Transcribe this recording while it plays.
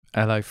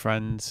Hello,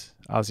 friends.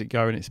 How's it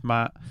going? It's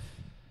Matt.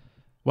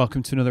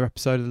 Welcome to another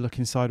episode of the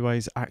Looking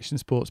Sideways Action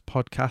Sports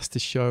Podcast, a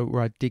show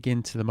where I dig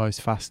into the most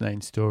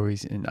fascinating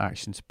stories in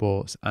action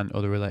sports and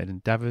other related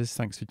endeavours.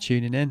 Thanks for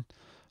tuning in.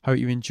 Hope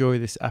you enjoy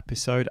this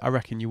episode. I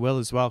reckon you will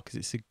as well, because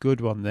it's a good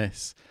one,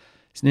 this.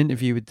 It's an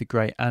interview with the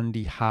great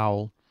Andy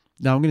Howell.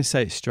 Now, I'm going to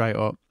say it straight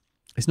up.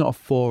 It's not a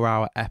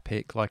 4-hour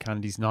epic like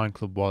Andy's 9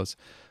 Club was,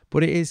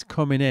 but it is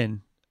coming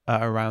in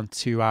at around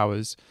 2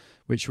 hours,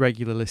 which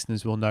regular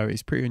listeners will know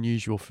is pretty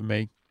unusual for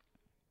me.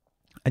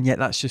 And yet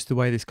that's just the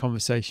way this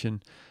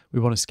conversation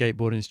with one of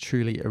skateboarding's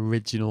truly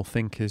original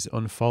thinkers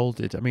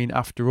unfolded. I mean,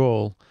 after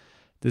all,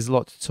 there's a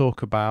lot to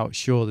talk about.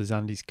 Sure, there's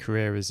Andy's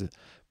career as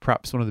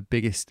perhaps one of the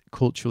biggest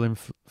cultural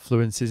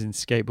influences in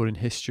skateboarding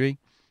history,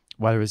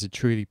 whether as a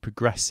truly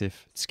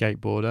progressive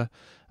skateboarder,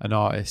 an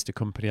artist, a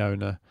company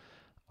owner,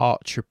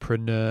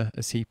 entrepreneur,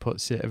 as he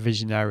puts it, a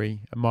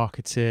visionary, a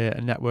marketeer,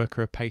 a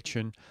networker, a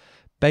patron,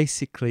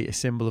 basically a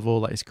symbol of all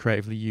that is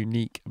creatively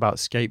unique about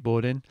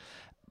skateboarding.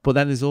 But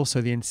then there's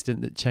also the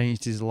incident that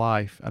changed his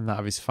life and that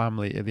of his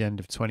family at the end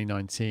of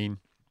 2019,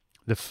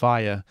 the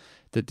fire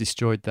that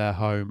destroyed their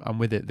home, and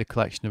with it the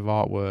collection of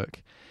artwork,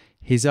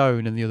 his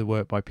own and the other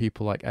work by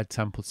people like Ed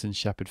Templeton,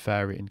 Shepard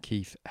Fairey and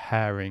Keith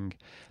Haring,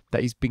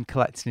 that he's been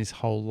collecting his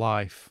whole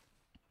life.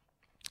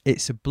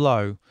 It's a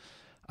blow,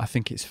 I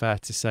think it's fair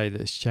to say,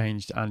 that has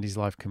changed Andy's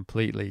life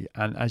completely,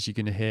 and as you're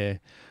going to hear,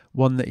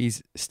 one that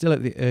he's still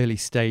at the early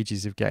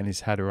stages of getting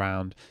his head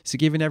around. So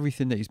given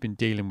everything that he's been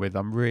dealing with,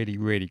 I'm really,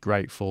 really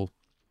grateful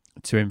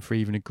to him for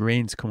even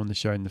agreeing to come on the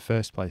show in the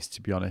first place,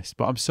 to be honest.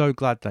 But I'm so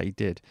glad that he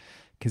did,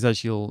 because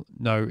as you'll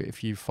know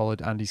if you've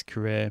followed Andy's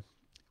career,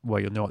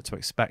 well, you'll know what to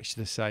expect, should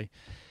I say.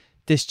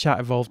 This chat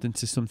evolved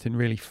into something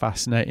really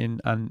fascinating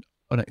and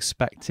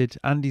unexpected.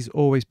 Andy's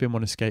always been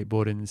one of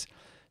skateboarding's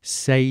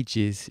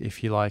sages,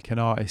 if you like, an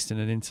artist and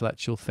an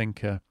intellectual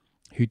thinker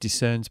who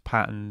discerns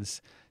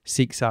patterns,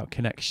 seeks out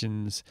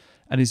connections,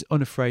 and is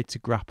unafraid to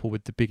grapple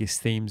with the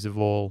biggest themes of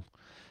all: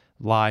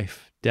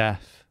 life,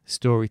 death,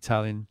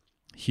 storytelling,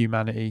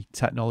 humanity,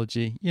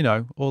 technology,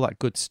 all that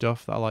good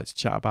stuff that I like to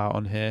chat about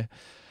on here.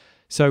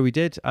 So we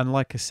did, and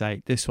like I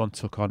say, this one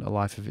took on a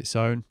life of its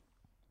own.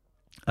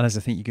 And as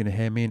I think you're going to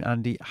hear, me and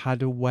Andy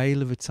had a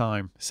whale of a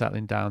time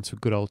settling down to a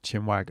good old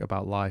chinwag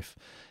about life,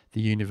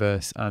 the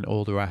universe, and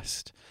all the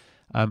rest,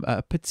 at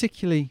a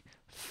particularly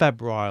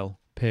febrile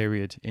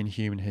period in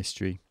human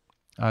history.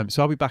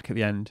 So I'll be back at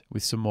the end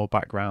with some more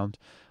background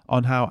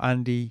on how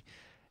Andy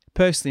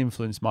personally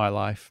influenced my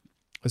life,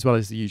 as well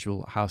as the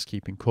usual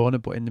housekeeping corner.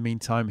 But in the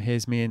meantime,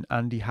 here's me and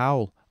Andy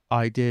Howell.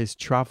 Ideas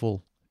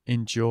travel.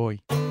 Enjoy.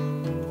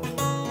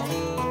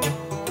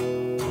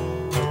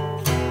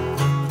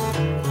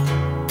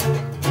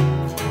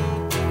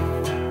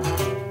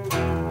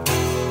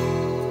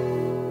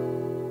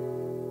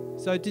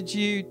 So did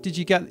you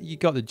got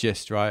the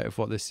gist, right, of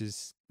what this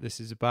is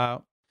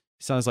about?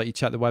 It sounds like you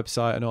checked the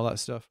website and all that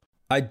stuff.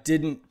 I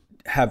didn't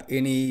have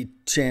any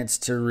chance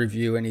to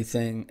review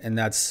anything, and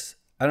that's,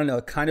 I don't know,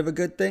 kind of a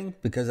good thing,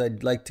 because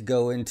I'd like to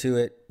go into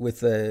it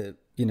with a,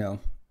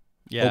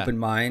 open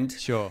mind.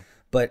 Sure.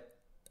 But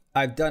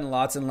I've done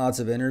lots and lots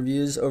of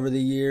interviews over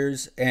the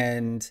years,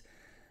 and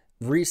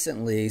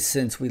recently,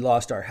 since we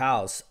lost our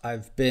house,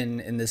 I've been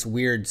in this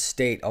weird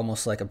state,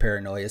 almost like a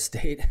paranoia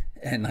state.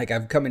 And like,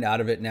 I'm coming out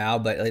of it now,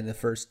 but in the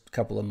first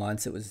couple of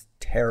months, it was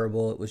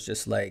terrible. It was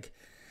just like,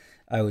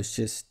 I was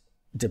just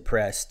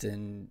depressed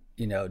and,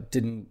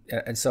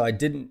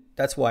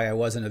 that's why I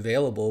wasn't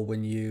available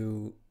when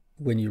you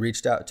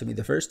reached out to me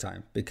the first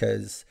time,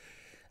 because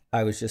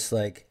I was just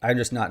like, I'm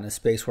just not in a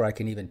space where I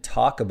can even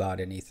talk about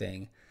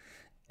anything,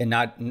 and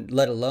not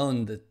let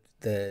alone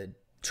the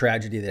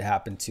tragedy that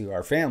happened to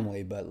our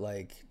family, but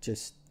like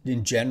just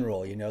in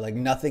general, like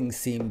nothing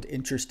seemed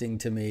interesting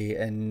to me,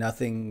 and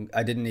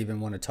I didn't even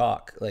want to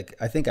talk. Like,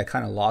 I think I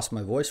kind of lost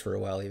my voice for a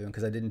while, even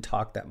because I didn't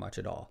talk that much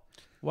at all.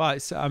 Well,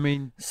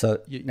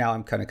 Now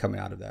I'm kind of coming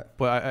out of that.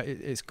 But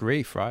it's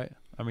grief, right?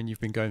 I mean,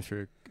 you've been going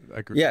through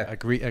a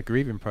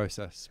grieving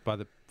process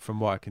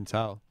from what I can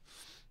tell.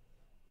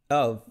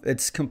 Oh,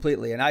 it's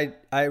completely. And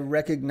I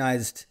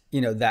recognized,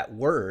 that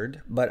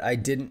word, but I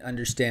didn't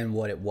understand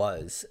what it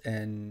was.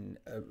 And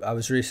I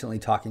was recently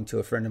talking to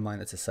a friend of mine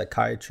that's a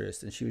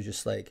psychiatrist, and she was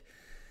just like,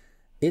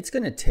 it's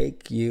going to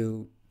take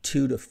you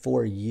 2 to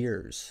 4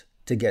 years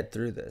to get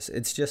through this.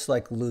 It's just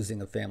like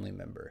losing a family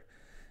member.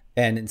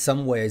 And in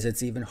some ways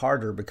it's even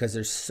harder, because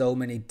there's so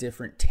many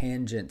different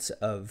tangents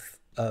of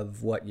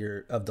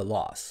the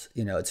loss.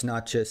 It's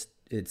not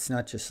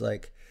just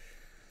like,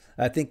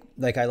 I think,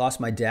 like, I lost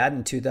my dad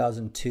in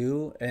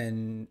 2002,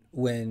 and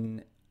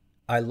when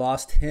I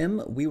lost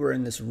him, we were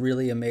in this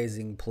really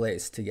amazing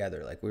place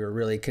together. Like, we were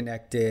really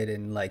connected,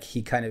 and like,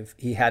 he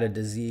had a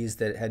disease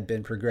that had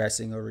been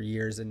progressing over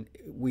years, and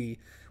we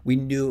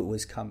knew it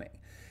was coming.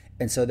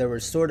 And so I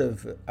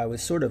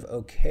was sort of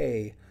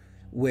okay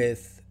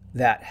with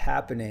that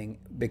happening,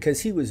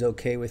 because he was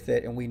okay with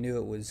it, and we knew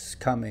it was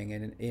coming.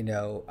 And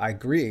I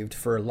grieved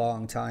for a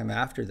long time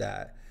after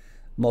that,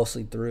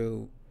 mostly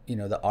through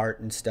the art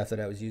and stuff that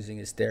I was using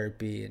as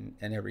therapy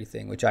and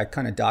everything, which I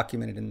kind of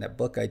documented in that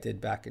book I did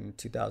back in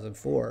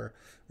 2004 or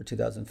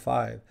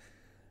 2005.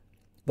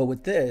 But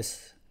with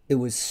this, it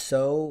was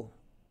so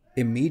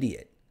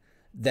immediate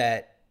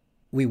that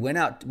we went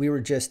out. We were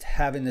just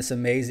having this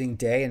amazing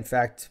day. In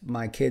fact,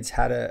 my kids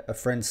had a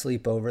friend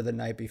sleep over the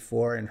night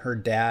before, and her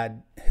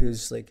dad,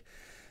 who's like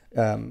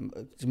a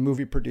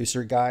movie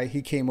producer guy,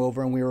 he came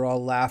over and we were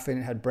all laughing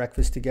and had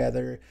breakfast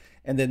together.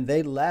 And then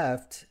they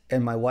left,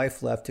 and my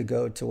wife left to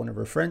go to one of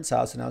her friends'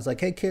 house. And I was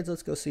like, hey, kids,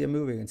 let's go see a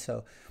movie. And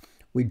so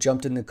we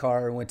jumped in the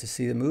car and went to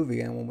see the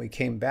movie. And when we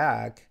came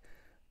back,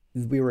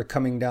 we were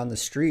coming down the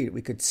street.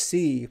 We could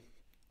see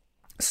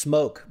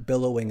smoke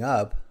billowing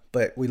up,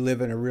 but we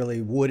live in a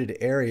really wooded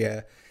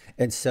area.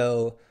 And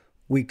so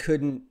we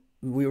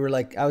were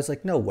like, I was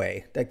like, no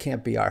way, that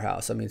can't be our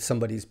house. I mean,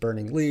 somebody's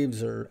burning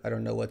leaves, or I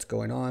don't know what's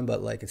going on,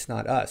 but like, it's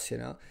not us,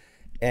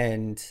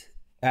 And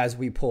as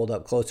we pulled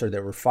up closer,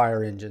 there were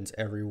fire engines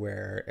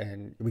everywhere,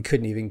 and we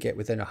couldn't even get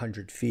within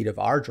 100 feet of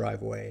our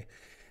driveway.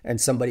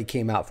 And somebody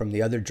came out from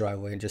the other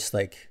driveway and just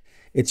like,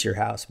 it's your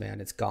house,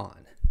 man, it's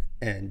gone.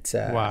 And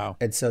wow.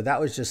 And so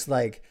that was just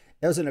like,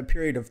 that was in a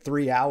period of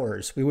 3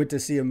 hours. We went to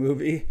see a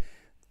movie,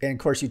 and of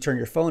course you turn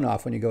your phone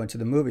off when you go into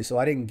the movie. So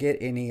I didn't get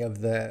any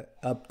of the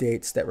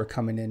updates that were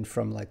coming in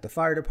from like the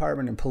fire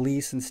department and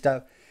police and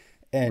stuff.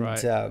 And,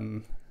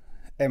 right.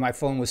 And my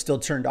phone was still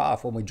turned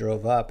off when we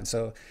drove up. And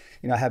so,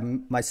 I have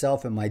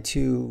myself and my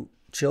 2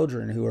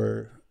 children who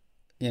are,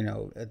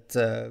 at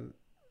 10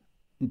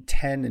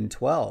 and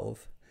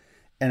 12.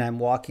 And I'm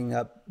walking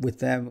up with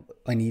them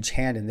on each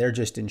hand, and they're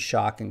just in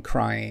shock and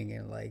crying.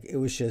 And like, it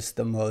was just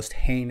the most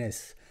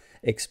heinous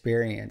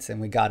experience.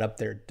 And we got up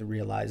there to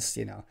realize,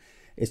 it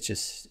was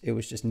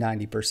just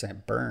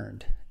 90%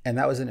 burned. And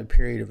that was in a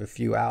period of a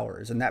few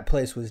hours. And that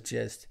place was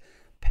just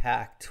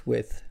packed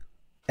with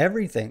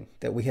everything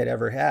that we had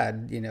ever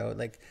had.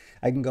 Like,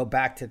 I can go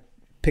back to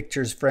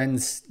pictures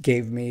friends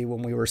gave me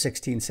when we were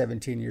 16,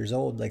 17 years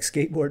old, like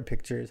skateboard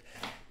pictures,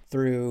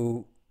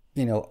 through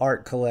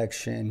art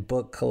collection,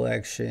 book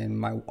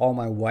collection, all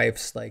my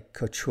wife's like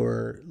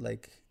couture,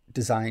 like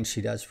design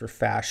she does for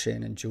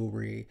fashion and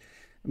jewelry.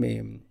 I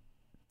mean,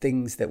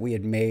 things that we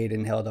had made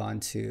and held on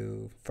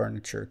to,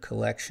 furniture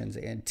collections,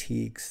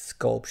 antiques,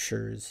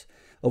 sculptures,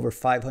 over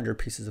 500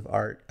 pieces of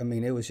art. I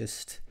mean, it was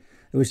just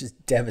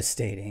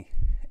devastating,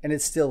 and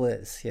it still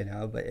is,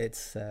 but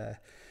it's,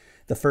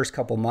 the first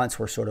couple months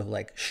were sort of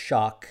like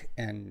shock,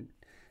 and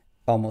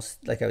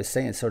almost like I was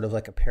saying, sort of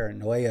like a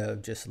paranoia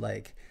of just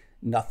like,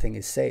 nothing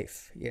is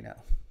safe,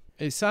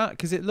 It's sad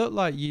because it looked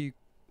like you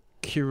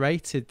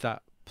curated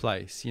that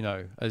place,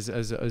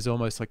 as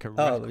almost like a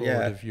record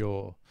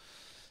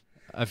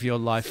of your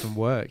life and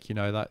work,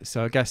 that.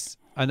 So I guess,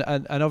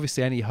 and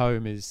obviously any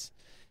home is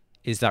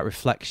that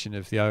reflection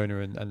of the owner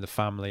and the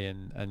family,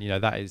 and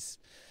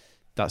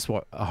that's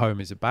what a home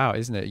is about,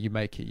 isn't it? You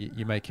make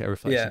it a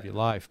reflection of your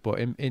life. But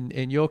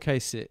in your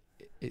case, it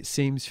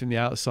seems from the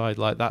outside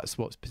like that's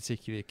what's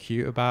particularly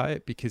acute about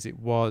it, because it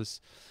was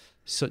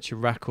such a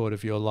record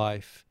of your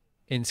life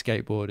in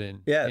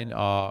skateboarding, in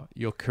art,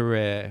 your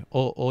career,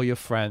 all your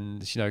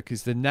friends,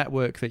 because the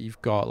network that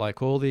you've got,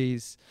 like all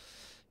these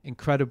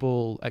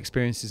incredible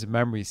experiences and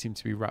memories seem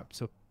to be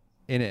wrapped up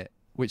in it,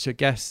 which I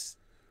guess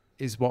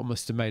is what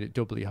must have made it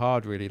doubly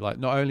hard, really. Like,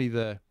 not only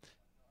the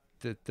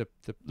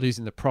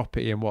losing the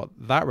property and what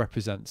that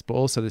represents, but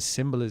also the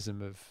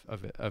symbolism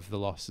of the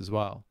loss as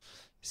well.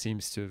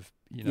 Seems to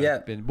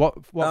have been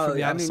what from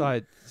the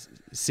outside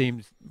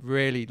seemed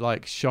really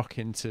like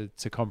shocking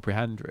to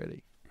comprehend,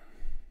 really.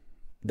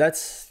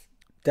 That's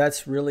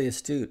really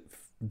astute,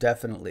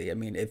 definitely. I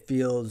mean, it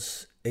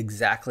feels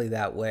exactly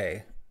that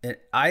way. And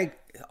I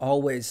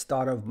always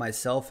thought of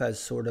myself as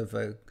sort of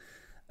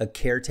a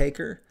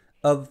caretaker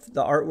of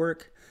the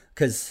artwork,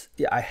 because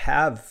I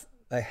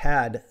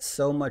had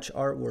so much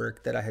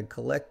artwork that I had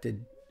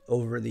collected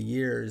over the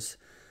years.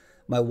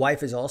 My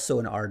wife is also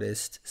an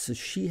artist, so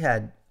she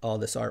had all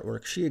this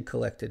artwork she had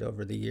collected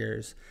over the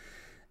years.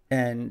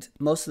 And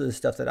most of the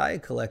stuff that I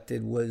had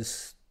collected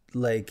was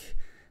like,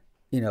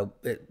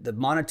 the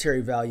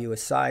monetary value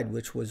aside,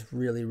 which was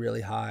really,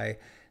 really high,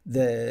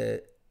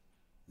 the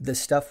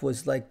stuff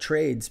was like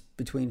trades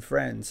between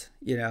friends,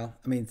 I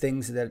mean,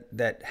 things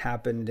that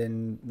happened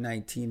in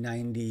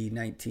 1990,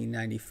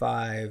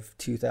 1995,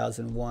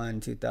 2001,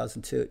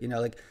 2002,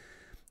 like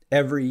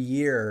every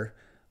year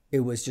it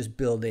was just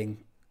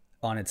building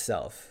on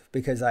itself,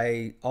 because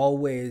I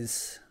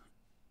always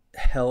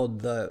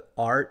held the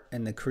art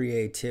and the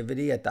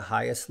creativity at the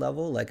highest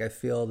level. Like, I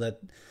feel that,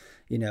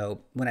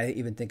 when I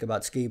even think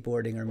about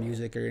skateboarding or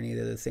music or any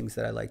of the things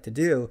that I like to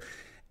do,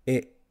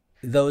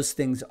 those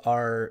things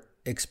are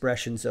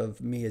expressions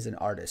of me as an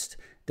artist.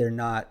 They're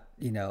not,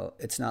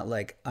 it's not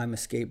like I'm a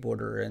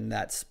skateboarder and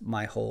that's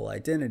my whole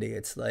identity.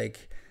 It's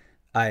like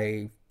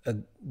I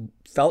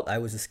felt I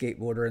was a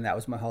skateboarder and that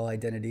was my whole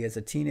identity as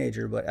a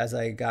teenager. But as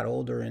I got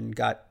older and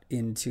got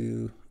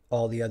into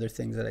all the other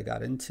things that I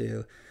got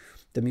into,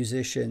 the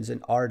musicians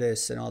and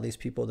artists and all these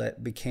people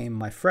that became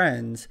my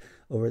friends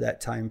over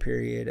that time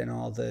period, and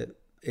all the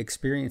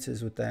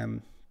experiences with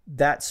them,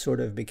 that sort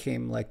of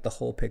became like the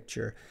whole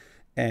picture.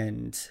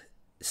 And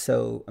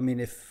so, I mean,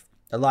 if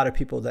a lot of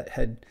people that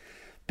had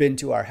been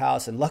to our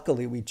house, and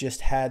luckily we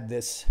just had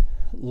this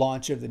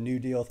launch of the New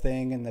Deal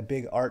thing and the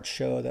big art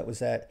show that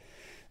was at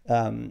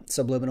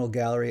Subliminal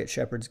Gallery at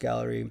Shepherd's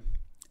Gallery,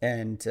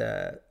 and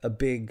a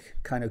big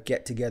kind of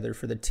get together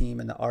for the team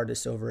and the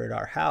artists over at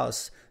our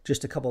house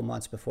just a couple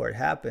months before it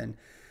happened,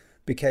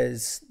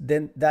 because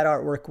then that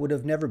artwork would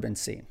have never been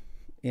seen.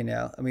 You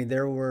know, I mean,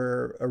 there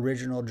were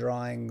original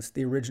drawings,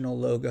 the original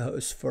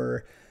logos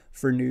for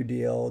New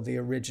Deal, the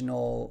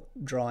original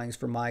drawings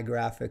for My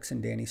Graphics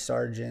and Danny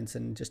Sargent's,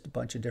 and just a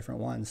bunch of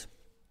different ones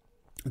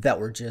that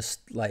were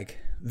just like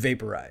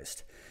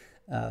vaporized.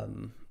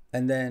 And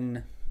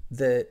then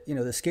the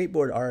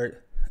skateboard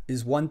art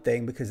is one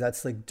thing, because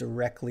that's like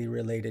directly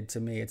related to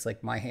me. It's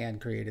like my hand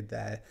created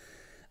that,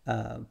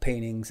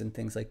 paintings and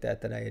things like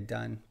that I had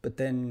done. But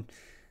then,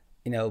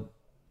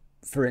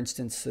 for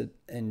instance,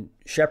 in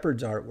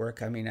Shepherd's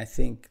artwork, I mean, I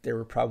think there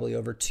were probably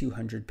over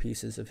 200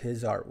 pieces of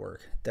his artwork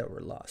that were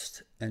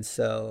lost. And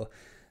so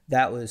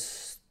that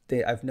was,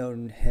 I've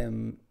known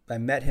him, I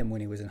met him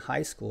when he was in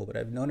high school, but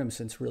I've known him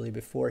since really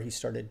before he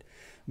started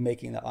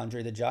making the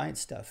Andre the Giant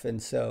stuff.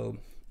 And so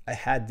I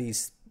had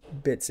these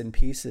bits and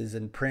pieces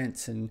and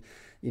prints and,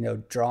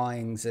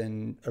 drawings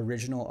and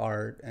original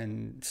art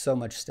and so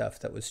much stuff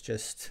that was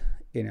just,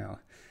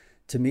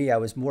 to me, I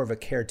was more of a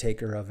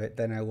caretaker of it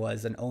than I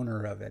was an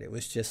owner of it. It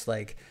was just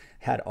like,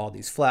 had all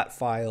these flat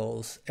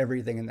files.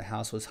 Everything in the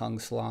house was hung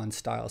salon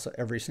style. So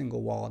every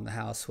single wall in the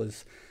house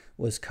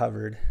was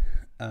covered.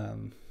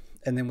 And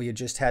then we had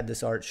just had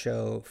this art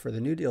show for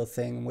the New Deal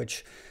thing,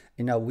 which,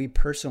 we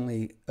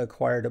personally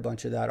acquired a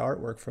bunch of that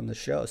artwork from the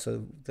show.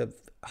 So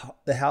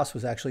the house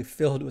was actually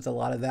filled with a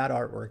lot of that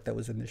artwork that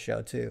was in the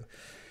show too.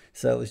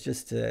 So it was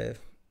just,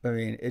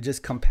 it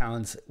just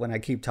compounds when I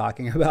keep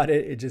talking about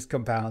it. It just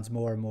compounds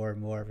more and more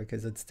and more,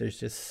 because there's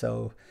just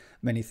so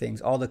many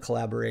things. All the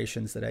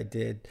collaborations that I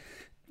did,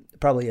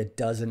 probably a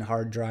dozen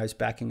hard drives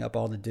backing up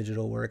all the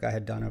digital work I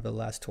had done over the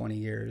last 20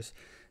 years.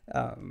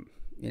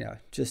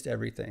 Just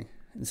everything.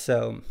 And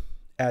so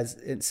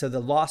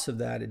the loss of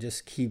that,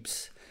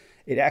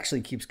 it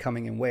actually keeps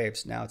coming in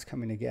waves. Now it's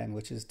coming again,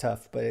 which is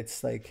tough, but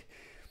it's like,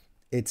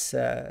 it's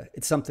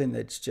something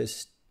that's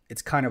just,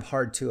 it's kind of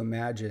hard to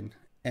imagine.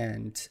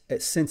 And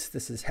since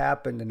this has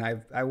happened, and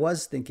I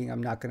was thinking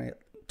I'm not going to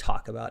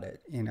talk about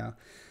it,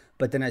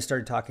 but then I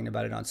started talking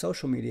about it on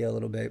social media a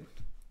little bit,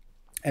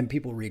 and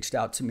people reached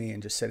out to me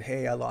and just said,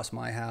 "Hey, I lost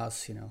my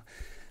house.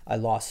 I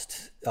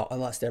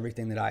lost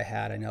everything that I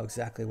had. I know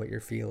exactly what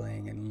you're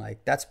feeling." And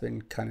like, that's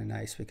been kind of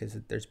nice, because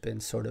there's been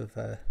sort of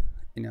the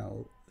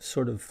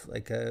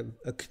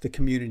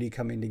community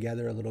coming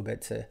together a little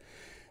bit to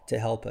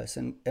help us.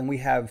 And we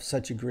have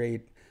such a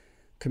great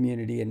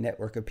community and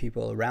network of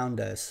people around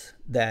us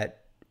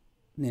that,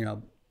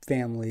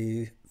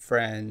 family,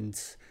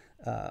 friends,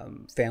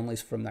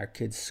 families from our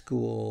kids'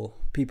 school,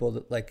 people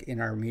that like in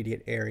our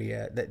immediate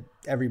area, that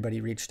everybody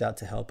reached out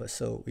to help us.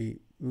 So we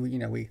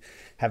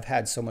have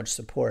had so much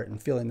support, and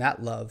feeling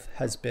that love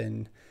has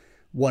been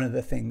one of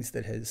the things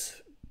that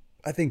has,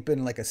 I think,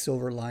 been like a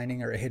silver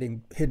lining or a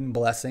hidden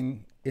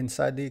blessing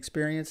inside the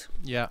experience.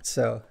 Yeah.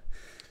 So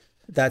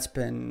that's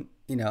been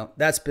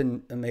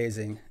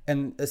amazing.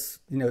 And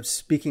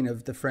speaking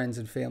of the friends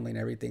and family and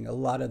everything, a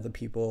lot of the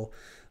people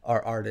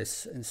are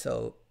artists. And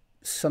so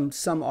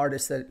some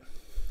artists that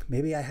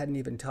maybe I hadn't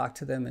even talked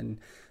to them in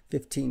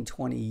 15,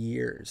 20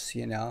 years,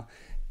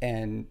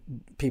 and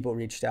people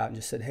reached out and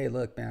just said, "Hey,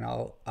 look, man,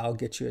 I'll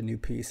get you a new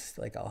piece.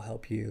 Like, I'll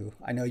help you.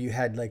 I know you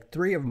had like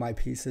 3 of my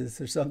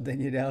pieces or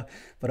something,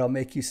 but I'll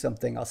make you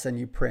something. I'll send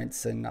you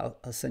prints, and I'll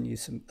send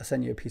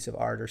you a piece of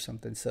art or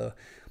something." So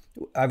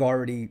I've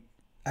already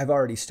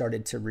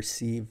started to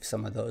receive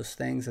some of those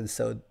things. And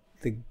so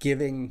the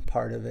giving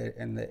part of it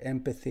and the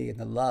empathy and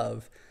the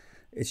love,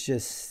 it's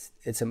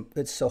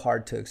so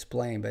hard to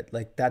explain, but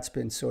like, that's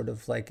been sort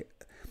of like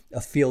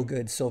a feel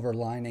good silver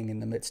lining in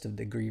the midst of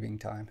the grieving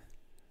time.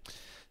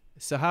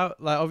 So how,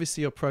 like,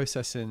 obviously you're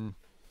processing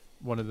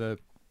one of the,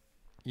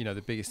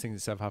 the biggest things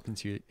that's ever happened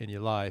to you in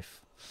your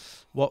life.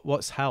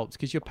 What's helped?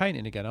 Because you're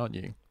painting again, aren't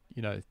you?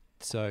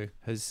 So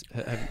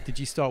did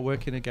you start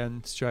working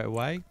again straight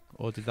away,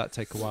 or did that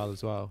take a while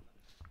as well?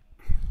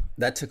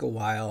 That took a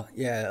while.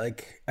 Yeah.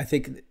 Like, I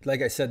think,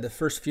 like I said, the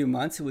first few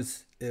months, it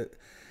was,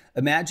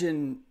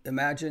 imagine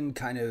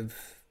kind of,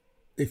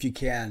 if you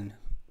can,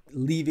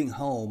 leaving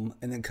home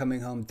and then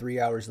coming home 3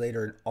 hours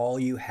later, and all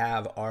you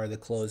have are the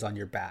clothes on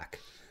your back.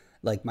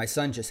 Like, my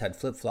son just had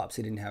flip-flops.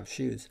 He didn't have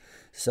shoes.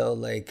 So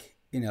like,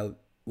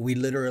 we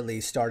literally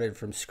started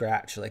from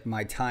scratch. Like,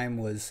 my time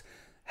was,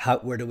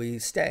 where do we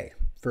stay?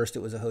 First,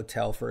 it was a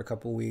hotel for a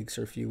couple weeks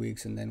or a few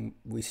weeks, and then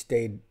we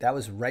stayed. That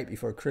was right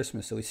before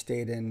Christmas, so we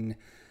stayed in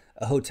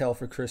a hotel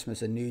for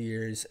Christmas and New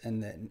Year's,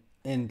 and then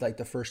in like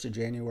the 1st of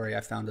January,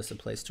 I found us a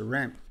place to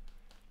rent.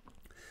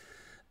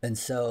 And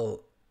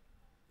so,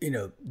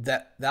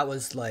 that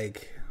was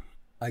like,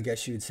 I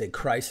guess you would say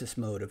crisis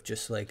mode of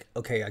just like,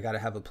 okay, I got to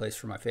have a place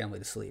for my family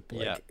to sleep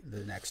like Yeah.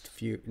 the next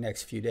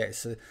few days.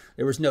 So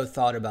there was no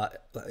thought about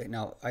like,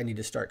 now I need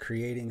to start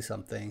creating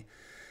something.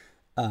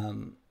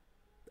 And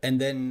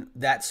then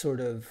that sort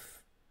of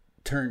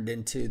turned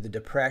into the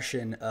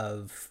depression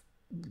of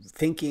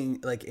thinking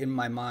like in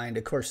my mind,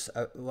 of course,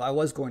 I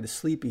was going to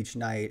sleep each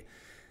night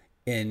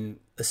in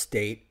a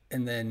state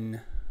and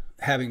then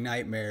having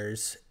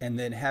nightmares and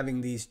then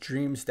having these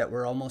dreams that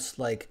were almost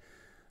like,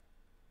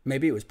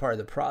 maybe it was part of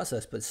the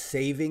process, but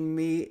saving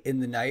me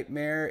in the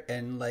nightmare.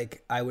 And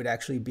like, I would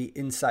actually be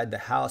inside the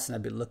house and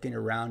I'd be looking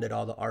around at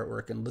all the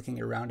artwork and looking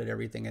around at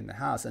everything in the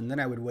house. And then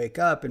I would wake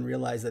up and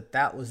realize that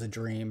that was a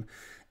dream.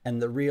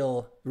 And the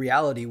real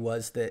reality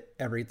was that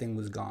everything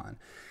was gone.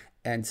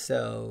 And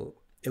so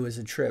it was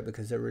a trip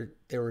because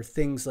there were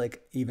things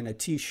like even a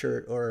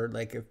t-shirt or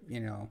like,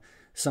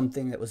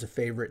 something that was a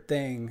favorite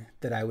thing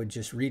that I would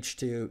just reach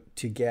to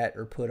get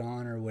or put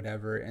on or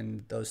whatever.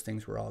 And those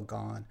things were all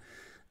gone.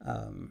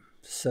 And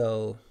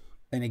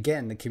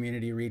again, the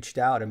community reached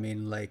out. I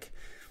mean, like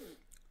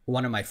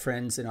one of my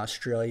friends in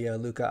Australia,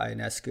 Luca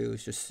Ionescu,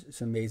 is just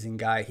this amazing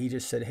guy. He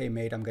just said, "Hey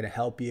mate, I'm going to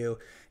help you."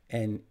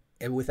 And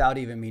without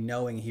even me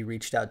knowing, he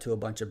reached out to a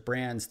bunch of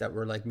brands that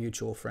were like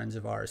mutual friends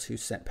of ours who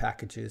sent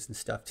packages and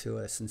stuff to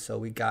us. And so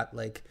we got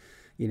like,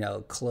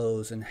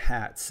 clothes and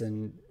hats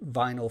and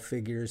vinyl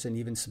figures and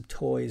even some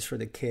toys for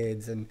the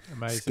kids and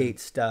Amazing. Skate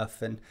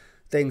stuff and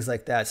things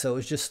like that. So it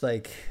was just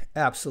like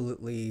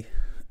absolutely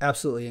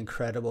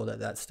incredible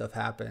that stuff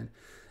happened.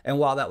 And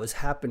while that was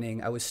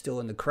happening, I was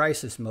still in the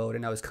crisis mode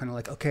and I was kind of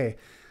like, okay,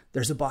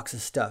 there's a box of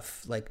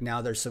stuff. Like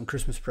now there's some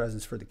Christmas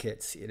presents for the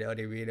kids. You know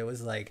what I mean? It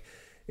was like,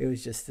 it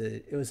was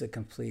a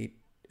complete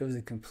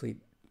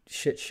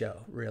shit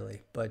show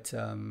really. But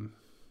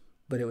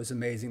it was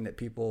amazing that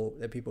people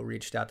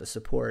reached out to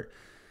support.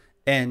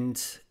 And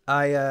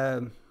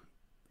and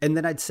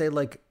then I'd say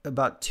like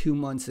about 2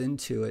 months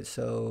into it.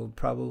 So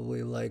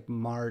probably like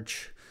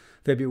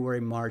February,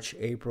 March,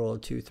 April,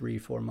 2, 3,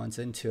 4 months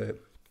into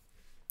it,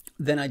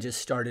 then I just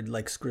started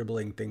like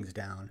scribbling things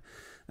down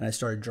and I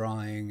started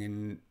drawing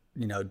and,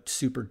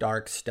 super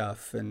dark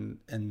stuff. And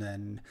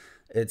then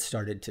it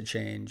started to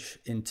change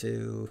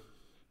into,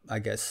 I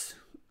guess,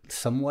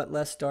 somewhat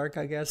less dark,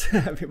 I guess.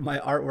 I mean, my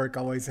artwork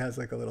always has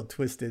like a little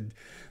twisted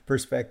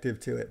perspective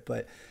to it,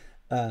 but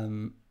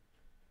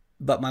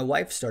my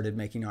wife started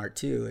making art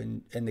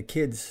too. And the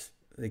kids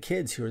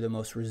who are the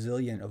most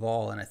resilient of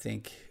all. And I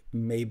think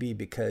maybe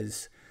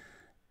because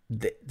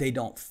they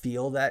don't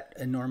feel that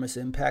enormous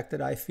impact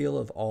that I feel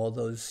of all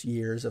those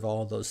years of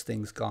all those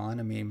things gone.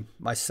 I mean,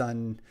 my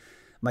son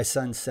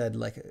said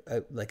like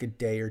a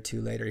day or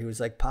two later, he was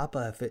like,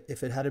 "Papa,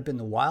 if it had been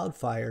the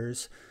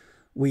wildfires,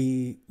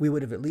 we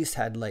would have at least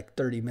had like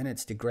 30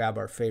 minutes to grab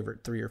our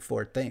favorite 3 or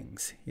 4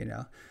 things,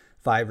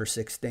 5 or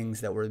 6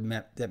 things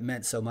that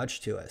meant so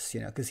much to us,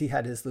 because he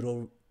had his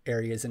little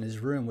areas in his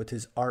room with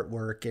his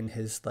artwork and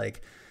his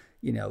like,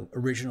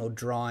 original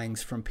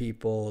drawings from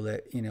people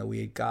that,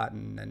 we had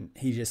gotten. And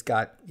he just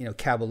got,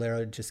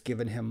 Caballero just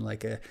given him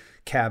like a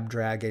cab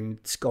dragon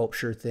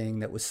sculpture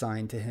thing that was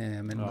signed to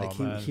him. And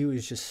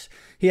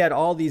he had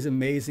all these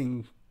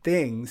amazing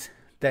things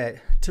that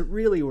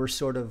really were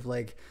sort of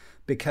like,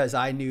 because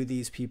I knew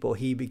these people,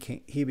 he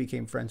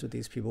became friends with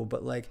these people.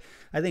 But like,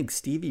 I think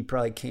Stevie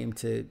probably came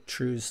to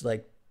True's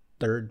like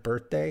 3rd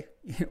birthday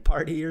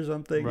party or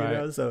something,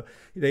 right. So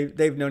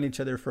they've known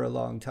each other for a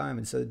long time.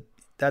 And so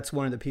that's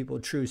one of the people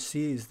True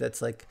sees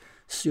that's like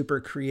super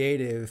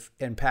creative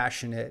and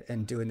passionate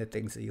and doing the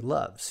things that he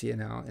loves,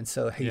 And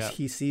so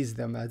he sees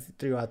them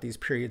throughout these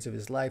periods of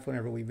his life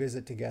whenever we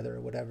visit together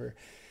or whatever.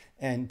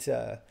 And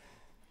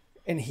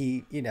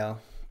he,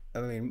 I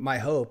mean, my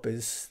hope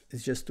is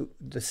just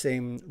the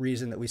same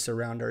reason that we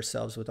surround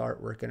ourselves with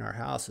artwork in our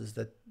house is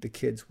that the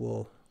kids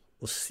will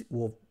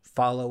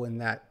follow in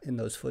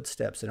those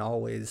footsteps and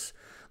always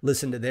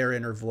listen to their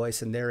inner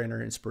voice and their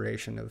inner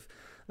inspiration of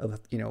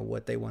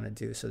what they want to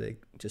do. So they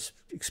just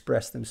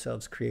express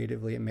themselves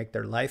creatively and make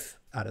their life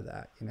out of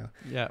that,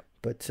 Yeah.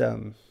 But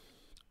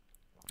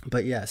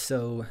yeah,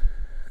 so,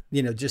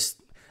 just,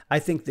 I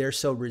think they're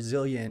so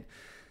resilient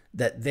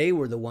that they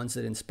were the ones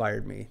that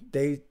inspired me.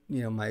 They,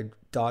 my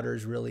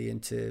daughter's really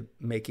into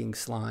making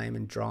slime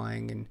and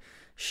drawing, and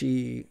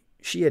she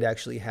had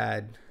actually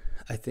had,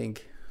 I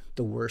think,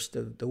 the worst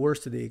of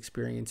the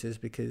experiences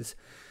because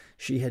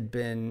she had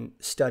been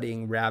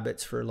studying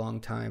rabbits for a long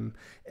time,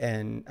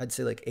 and I'd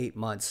say like 8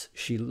 months,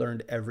 she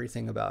learned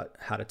everything about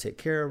how to take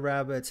care of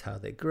rabbits, how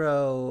they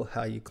grow,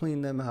 how you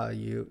clean them, how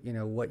you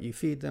what you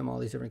feed them, all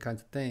these different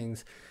kinds of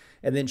things.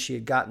 And then she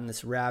had gotten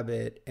this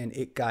rabbit and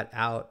it got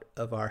out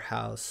of our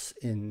house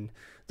in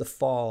the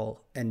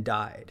fall and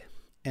died.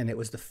 And it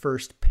was the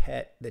first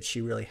pet that she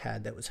really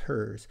had that was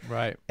hers.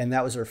 Right. And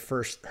that was her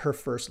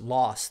first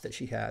loss that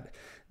she had.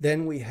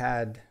 Then we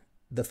had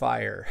the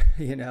fire,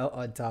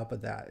 on top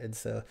of that. And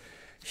so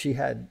she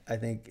had, I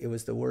think it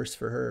was the worst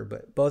for her,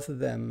 but both of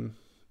them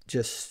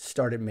just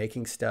started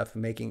making stuff,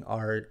 making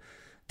art,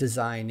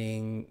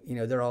 designing,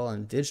 they're all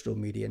in digital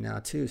media now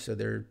too. So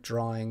they're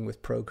drawing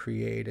with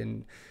Procreate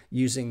and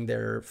using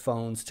their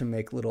phones to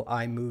make little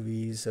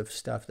iMovies of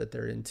stuff that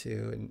they're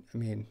into. And I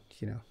mean,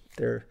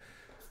 they're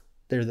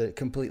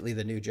completely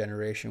the new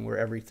generation where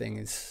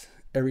everything's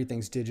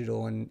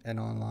digital and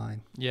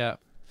online. Yeah.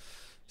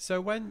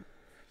 So when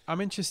I'm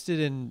interested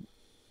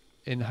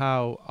in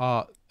how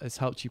art has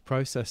helped you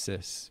process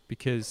this,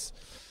 because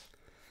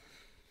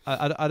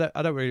I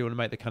don't really want to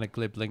make the kind of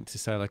glib link to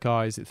say like,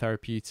 is it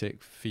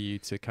therapeutic for you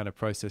to kind of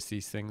process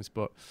these things?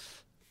 But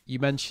you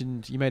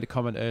made a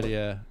comment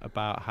earlier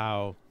about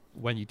how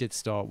when you did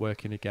start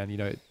working again,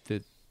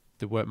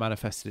 the work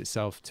manifested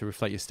itself to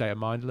reflect your state of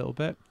mind a little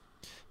bit.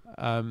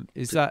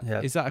 Is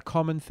that a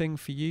common thing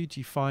for you? Do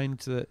you find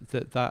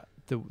that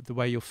the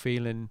way you're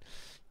feeling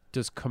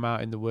does come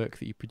out in the work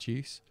that you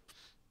produce?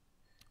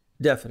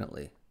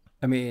 Definitely.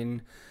 I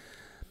mean,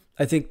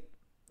 I think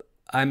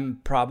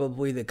I'm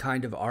probably the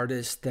kind of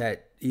artist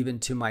that even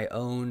to my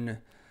own,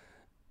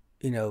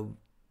 I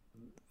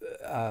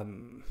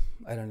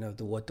don't know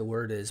what the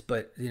word is,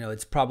 but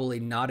it's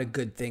probably not a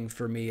good thing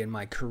for me in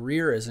my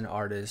career as an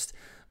artist,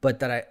 but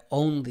that I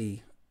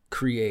only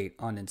create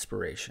on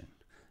inspiration.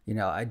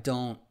 I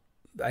didn't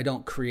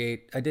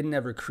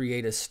ever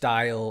create a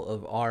style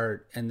of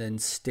art and then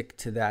stick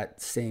to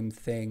that same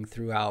thing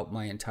throughout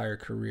my entire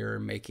career,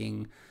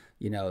 making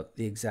the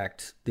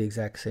exact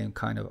same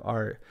kind of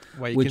art.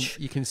 Well,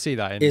 you can see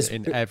that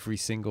in every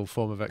single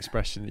form of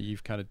expression that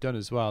you've kind of done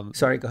as well.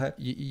 Sorry, go ahead.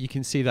 You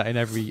can see that in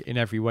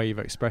every way you've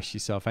expressed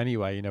yourself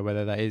anyway,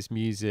 whether that is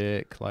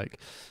music, like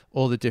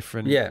all the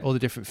different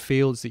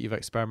fields that you've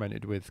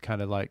experimented with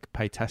kind of like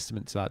pay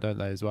testament to that, don't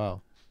they, as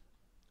well?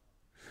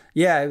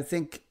 Yeah, I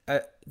think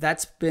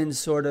that's been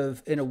sort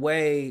of, in a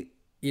way,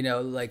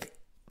 like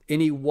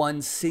any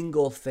one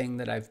single thing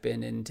that I've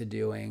been into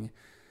doing,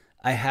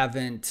 I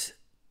haven't,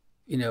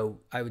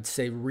 I would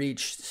say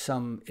reached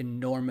some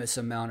enormous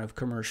amount of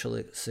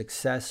commercial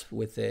success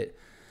with it,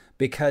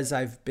 because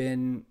I've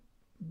been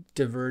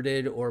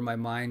diverted or my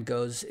mind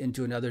goes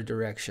into another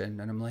direction.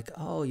 And I'm like,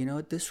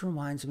 this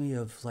reminds me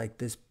of like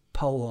this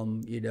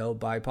poem,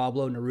 by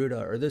Pablo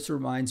Neruda, or this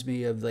reminds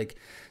me of like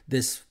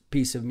this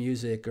piece of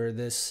music or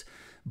this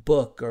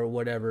book or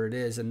whatever it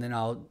is. And then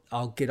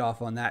I'll get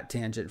off on that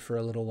tangent for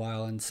a little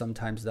while. And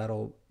sometimes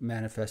that'll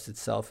manifest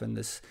itself in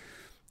this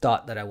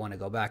thought that I want to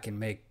go back and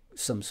make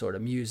some sort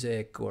of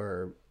music,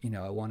 or,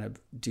 I want to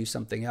do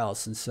something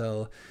else. And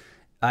so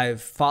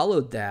I've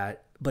followed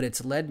that, but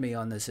it's led me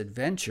on this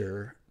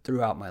adventure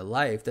throughout my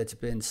life that's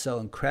been so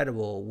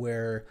incredible,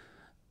 where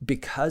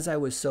because I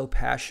was so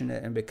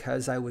passionate and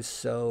because I was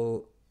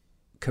so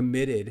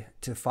committed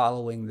to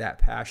following that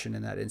passion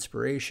and that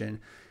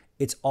inspiration,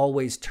 it's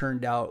always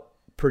turned out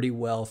pretty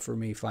well for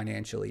me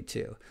financially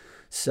too.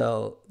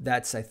 So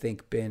that's, I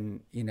think,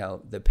 been,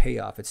 the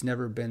payoff. It's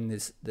never been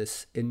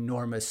this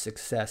enormous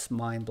success,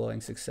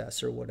 mind-blowing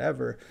success or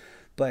whatever,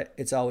 but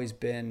it's always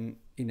been,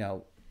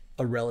 a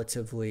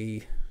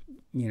relatively,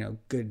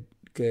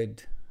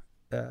 good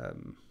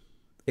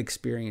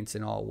experience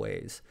in all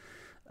ways.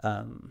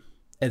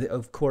 And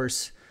of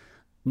course,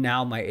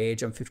 now my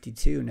age, I'm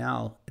 52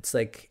 now. It's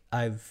like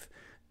I've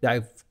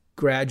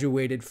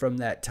graduated from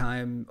that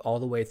time all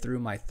the way through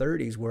my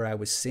 30s where I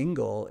was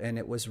single, and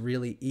it was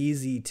really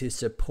easy to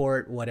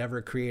support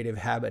whatever creative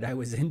habit I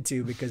was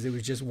into because it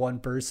was just one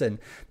person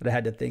that I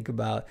had to think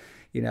about,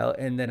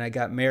 and then I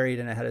got married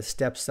and I had a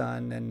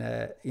stepson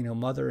and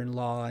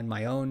mother-in-law and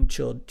my own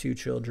two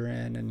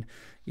children, and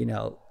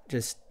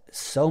just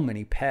so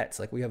many pets.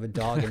 Like we have a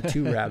dog and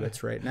two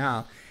rabbits right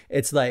now.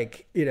 It's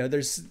like,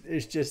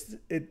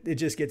 it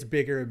just gets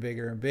bigger and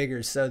bigger and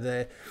bigger. So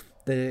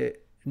the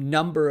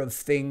number of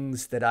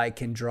things that I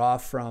can draw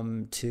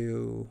from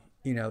to,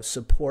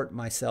 support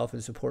myself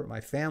and support my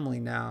family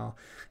now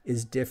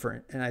is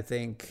different. And I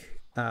think,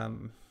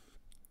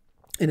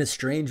 in a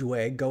strange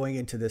way, going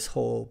into this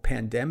whole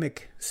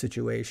pandemic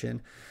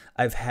situation,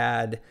 I've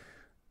had,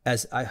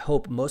 as I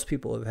hope most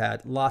people have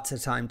had, lots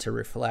of time to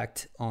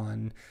reflect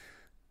on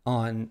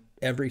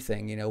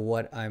everything,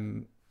 what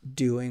I'm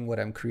doing, what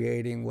I'm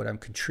creating, what I'm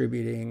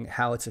contributing,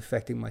 how it's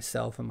affecting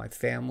myself and my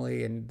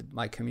family and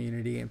my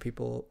community and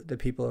the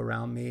people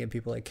around me and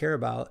people I care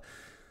about.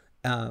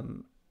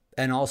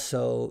 And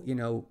also,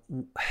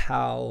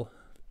 how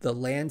the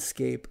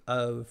landscape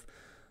of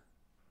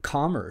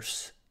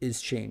commerce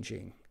is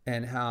changing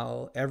and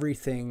how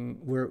everything,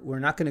 we're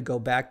not going to go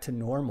back to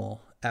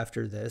normal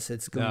after this.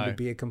 It's going to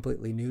be a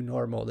completely new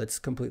normal that's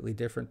completely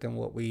different than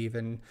what we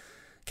even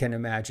can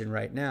imagine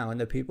right now. And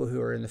the people who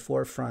are in the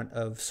forefront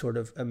of sort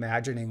of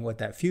imagining what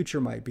that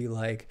future might be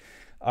like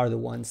are the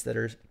ones that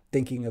are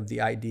thinking of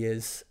the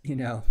ideas,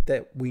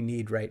 that we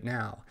need right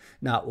now,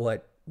 not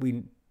what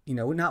we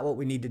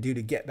need to do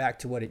to get back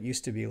to what it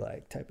used to be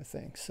like, type of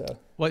thing. So,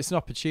 well, it's an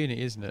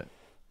opportunity, isn't it?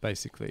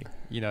 Basically,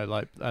 you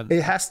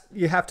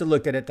have to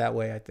look at it that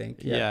way, I think.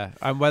 Yeah.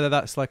 And whether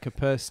that's like a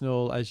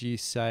personal, as you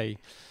say,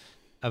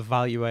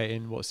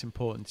 evaluating what's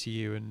important to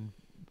you and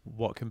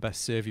what can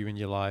best serve you in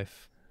your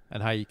life,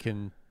 and how you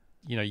can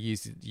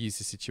use the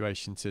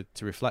situation to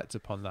reflect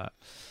upon that.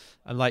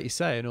 And like you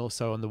say, and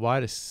also on the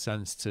wider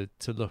sense to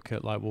look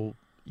at like, well,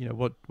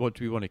 what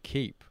do we want to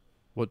keep?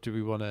 What do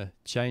we want to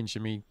change? I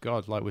mean,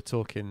 God, like we're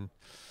talking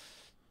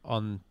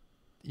on,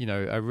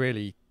 a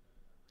really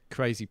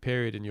crazy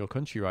period in your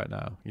country right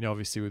now,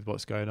 obviously with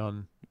what's going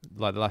on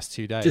like the last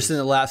 2 days. Just in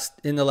the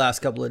last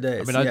couple of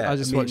days. I mean, I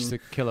just watched the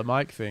Killer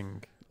Mike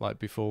thing like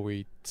before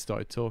we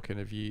started talking.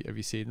 Have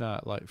you seen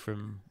that, like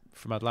from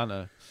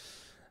Atlanta?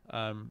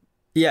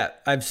 Yeah,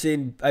 I've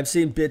seen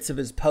bits of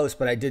his post,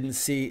 but I didn't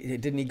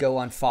he go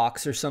on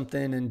Fox or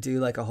something and do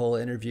like a whole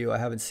interview? I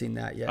haven't seen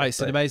that yet. It's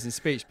an amazing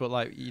speech, but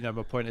like,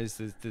 my point is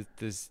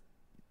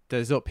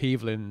there's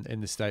upheaval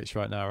in the States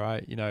right now,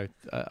 right?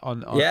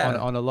 On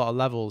a lot of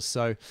levels.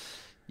 So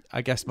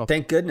I guess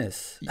thank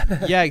goodness.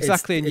 Yeah,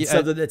 exactly.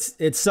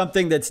 It's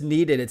something that's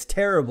needed. It's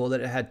terrible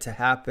that it had to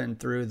happen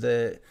through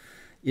the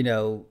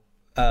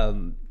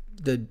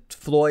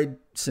Floyd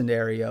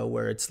scenario,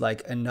 where it's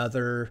like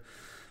another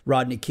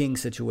Rodney King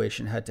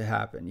situation had to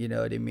happen. You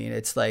know what I mean?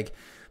 It's like,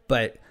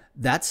 but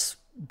that's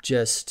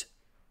just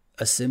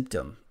a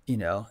symptom.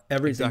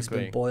 Everything's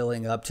been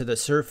boiling up to the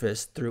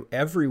surface through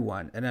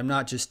everyone. And I'm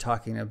not just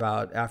talking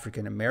about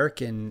African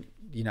American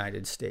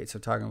United States.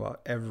 I'm talking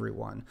about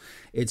everyone.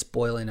 It's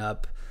boiling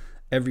up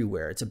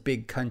everywhere. It's a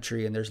big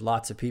country, and there's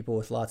lots of people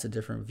with lots of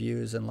different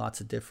views and lots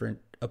of different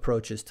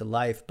approaches to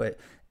life, but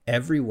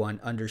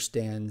everyone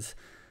understands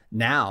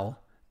now.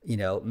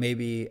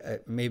 Maybe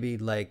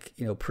like,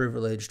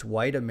 privileged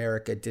white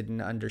America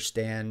didn't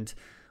understand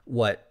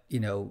what,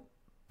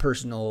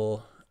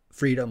 personal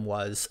freedom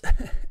was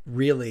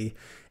really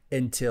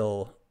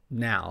until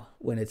now,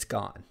 when it's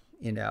gone,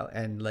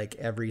 and like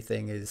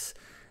everything's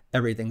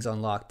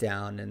on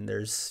lockdown, and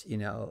there's,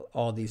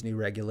 all these new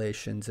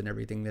regulations and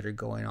everything that are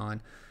going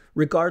on,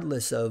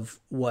 regardless of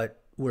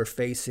what we're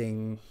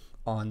facing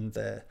on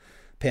the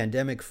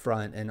pandemic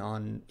front and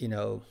on,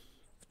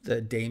 the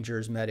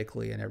dangers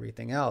medically and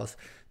everything else.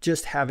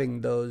 Just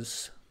having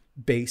those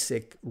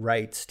basic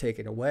rights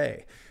taken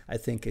away, I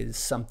think, is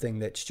something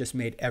that's just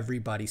made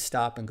everybody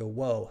stop and go,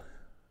 whoa,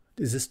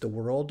 is this the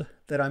world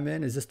that I'm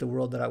in? Is this the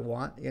world that I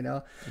want?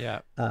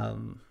 Yeah.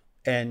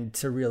 And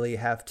to really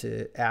have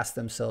to ask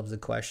themselves the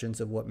questions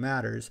of what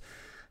matters.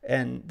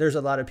 And there's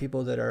a lot of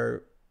people that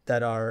are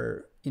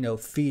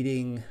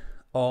feeding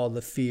all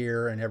the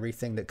fear and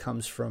everything that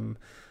comes from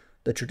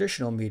the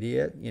traditional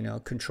media,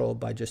 controlled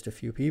by just a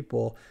few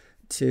people,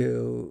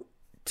 to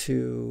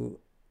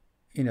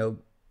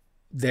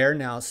they're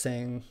now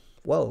saying,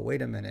 whoa,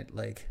 wait a minute,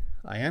 like,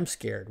 I am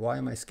scared. Why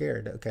am I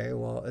scared? Okay,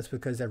 well, it's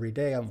because every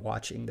day I'm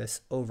watching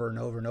this over and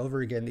over and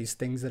over again, these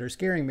things that are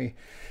scaring me.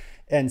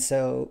 And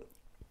so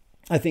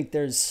I think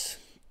there's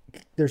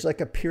like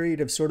a period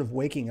of sort of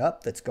waking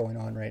up that's going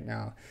on right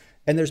now.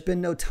 And there's been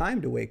no time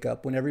to wake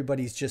up when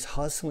everybody's just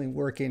hustling,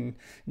 working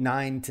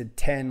 9 to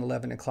 10,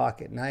 11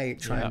 o'clock at night,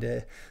 trying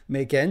to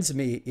make ends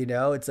meet.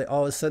 It's like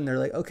all of a sudden they're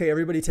like, okay,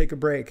 everybody take a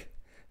break.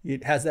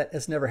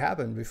 It's never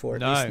happened before,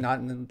 at least not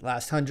in the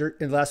last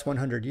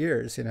 100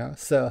 years,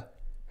 So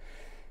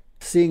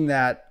seeing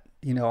that,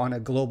 on a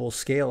global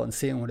scale and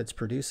seeing what it's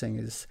producing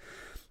is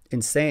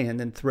insane. And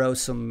then throw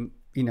some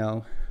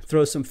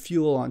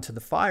fuel onto the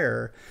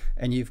fire,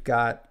 and you've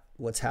got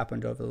what's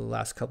happened over the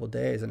last couple of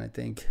days. And I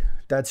think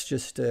that's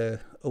just a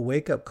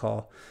wake-up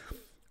call.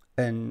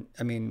 And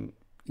I mean,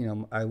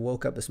 I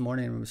woke up this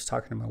morning and was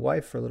talking to my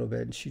wife for a little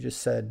bit, and she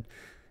just said,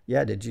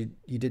 yeah,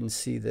 you didn't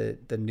see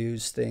the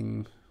news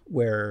thing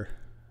where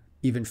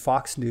even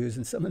Fox News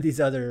and some of these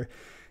other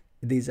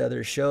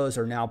shows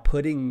are now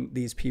putting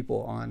these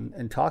people on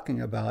and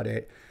talking about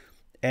it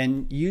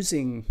and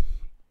using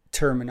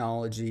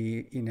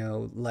terminology,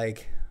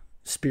 like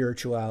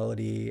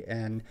spirituality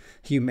and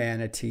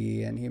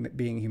humanity and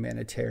being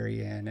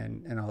humanitarian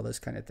and all those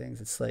kind of things.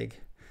 It's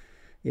like,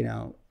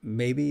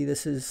 maybe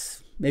this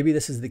is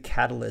the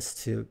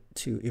catalyst to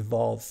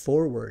evolve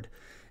forward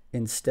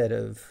instead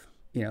of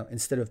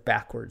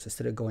backwards,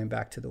 instead of going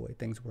back to the way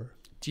things were.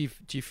 Do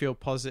you feel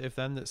positive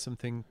then that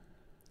something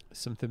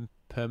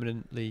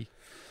permanently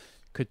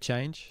could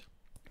change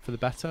for the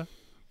better?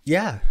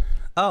 Yeah.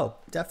 Oh,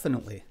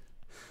 definitely.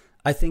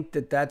 I think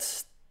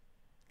that's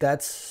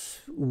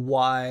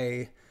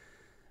why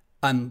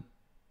I'm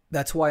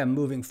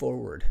moving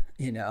forward,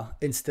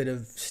 instead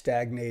of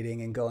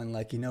stagnating and going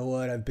like,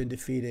 what, I've been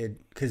defeated.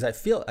 Cause I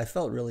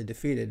felt really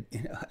defeated,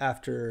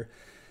 after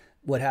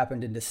what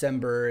happened in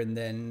December and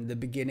then the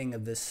beginning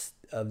of this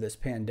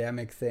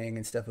pandemic thing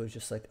and stuff. It was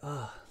just like,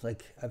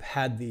 like I've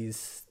had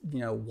these,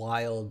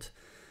 wild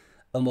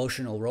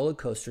emotional roller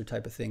coaster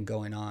type of thing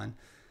going on.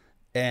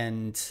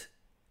 And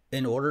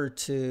in order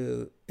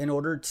to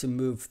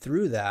move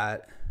through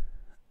that,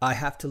 I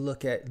have to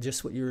look at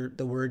just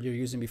the word you're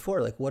using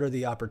before, like, what are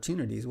the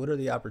opportunities? What are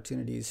the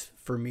opportunities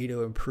for me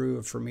to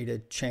improve, for me to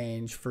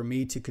change, for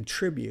me to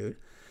contribute,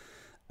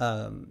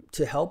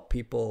 to help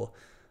people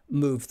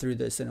move through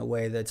this in a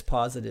way that's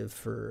positive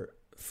for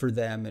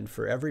them and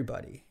for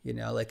everybody.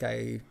 Like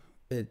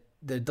the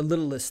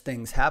littlest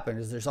things happen.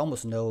 Is there's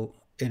almost no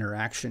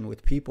interaction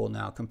with people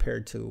now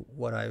compared to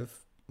what I've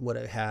what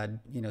I had,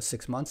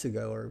 6 months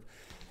ago or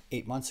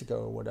 8 months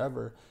ago or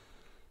whatever.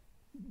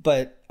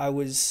 But I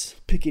was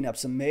picking up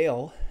some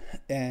mail,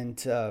 and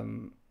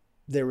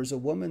there was a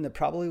woman that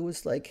probably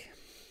was like,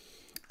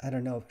 I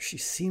don't know, she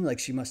seemed like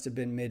she must have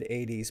been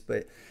mid-80s,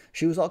 but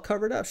she was all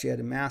covered up. She had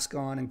a mask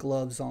on and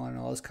gloves on and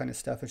all this kind of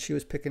stuff, and she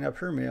was picking up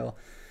her mail.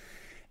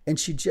 And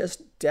she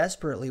just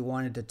desperately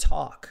wanted to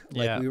talk.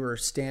 Like we were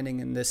standing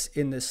in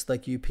this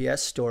like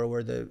UPS store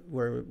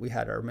where we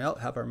had our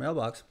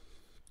mailbox,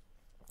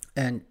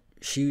 and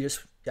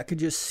I could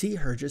just see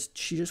her.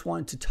 She just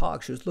wanted to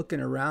talk. She was looking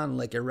around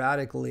like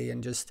erratically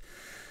and just,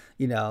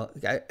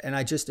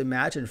 I just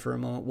imagined for a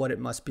moment what it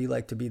must be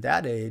like to be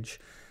that age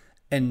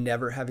and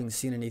never having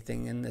seen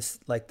anything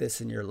like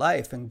this in your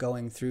life, and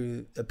going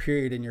through a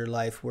period in your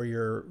life where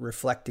you're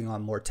reflecting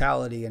on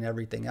mortality and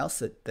everything else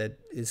that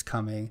is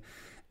coming.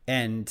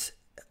 And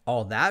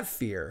all that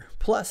fear,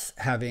 plus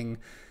having,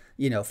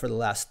 for the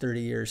last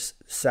 30 years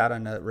sat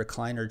on a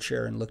recliner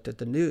chair and looked at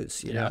the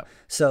news, you know?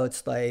 So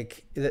it's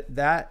like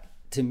that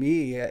to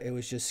me, it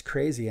was just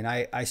crazy. And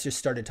I just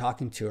started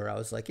talking to her. I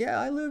was like, yeah,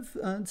 I live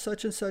on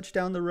such and such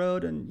down the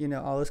road, and,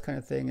 all this kind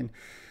of thing. And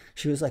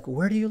she was like,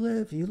 where do you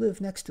live? You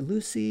live next to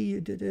Lucy.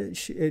 You did it.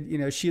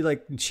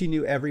 She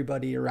knew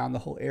everybody around the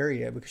whole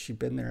area because she'd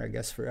been there, I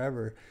guess,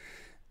 forever.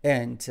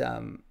 And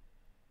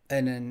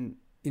then,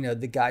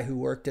 the guy who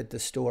worked at the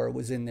store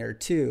was in there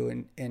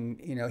too. And,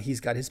 he's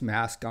got his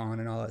mask on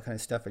and all that kind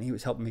of stuff. And he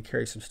was helping me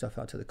carry some stuff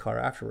out to the car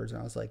afterwards.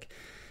 And I was like,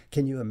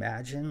 can you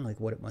imagine like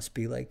what it must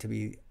be like to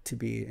be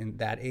in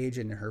that age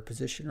and in her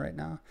position right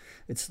now?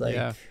 It's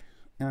like,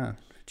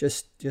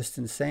 just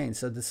insane.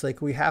 So it's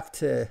like, we have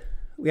to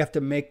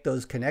make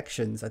those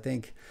connections. I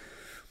think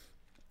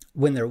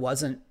when there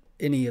wasn't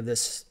any of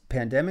this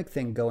pandemic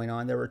thing going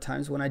on, there were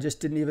times when I just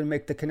didn't even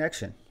make the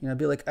connection. I'd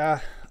be like,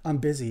 I'm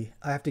busy.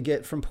 I have to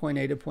get from point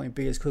A to point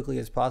B as quickly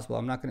as possible.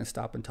 I'm not going to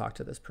stop and talk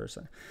to this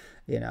person,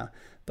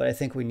 But I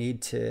think we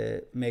need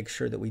to make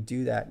sure that we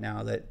do that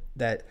now,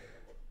 that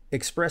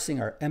expressing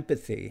our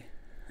empathy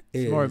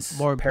is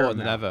more important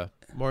than ever.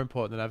 More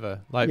important than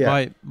ever.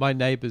 Like my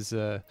neighbors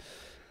are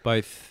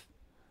both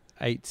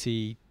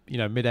 80,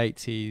 mid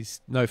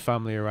 80s, no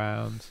family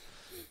around.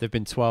 They've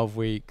been 12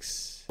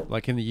 weeks.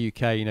 Like in the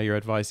UK, you're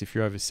advised if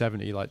you're over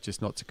 70, like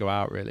just not to go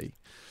out really.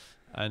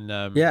 And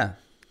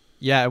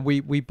and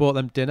we bought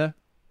them dinner,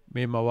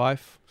 me and my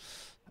wife,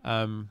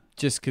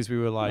 just because we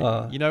were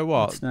like, you know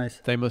what, that's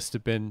nice. They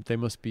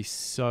must be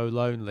so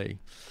lonely,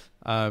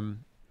 and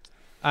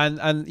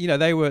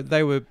they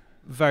were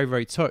very,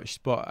 very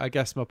touched. But I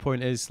guess my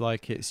point is,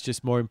 like, it's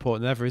just more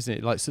important than ever, isn't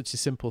it? Like such a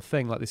simple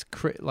thing,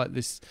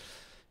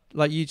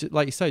 like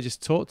you say,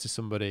 just talk to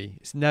somebody.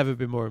 It's never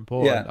been more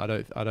important.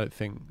 I don't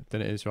think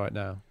than it is right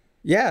now.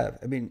 Yeah,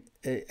 I mean,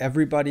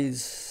 everybody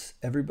is.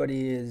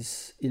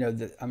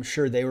 I'm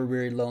sure they were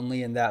very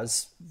lonely, and that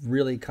was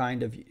really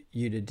kind of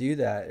you to do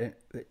that.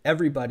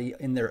 Everybody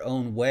in their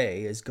own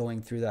way is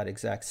going through that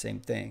exact same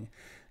thing.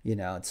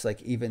 It's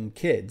like even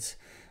kids.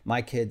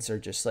 My kids are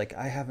just like,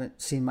 I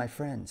haven't seen my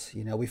friends.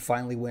 We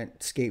finally went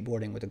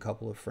skateboarding with a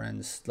couple of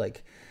friends,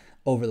 like,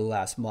 over the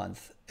last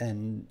month.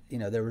 And,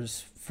 there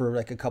was, for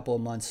like a couple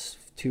of months,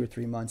 2 or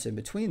 3 months in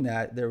between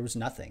that, there was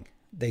nothing.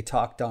 They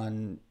talked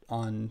on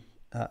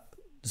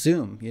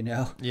Zoom,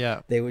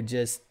 They would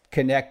just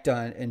connect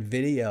in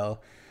video,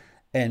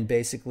 and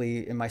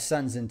basically, and my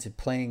son's into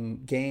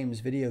playing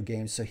video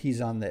games. So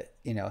he's on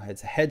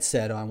has a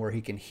headset on where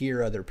he can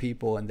hear other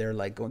people, and they're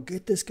like going,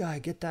 get this guy,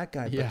 get that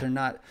guy. Yeah.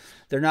 But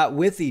they're not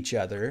with each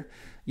other.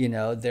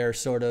 They're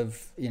sort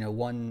of,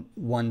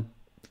 one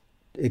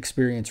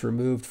experience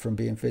removed from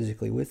being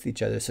physically with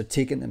each other. So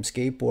taking them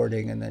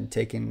skateboarding and then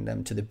taking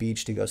them to the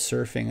beach to go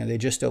surfing, and they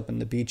just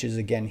opened the beaches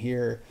again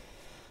here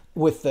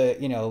with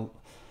the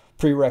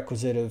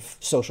prerequisite of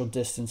social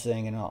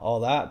distancing and all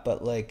that.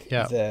 But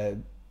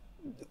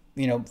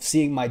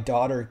seeing my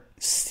daughter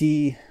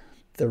see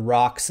the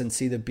rocks and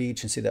see the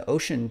beach and see the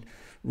ocean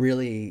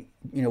really,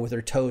 with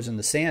her toes in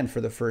the sand for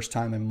the first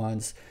time in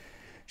months,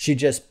 she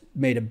just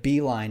made a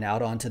beeline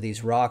out onto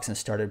these rocks and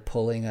started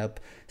pulling up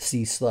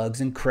sea slugs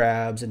and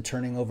crabs and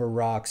turning over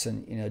rocks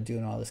and,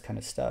 doing all this kind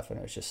of stuff. And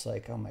it was just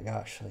like, oh my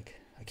gosh,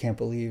 like, I can't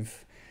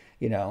believe,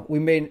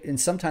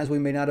 sometimes we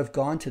may not have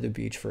gone to the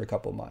beach for a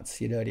couple months,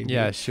 what I mean?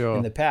 Yeah, sure.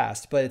 In the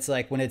past, but it's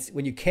like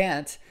when you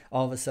can't,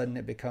 all of a sudden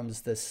it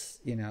becomes this,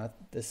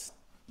 this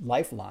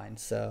lifeline.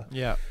 So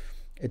yeah,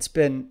 it's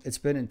been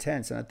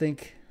intense. And I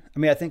think,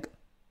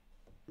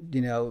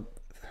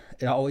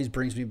 it always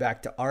brings me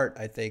back to art,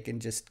 I think,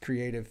 and just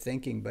creative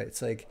thinking. But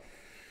it's like,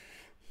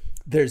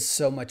 there's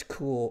so much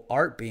cool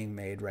art being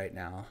made right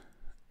now,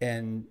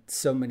 and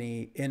so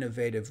many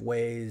innovative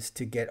ways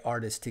to get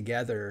artists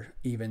together,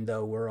 even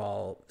though we're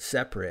all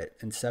separate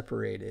and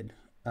separated.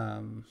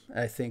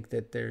 I think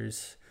that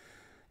there's,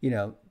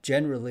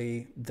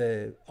 generally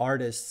the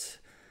artists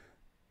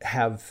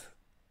have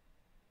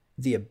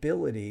the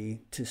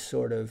ability to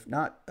sort of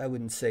not, I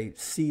wouldn't say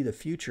see the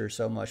future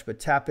so much, but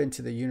tap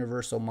into the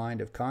universal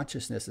mind of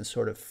consciousness and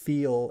sort of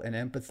feel and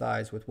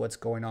empathize with what's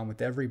going on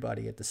with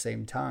everybody at the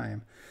same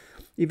time,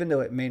 even though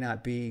it may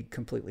not be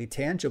completely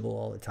tangible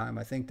all the time.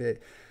 I think that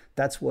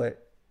that's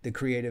what the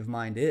creative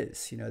mind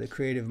is. You know, the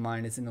creative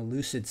mind is in a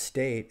lucid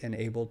state and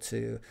able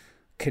to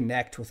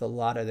connect with a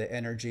lot of the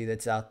energy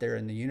that's out there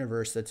in the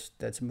universe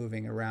that's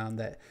moving around,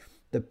 that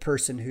the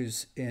person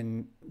who's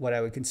in what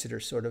I would consider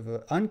sort of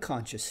an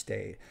unconscious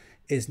state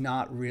is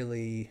not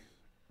really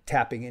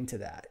tapping into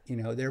that. You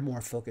know, they're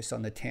more focused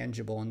on the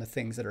tangible and the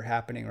things that are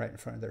happening right in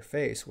front of their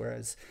face,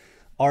 whereas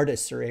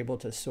artists are able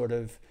to sort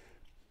of,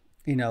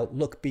 you know,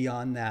 look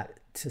beyond that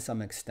to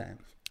some extent.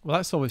 Well,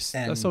 that's always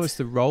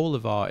the role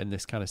of art in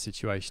this kind of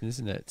situation,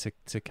 isn't it?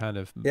 To kind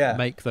of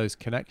make those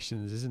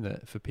connections, isn't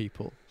it, for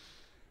people?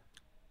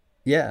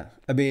 Yeah.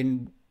 I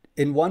mean,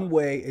 in one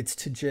way, it's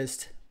to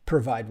just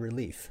provide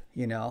relief,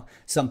 you know,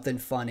 something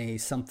funny,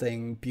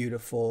 something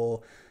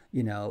beautiful,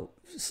 you know,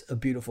 a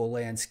beautiful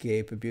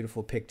landscape, a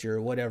beautiful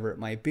picture, whatever it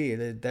might be.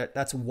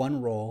 That's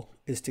one role,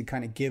 is to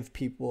kind of give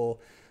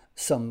people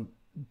some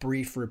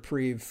brief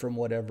reprieve from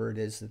whatever it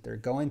is that they're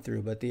going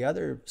through. But the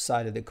other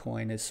side of the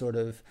coin is sort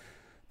of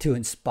to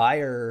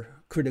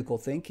inspire critical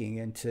thinking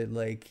and to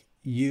like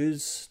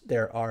use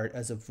their art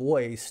as a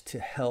voice to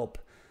help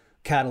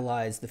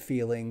catalyze the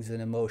feelings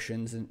and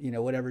emotions and, you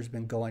know, whatever's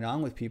been going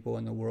on with people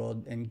in the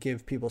world, and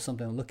give people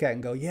something to look at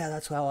and go, yeah,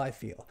 that's how I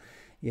feel,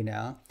 you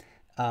know?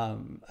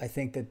 I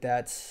think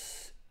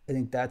that's,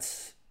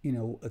 you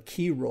know, a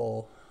key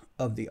role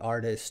of the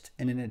artist.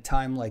 And in a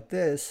time like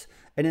this,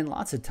 and in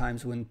lots of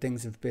times when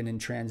things have been in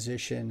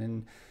transition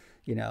and,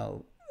 you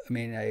know, I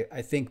mean,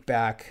 I think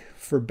back,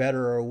 for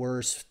better or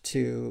worse,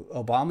 to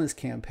Obama's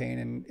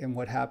campaign and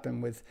what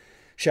happened with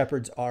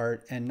Shepard's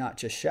art. And not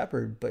just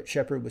Shepard, but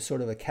Shepard was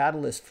sort of a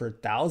catalyst for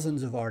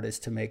thousands of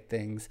artists to make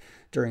things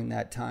during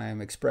that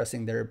time,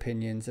 expressing their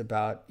opinions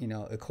about, you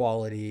know,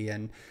 equality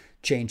and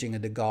changing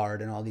of the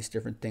guard and all these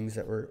different things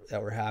that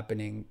were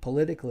happening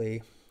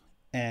politically.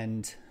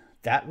 And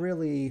that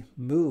really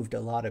moved a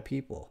lot of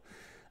people.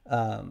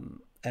 And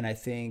I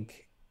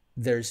think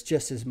there's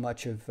just as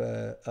much of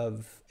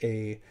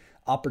a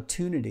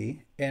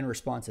opportunity and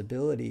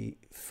responsibility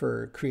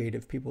for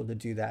creative people to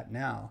do that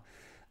now.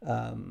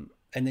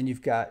 And then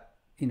you've got,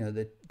 you know,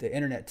 the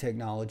internet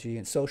technology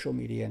and social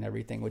media and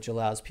everything, which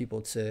allows people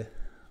to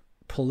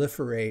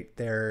proliferate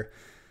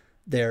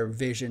their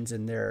visions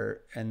and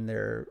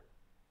their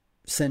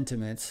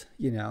sentiments,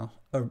 you know,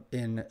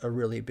 in a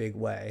really big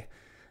way.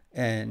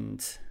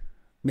 And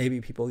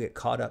maybe people get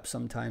caught up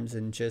sometimes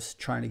in just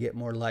trying to get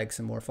more likes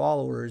and more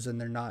followers,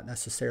 and they're not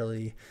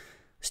necessarily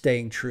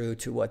staying true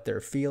to what their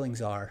feelings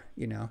are,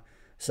 you know?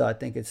 So I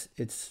think it's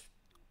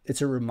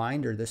a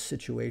reminder, this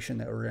situation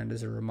that we're in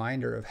is a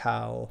reminder of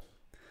how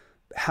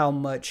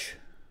much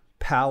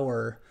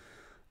power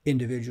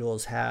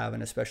individuals have,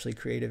 and especially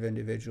creative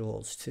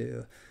individuals,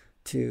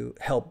 to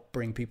help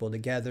bring people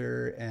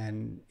together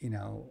and, you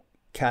know,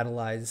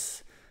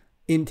 catalyze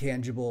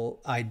intangible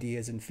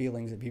ideas and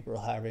feelings that people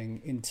are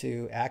having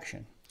into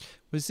action.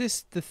 Was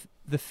this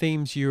the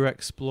themes you were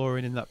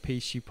exploring in that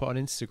piece you put on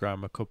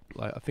Instagram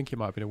I think it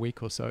might have been a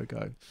week or so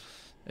ago?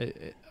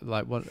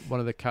 Like one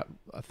of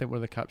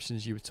the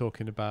captions you were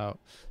talking about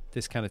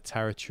this kind of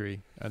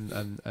territory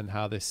and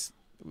how this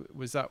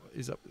was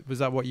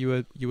that what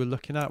you were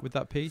looking at with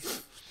that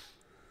piece?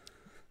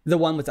 The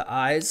one with the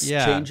eyes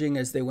changing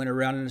as they went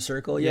around in a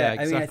circle. Yeah,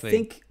 exactly. I mean, I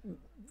think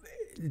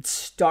it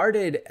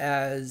started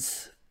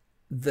as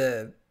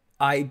the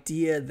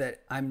idea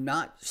that I'm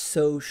not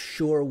so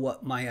sure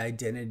what my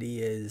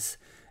identity is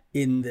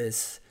in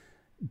this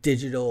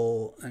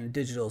digital, and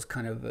digital is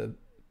kind of a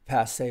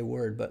passe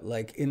word, but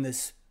like in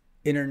this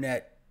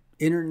internet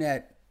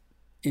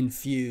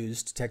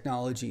infused,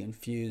 technology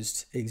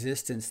infused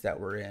existence that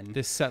we're in.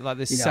 This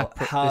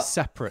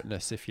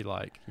separateness, if you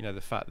like, you know,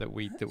 the fact that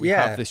we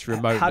have this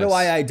remoteness. How do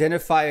I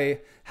identify?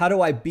 How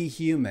do I be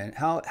human?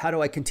 How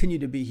do I continue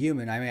to be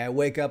human? I mean, I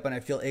wake up and I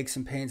feel aches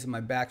and pains in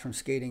my back from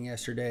skating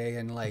yesterday,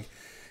 and like,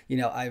 you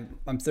know,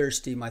 I'm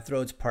thirsty, my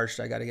throat's parched,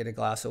 I got to get a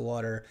glass of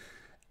water.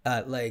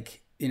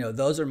 Like, you know,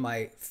 those are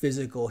my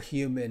physical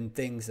human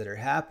things that are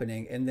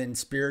happening. And then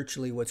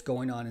spiritually, what's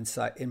going on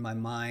inside in my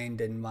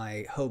mind and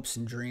my hopes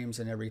and dreams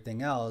and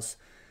everything else.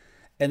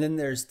 And then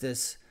there's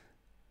this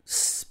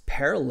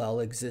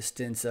parallel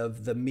existence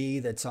of the me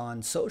that's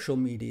on social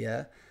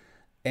media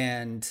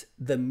and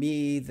the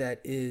me that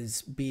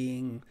is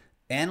being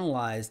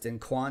analyzed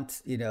and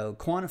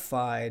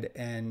quantified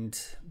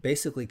and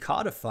basically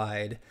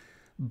codified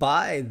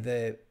by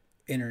the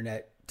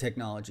internet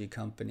technology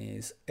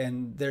companies.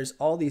 And there's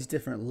all these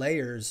different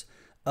layers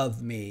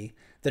of me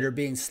that are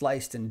being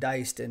sliced and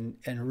diced and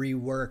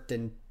reworked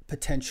and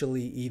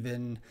potentially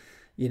even,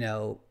 you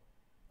know,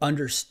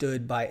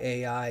 understood by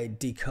AI,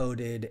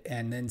 decoded,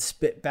 and then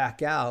spit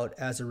back out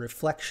as a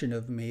reflection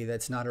of me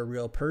that's not a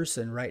real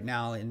person right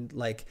now in,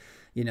 like,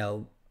 you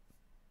know,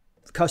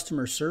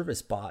 customer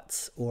service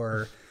bots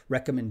or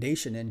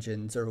recommendation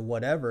engines or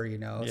whatever,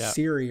 Yeah.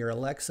 Siri or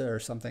Alexa or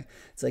something.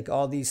 It's like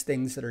all these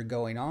things that are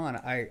going on.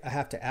 I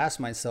have to ask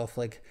myself,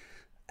 like,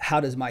 how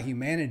does my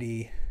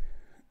humanity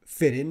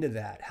fit into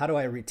that? How do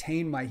I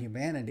retain my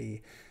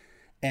humanity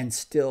and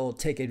still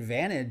take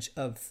advantage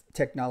of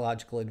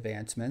technological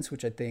advancements,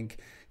 which I think,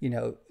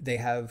 they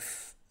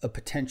have a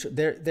potential.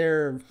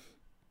 They're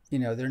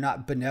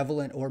not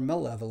benevolent or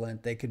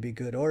malevolent. They could be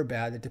good or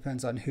bad. It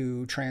depends on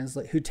who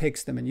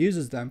takes them and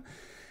uses them.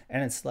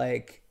 And it's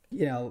like,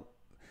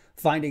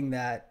 finding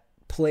that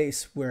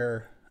place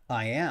where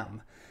I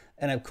am.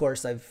 And of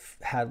course, I've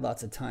had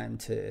lots of time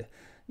to,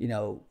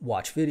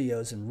 watch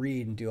videos and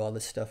read and do all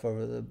this stuff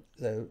over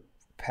the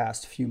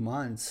past few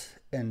months.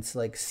 And it's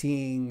like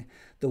seeing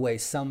the way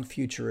some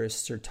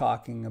futurists are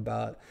talking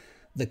about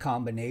the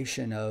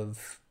combination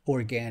of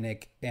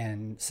organic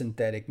and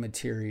synthetic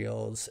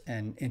materials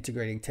and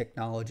integrating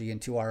technology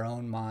into our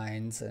own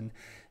minds and,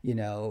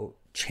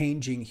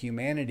 changing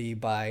humanity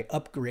by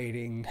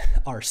upgrading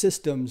our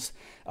systems,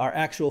 our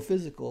actual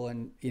physical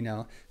and,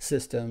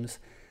 systems,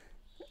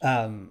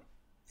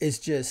 is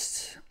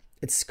just,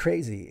 it's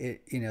crazy.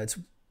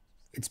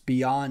 It's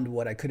beyond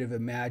what I could have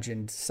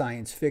imagined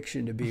science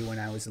fiction to be when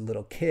I was a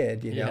little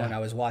kid, and I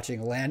was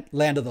watching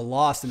Land of the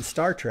Lost and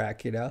Star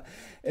Trek,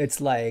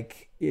 It's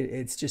like,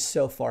 it's just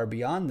so far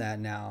beyond that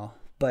now.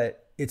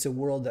 But it's a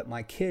world that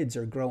my kids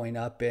are growing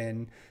up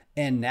in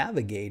and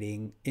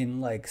navigating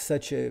in like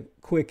such a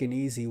quick and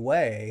easy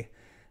way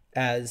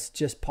as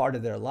just part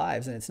of their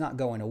lives. And it's not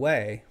going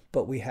away,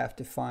 but we have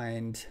to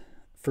find,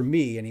 for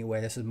me anyway,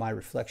 this is my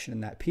reflection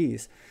in that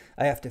piece,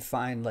 I have to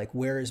find like,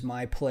 where is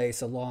my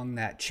place along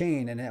that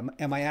chain? And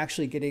am I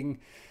actually getting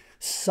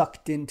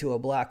sucked into a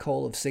black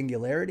hole of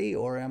singularity,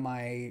 or am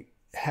I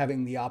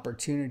having the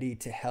opportunity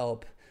to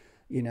help,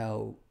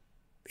 in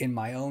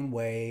my own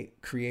way,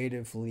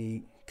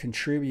 creatively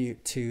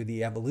contribute to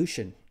the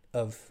evolution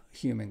of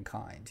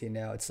humankind?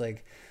 It's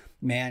like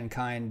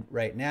mankind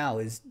right now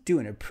is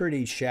doing a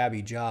pretty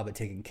shabby job at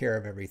taking care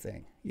of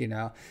everything,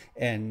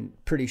 and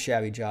pretty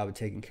shabby job at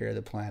taking care of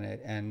the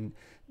planet and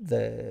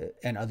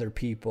other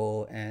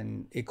people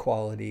and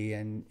equality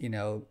and,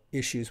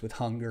 issues with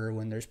hunger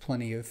when there's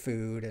plenty of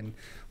food, and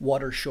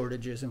water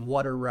shortages and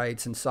water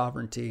rights and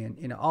sovereignty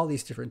and, all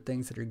these different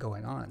things that are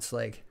going on. It's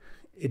like,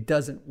 it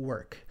doesn't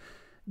work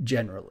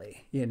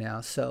generally,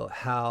 so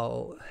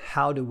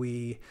how do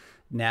we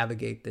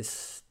navigate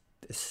this,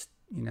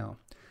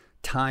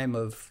 time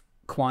of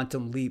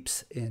quantum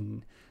leaps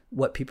in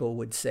what people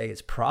would say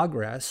is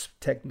progress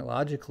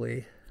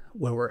technologically,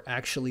 where we're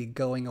actually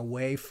going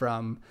away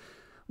from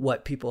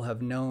what people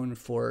have known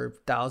for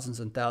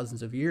thousands and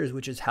thousands of years,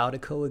 which is how to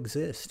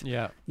coexist,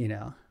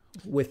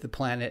 with the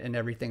planet and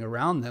everything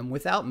around them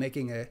without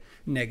making a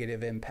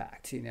negative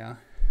impact. I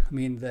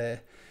mean, the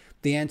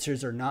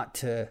answers are not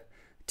to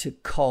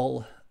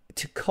cull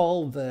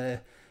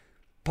the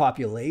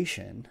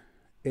population.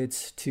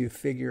 It's to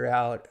figure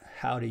out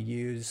how to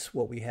use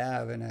what we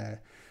have in a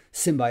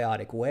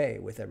symbiotic way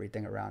with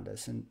everything around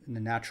us, and the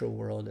natural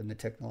world and the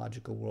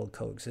technological world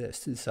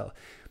coexist. And so,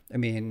 I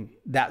mean,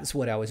 that's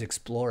what I was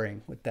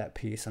exploring with that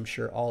piece. I'm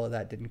sure all of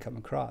that didn't come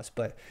across,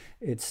 but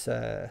it's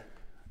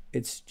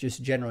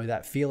just generally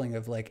that feeling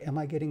of like, am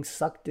I getting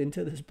sucked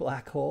into this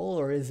black hole,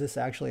 or is this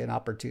actually an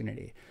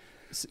opportunity?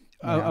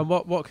 And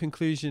what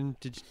conclusion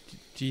do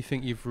you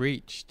think you've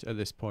reached at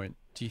this point?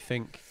 Do you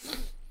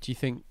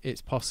think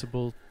it's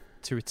possible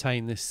to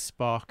retain this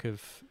spark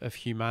of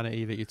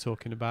humanity that you're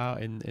talking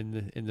about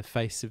in the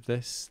face of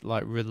this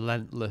like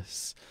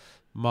relentless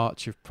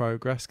march of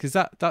progress? Because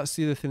that's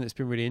the other thing that's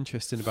been really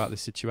interesting about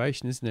this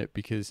situation, isn't it?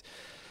 Because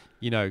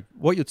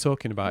what you're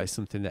talking about is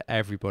something that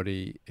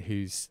everybody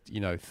who's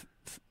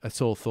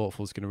at all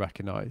thoughtful is going to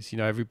recognize.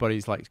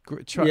 Everybody's like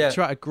try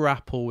to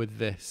grapple with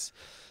this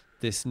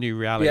new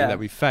reality that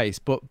we face,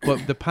 but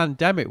the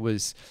pandemic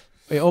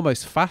it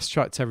almost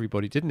fast-tracked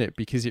everybody, didn't it?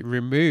 Because it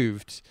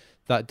removed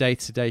that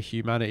day-to-day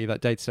humanity, that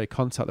day-to-day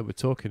contact that we're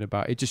talking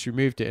about. It just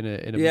removed it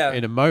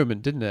in a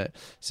moment, didn't it?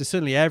 So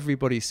suddenly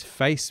everybody's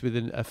faced with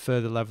a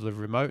further level of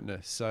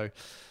remoteness. So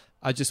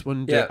I just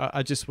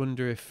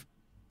wonder, if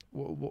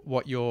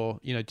what do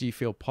you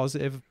feel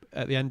positive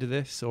at the end of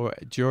this or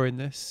during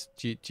this?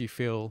 Do you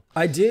feel?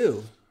 I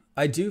do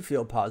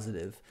feel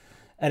positive,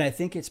 and I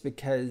think it's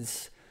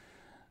because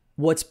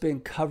what's been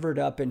covered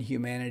up in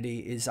humanity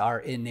is our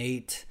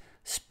innate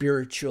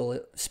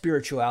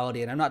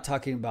spirituality. And I'm not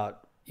talking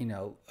about,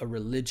 a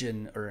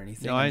religion or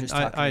anything. No, I'm just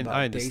talking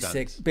about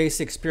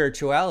basic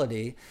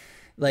spirituality.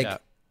 Like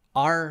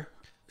our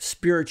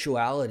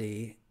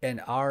spirituality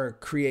and our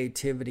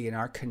creativity and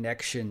our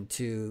connection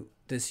to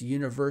this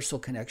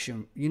universal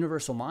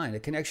mind, a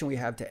connection we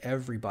have to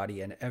everybody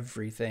and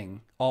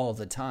everything all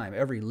the time,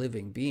 every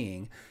living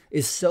being,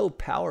 is so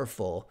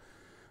powerful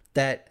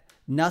that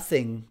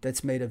nothing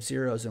that's made of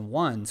zeros and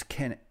ones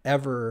can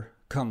ever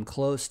come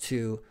close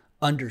to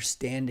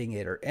understanding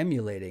it or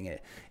emulating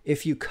it.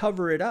 If you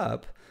cover it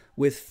up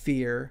with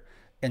fear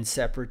and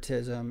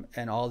separatism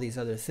and all these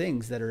other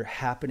things that are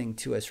happening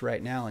to us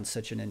right now in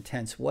such an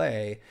intense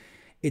way,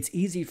 it's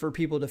easy for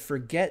people to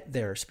forget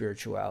their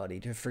spirituality,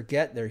 to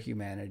forget their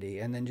humanity,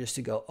 and then just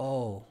to go,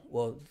 oh,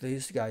 well,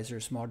 these guys are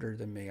smarter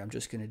than me, I'm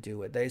just going to do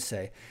what they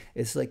say.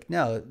 It's like,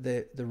 no,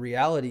 the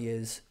reality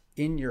is,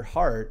 in your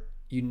heart,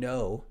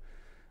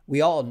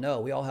 we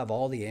all have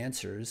all the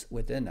answers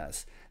within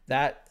us.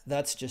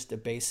 That's just a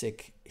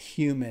basic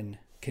human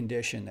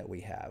condition that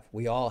we have.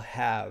 We all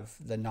have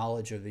the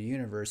knowledge of the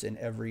universe in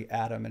every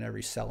atom and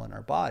every cell in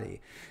our body.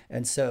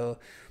 And so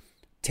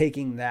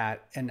taking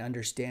that and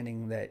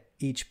understanding that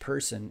each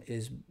person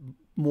is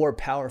more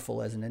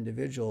powerful as an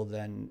individual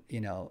than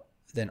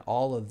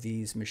all of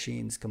these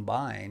machines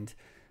combined,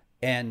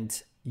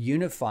 and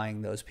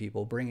unifying those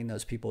people, bringing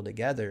those people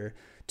together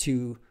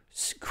to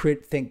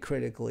think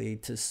critically,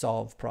 to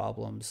solve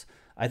problems,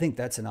 I think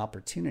that's an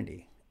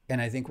opportunity.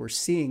 And I think we're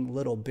seeing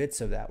little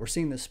bits of that. We're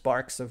seeing the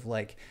sparks of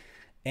like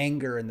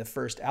anger and the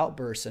first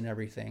outbursts and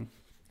everything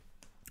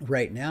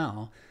right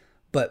now.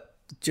 But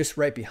just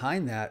right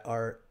behind that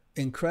are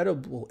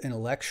incredible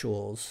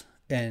intellectuals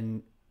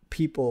and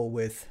people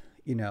with,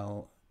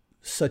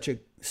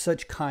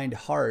 such kind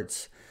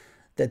hearts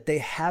that they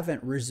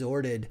haven't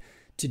resorted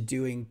to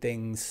doing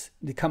things,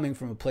 coming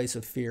from a place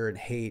of fear and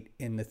hate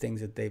in the things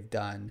that they've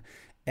done.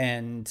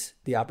 And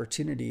the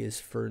opportunity is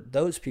for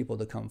those people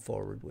to come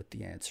forward with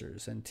the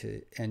answers and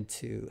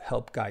to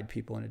help guide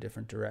people in a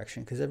different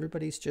direction, because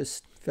everybody's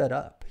just fed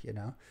up,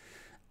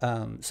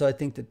 So I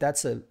think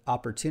that's an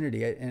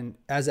opportunity. And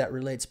as that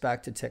relates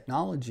back to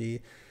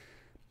technology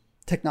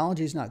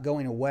is not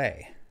going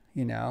away.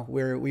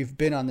 We've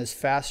been on this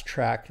fast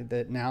track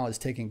that now is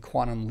taking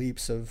quantum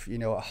leaps of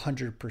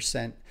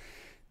 100%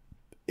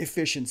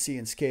 efficiency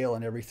and scale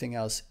and everything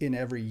else in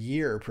every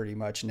year pretty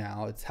much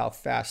now. It's how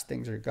fast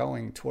things are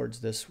going towards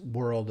this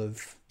world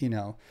of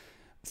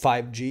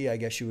 5G, I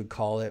guess you would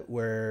call it,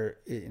 where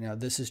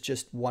this is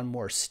just one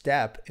more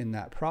step in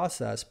that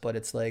process, but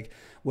it's like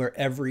where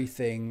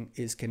everything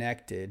is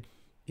connected,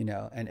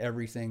 and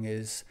everything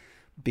is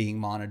being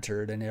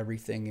monitored and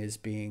everything is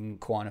being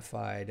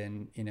quantified,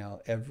 and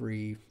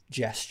every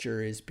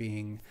gesture is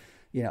being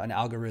an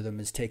algorithm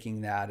is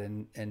taking that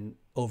and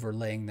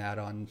overlaying that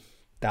on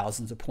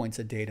thousands of points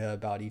of data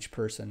about each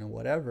person and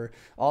whatever.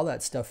 All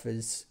that stuff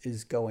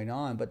is going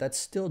on, but that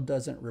still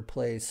doesn't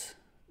replace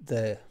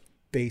the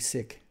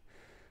basic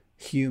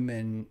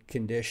human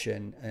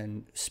condition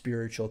and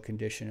spiritual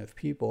condition of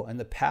people, and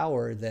the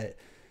power that,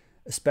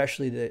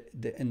 especially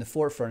the in the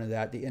forefront of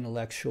that, the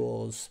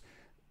intellectuals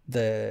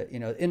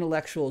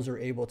are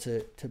able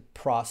to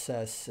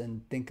process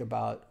and think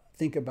about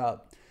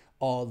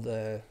all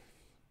the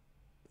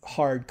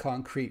hard,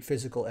 concrete,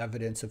 physical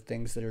evidence of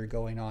things that are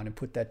going on and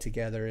put that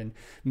together and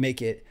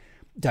make it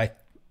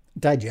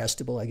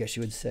digestible, I guess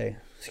you would say.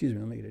 Excuse me,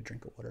 let me get a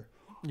drink of water.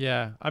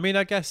 Yeah, I mean,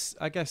 I guess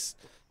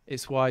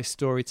it's why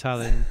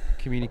storytelling,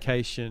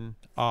 communication,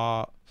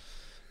 art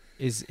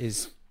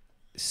is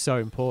so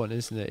important,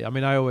 isn't it? I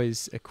mean, I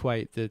always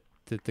equate the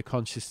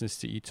consciousness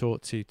that you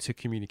talk to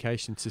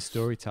communication, to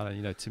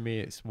storytelling. To me,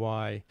 it's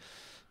why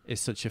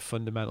it's such a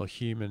fundamental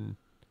human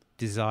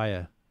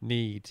desire,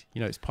 need.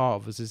 It's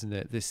part of us, isn't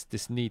it?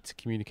 This need to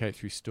communicate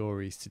through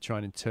stories, to try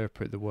and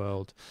interpret the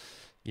world,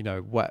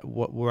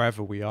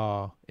 wherever we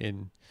are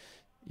in,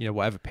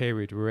 whatever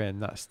period we're in.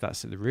 That's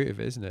at the root of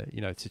it, isn't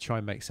it? To try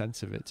and make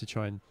sense of it, to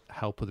try and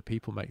help other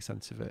people make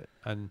sense of it.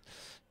 And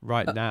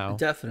right now,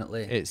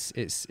 definitely,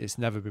 it's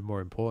never been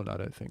more important, I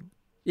don't think.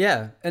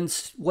 Yeah. And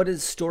what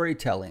is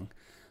storytelling?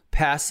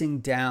 Passing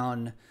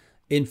down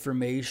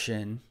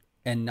information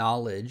and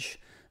knowledge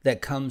that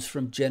comes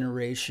from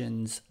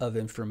generations of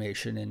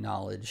information and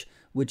knowledge,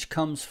 which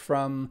comes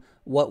from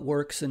what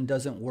works and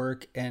doesn't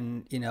work,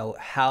 and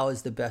how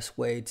is the best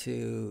way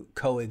to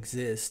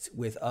coexist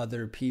with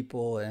other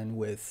people and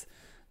with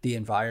the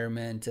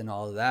environment and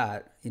all of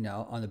that,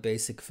 on the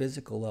basic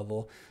physical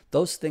level.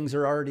 Those things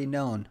are already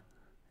known.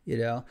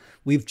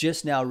 We've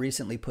just now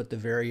recently put the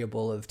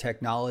variable of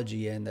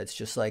technology in. That's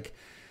just like,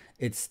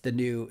 it's a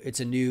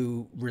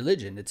new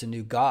religion. It's a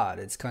new God.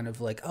 It's kind of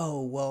like,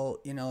 oh, well,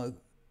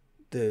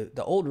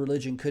 the old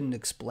religion couldn't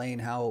explain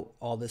how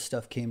all this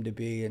stuff came to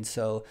be. And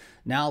so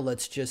now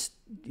let's just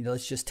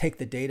take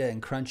the data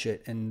and crunch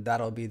it, and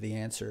that'll be the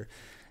answer.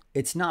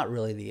 It's not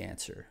really the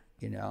answer.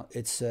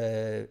 It's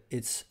a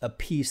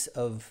piece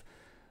of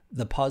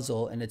the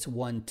puzzle, and it's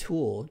one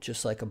tool,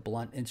 just like a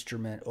blunt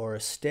instrument or a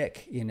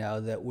stick,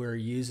 that we're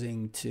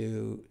using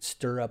to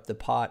stir up the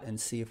pot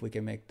and see if we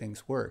can make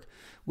things work.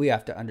 We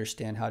have to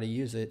understand how to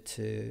use it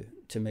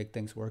to make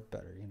things work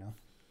better,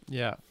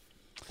 Yeah.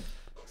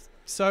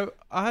 So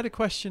I had a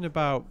question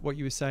about what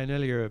you were saying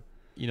earlier,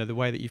 the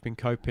way that you've been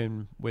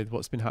coping with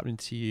what's been happening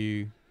to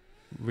you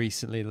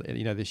recently,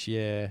 this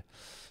year.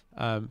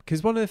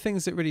 Because one of the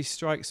things that really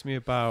strikes me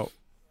about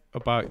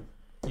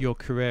your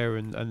career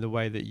and the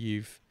way that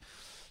you've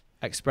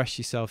expressed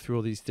yourself through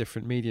all these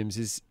different mediums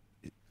is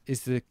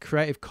the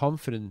creative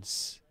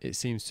confidence it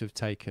seems to have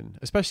taken,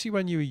 especially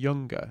when you were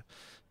younger,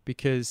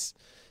 because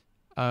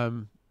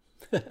like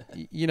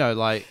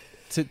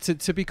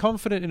to be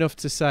confident enough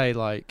to say,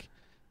 like,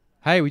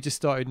 hey, we just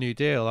started a new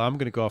deal. I'm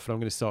going to go off and I'm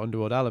going to start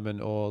Underworld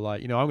Element, or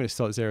like, I'm going to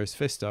start Zero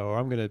Sophisto, or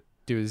I'm going to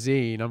do a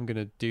zine. I'm going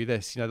to do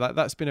this.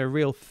 That's been a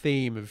real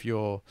theme of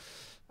your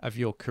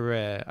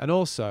career. And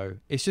also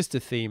it's just a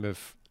theme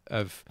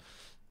of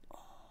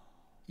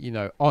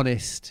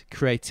honest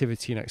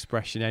creativity and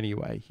expression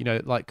anyway.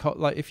 Like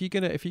if you're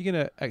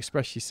gonna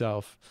express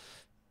yourself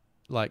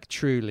like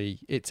truly,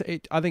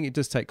 I think it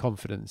does take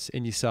confidence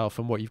in yourself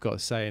and what you've got to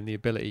say, and the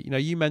ability.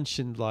 You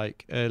mentioned,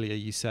 like earlier,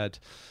 you said,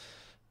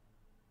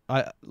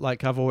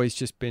 I've always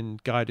just been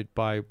guided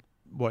by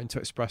wanting to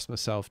express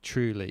myself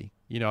truly.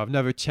 I've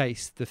never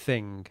chased the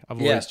thing.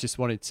 I've always just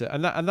wanted to,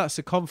 and that's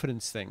a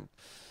confidence thing,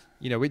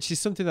 which is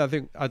something that I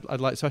think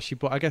I'd like to ask you.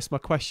 But I guess my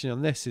question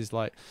on this is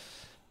like,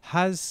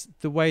 has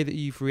the way that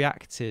you've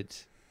reacted,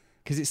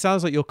 because it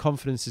sounds like your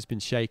confidence has been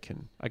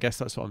shaken. I guess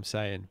that's what I'm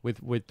saying with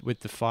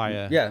the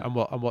fire and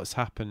what's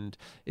happened.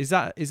 Is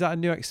that a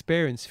new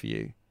experience for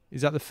you?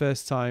 Is that the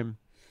first time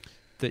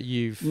that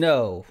you've...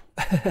 No,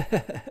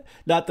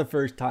 not the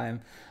first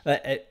time.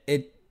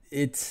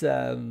 It's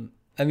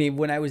I mean,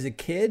 when I was a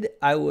kid,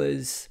 I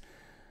was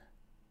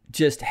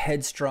just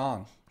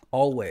headstrong.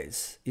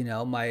 Always,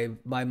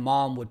 my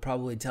mom would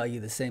probably tell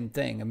you the same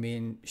thing. I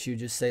mean, she would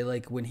just say,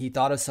 like, when he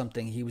thought of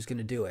something, he was going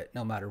to do it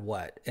no matter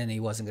what, and he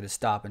wasn't going to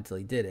stop until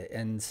he did it.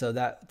 And so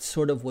that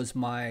sort of was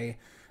my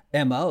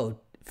MO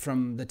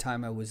from the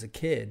time I was a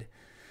kid.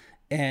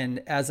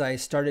 And as I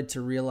started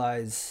to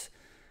realize,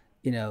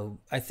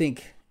 I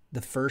think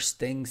the first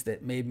things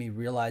that made me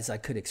realize I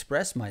could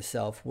express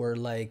myself were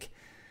like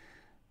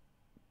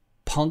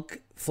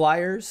punk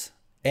flyers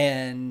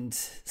and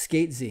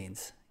skate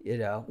zines.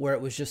 Where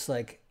it was just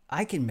like,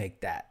 I can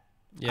make that.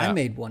 Yeah. I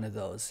made one of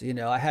those.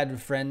 I had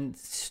a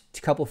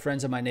couple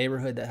friends in my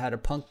neighborhood that had a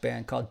punk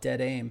band called Dead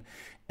Aim,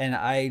 and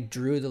I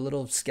drew the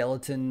little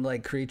skeleton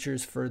like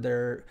creatures for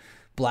their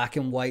black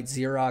and white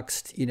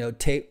Xeroxed,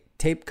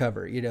 tape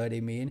cover. You know what I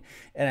mean?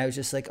 And I was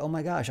just like, oh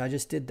my gosh, I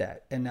just did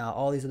that, and now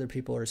all these other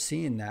people are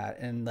seeing that,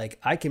 and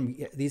like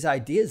these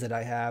ideas that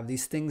I have,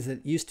 these things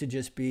that used to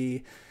just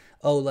be,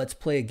 oh, let's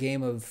play a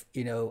game of,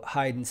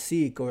 hide and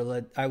seek,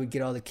 or I would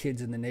get all the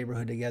kids in the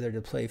neighborhood together to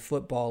play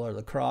football or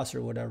lacrosse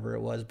or whatever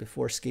it was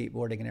before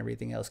skateboarding and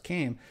everything else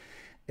came.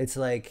 It's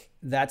like,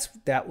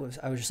 I was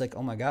just like,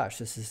 oh my gosh,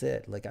 this is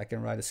it. Like, I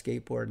can ride a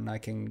skateboard and I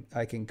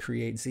can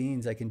create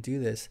zines. I can do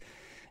this.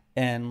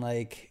 And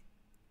like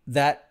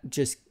that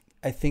just,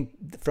 I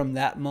think from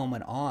that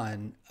moment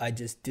on, I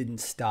just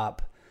didn't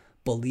stop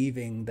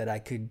believing that I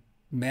could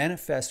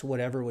manifest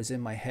whatever was in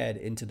my head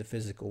into the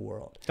physical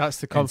world. That's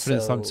the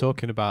confidence I'm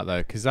talking about, though,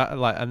 because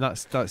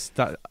that's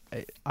that.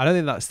 I don't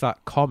think that's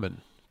that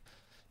common,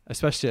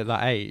 especially at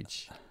that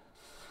age.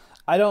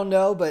 I don't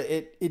know, but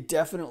it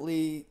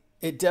definitely.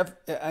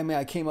 I mean,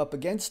 I came up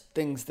against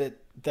things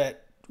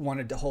that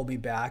wanted to hold me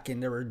back,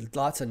 and there were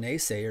lots of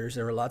naysayers.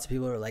 There were lots of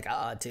people who were like,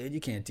 dude, you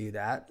can't do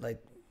that.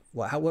 Like,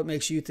 what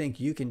makes you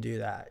think you can do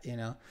that?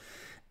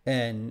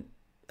 And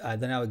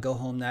then I would go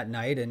home that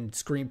night and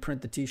screen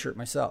print the t-shirt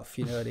myself.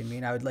 You know what I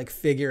mean? I would like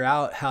figure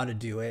out how to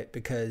do it,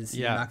 because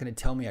you're not going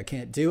to tell me I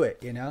can't do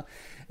it,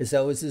 And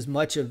so it was as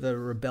much of the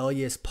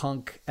rebellious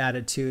punk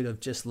attitude of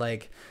just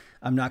like,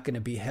 I'm not going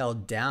to be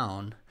held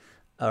down,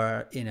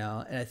 or, and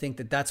I think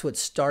that's what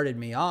started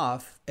me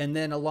off. And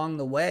then along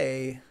the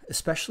way,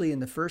 especially in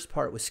the first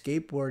part with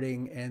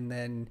skateboarding, and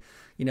then,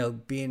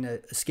 being a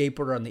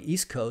skateboarder on the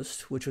East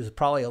Coast, which was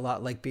probably a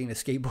lot like being a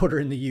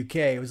skateboarder in the UK.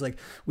 It was like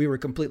we were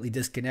completely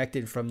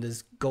disconnected from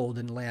this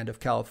golden land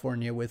of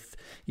California with,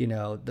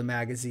 the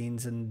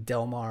magazines and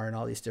Del Mar and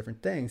all these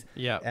different things.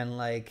 Yeah. And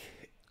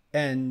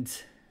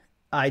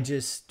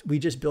we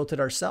just built it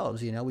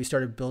ourselves. We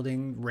started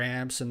building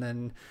ramps, and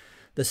then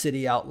the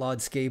city outlawed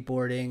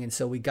skateboarding. And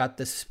so we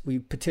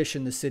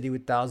petitioned the city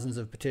with thousands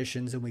of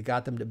petitions, and we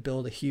got them to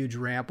build a huge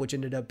ramp, which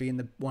ended up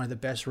being one of the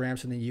best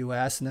ramps in the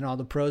US. And then all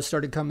the pros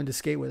started coming to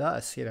skate with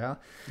us,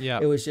 Yeah.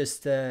 It was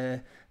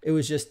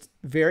just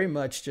very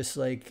much just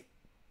like,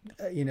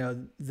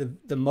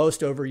 the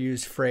most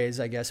overused phrase,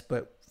 I guess,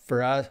 but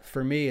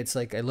for me, it's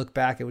like, I look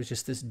back, it was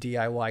just this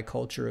DIY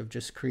culture of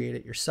just create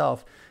it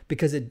yourself,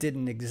 because it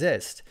didn't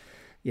exist.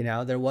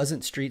 There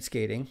wasn't street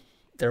skating.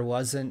 There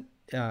wasn't,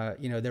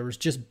 there was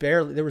just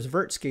there was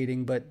vert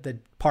skating, but the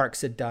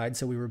parks had died.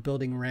 So we were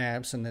building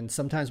ramps, and then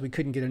sometimes we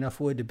couldn't get enough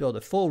wood to build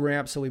a full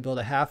ramp. So we built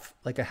a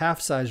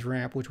half size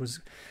ramp, which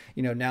was,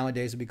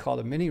 nowadays would be called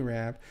a mini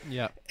ramp.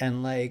 Yeah.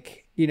 And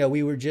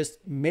we were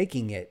just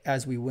making it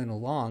as we went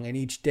along. And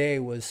each day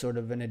was sort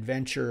of an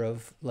adventure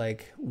of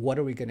like, what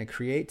are we going to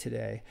create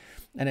today?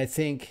 And I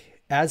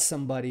think as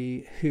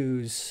somebody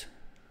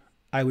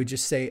I would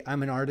just say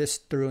I'm an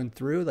artist through and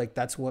through, like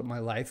that's what my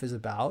life is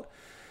about.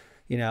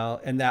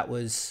 And that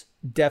was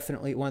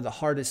definitely one of the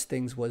hardest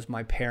things, was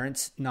my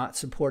parents not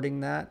supporting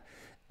that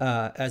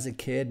as a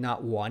kid,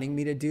 not wanting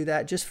me to do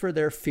that, just for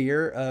their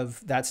fear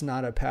of that's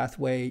not a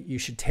pathway you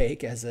should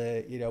take as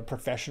a,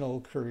 professional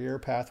career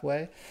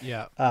pathway.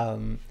 Yeah.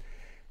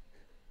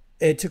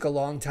 It took a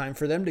long time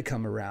for them to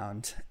come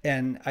around.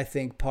 And I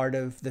think part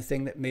of the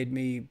thing that made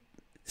me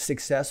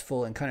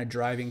successful in kind of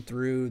driving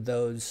through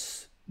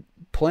those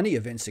plenty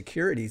of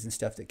insecurities and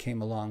stuff that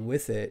came along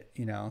with it,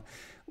 you know,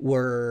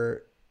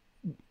 were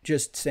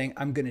just saying,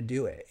 I'm going to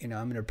do it. You know,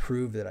 I'm going to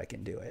prove that I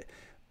can do it.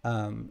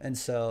 And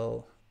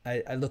so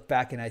I look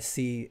back and I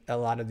see a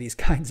lot of these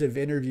kinds of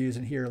interviews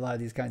and hear a lot of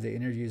these kinds of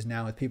interviews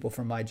now with people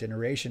from my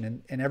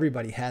generation, and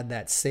everybody had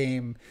that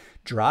same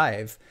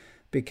drive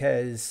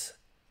because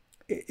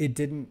it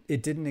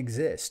didn't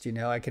exist. You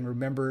know, I can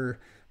remember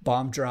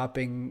bomb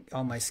dropping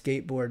on my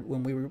skateboard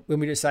when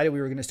we decided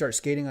we were going to start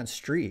skating on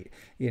street.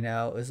 You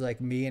know, it was like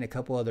me and a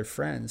couple other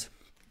friends,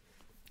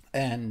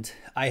 and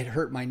I had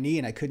hurt my knee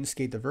and I couldn't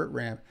skate the vert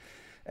ramp.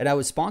 And I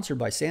was sponsored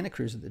by Santa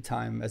Cruz at the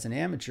time as an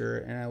amateur.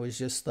 And I was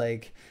just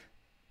like,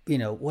 you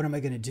know, what am I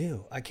going to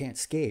do? I can't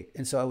skate.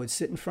 And so I would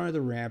sit in front of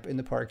the ramp in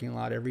the parking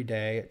lot every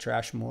day at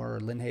Trashmore or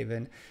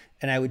Lynnhaven.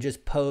 And I would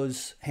just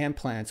pose hand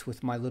plants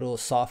with my little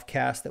soft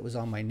cast that was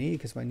on my knee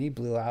because my knee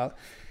blew out.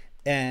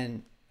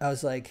 And I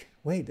was like,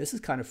 wait, this is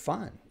kind of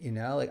fun. You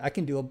know, like I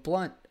can do a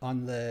blunt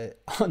on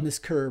this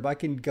curb. I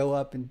can go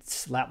up and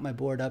slap my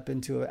board up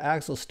into an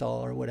axle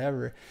stall or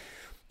whatever.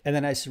 And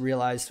then I just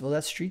realized, well,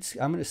 that's street.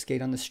 I'm going to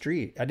skate on the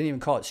street. I didn't even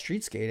call it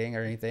street skating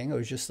or anything. It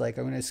was just like,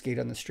 I'm going to skate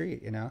on the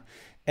street, you know?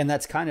 And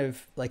that's kind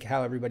of like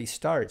how everybody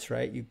starts,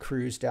 right? You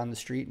cruise down the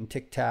street and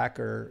tic tac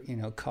or, you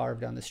know, carve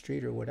down the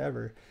street or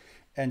whatever.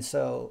 And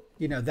so,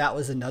 you know, that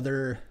was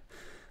another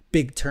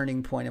big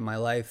turning point in my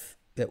life,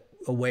 that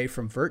away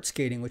from vert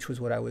skating, which was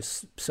what I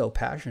was so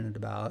passionate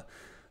about.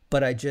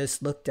 But I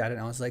just looked at it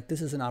and I was like,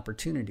 this is an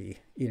opportunity,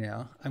 you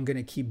know, I'm going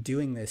to keep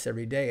doing this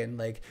every day. And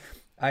like,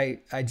 I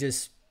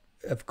just,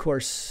 of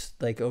course,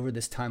 like over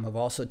this time, I've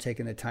also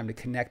taken the time to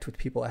connect with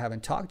people I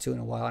haven't talked to in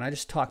a while. And I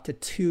just talked to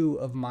two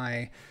of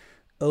my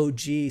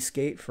OG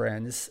skate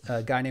friends,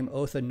 a guy named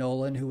Otha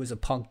Nolan, who was a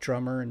punk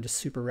drummer and just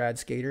super rad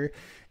skater.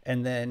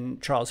 And then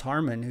Charles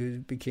Harmon, who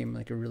became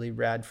like a really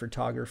rad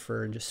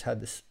photographer and just had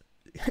this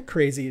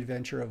crazy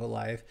adventure of a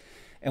life.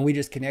 And we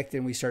just connected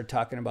and we started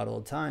talking about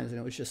old times.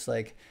 And it was just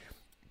like,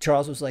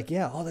 Charles was like,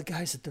 yeah, all the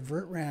guys at the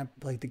vert ramp,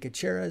 like the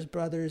Gutierrez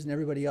brothers and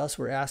everybody else,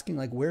 were asking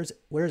like, where's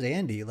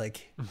Andy?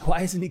 Like,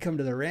 why hasn't he come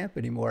to the ramp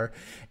anymore?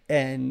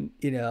 And,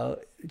 you know,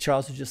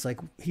 Charles was just like,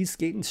 he's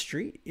skating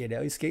street, you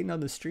know, he's skating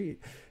on the street.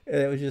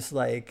 And it was just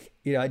like,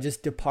 you know, I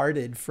just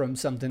departed from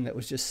something that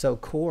was just so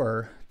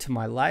core to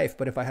my life.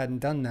 But if I hadn't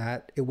done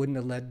that, it wouldn't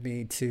have led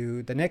me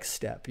to the next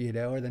step, you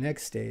know, or the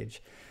next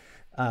stage.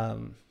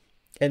 And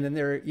then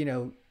there, you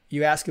know,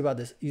 you ask about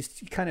this, you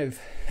kind of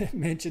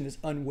mentioned this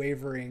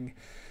unwavering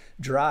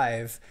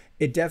drive.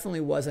 It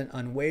definitely wasn't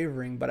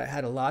unwavering, but I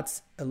had a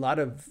lot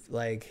of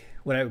like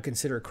what I would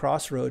consider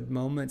crossroad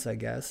moments, I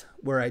guess,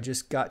 where I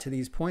just got to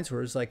these points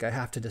where it's like, I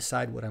have to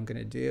decide what I'm going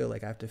to do.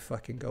 Like I have to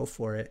fucking go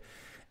for it.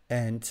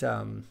 And,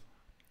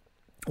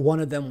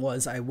 one of them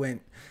was I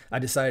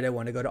decided I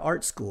want to go to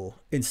art school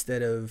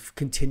instead of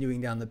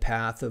continuing down the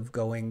path of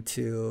going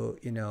to,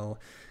 you know,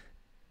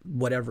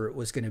 whatever it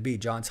was going to be,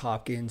 Johns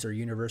Hopkins or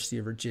University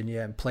of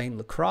Virginia, and playing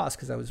lacrosse,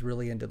 because I was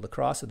really into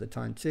lacrosse at the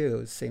time too. It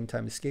was the same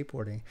time as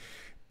skateboarding,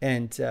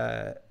 and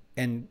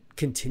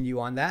continue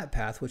on that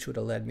path, which would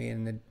have led me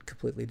in a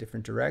completely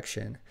different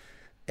direction.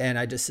 And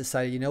I just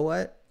decided, you know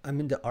what? I'm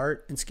into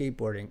art and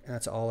skateboarding, and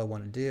that's all I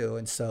want to do.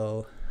 And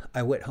so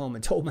I went home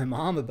and told my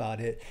mom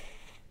about it.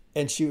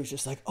 And she was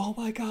just like, oh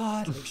my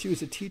God. Like, she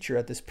was a teacher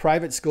at this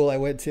private school I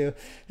went to.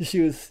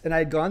 And I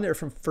had gone there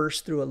from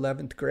 1st through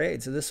 11th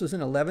grade. So this was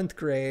in 11th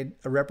grade.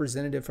 A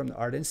representative from the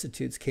Art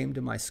Institutes came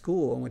to my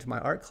school and went to my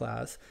art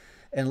class.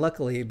 And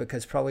luckily,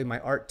 because probably my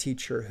art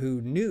teacher,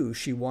 who knew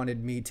she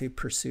wanted me to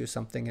pursue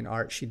something in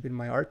art, she'd been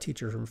my art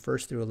teacher from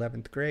 1st through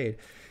 11th grade.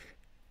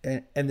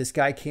 And this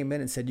guy came in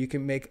and said, you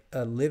can make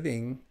a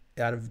living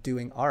out of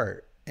doing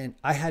art. And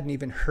I hadn't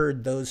even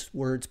heard those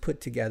words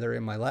put together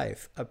in my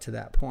life up to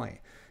that point.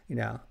 You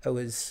know, I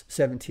was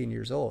 17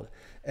 years old.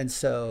 And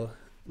so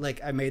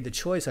like I made the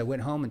choice. I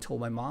went home and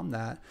told my mom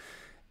that,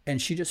 and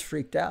she just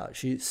freaked out.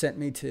 She sent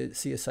me to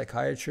see a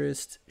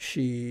psychiatrist.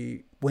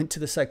 She went to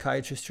the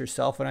psychiatrist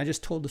herself, and I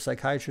just told the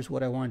psychiatrist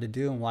what I wanted to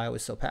do and why I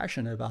was so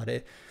passionate about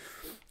it.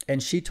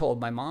 And she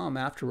told my mom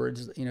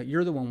afterwards, you know,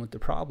 you're the one with the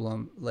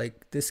problem.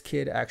 Like, this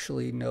kid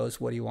actually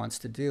knows what he wants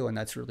to do, and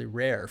that's really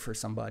rare for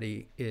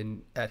somebody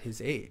at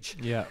his age.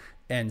 Yeah.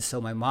 And so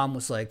my mom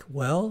was like,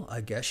 well,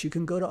 I guess you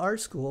can go to art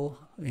school.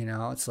 You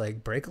know, it's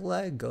like, break a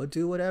leg, go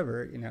do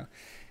whatever, you know.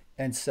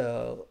 And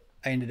so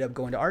I ended up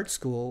going to art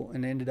school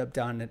and ended up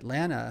down in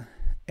Atlanta.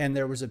 And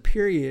there was a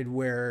period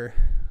where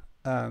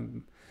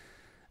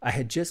I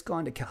had just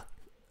gone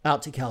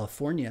out to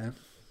California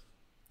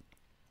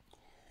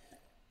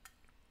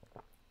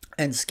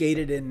and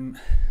skated in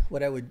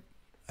what I would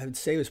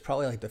say was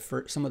probably like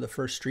some of the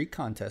first street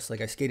contests.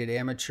 Like, I skated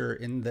amateur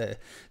in the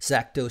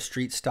Zacto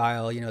street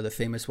style, you know, the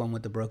famous one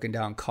with the broken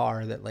down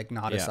car that like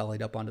Nada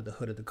ollied up onto the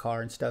hood of the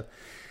car and stuff.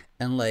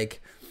 And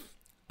like,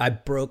 I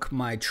broke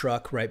my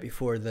truck right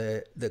before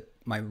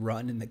my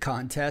run in the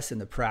contest and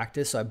the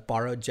practice. So I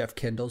borrowed Jeff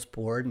Kendall's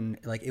board, and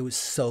like, it was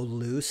so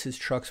loose. His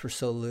trucks were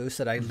so loose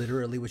that I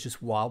literally was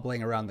just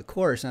wobbling around the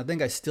course. And I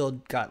think I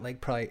still got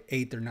like probably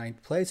 8th or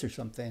 9th place or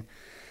something,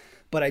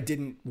 but I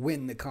didn't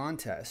win the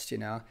contest, you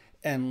know?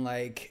 and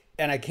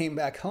I came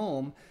back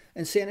home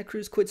and Santa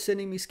Cruz quit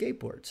sending me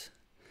skateboards.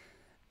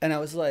 And I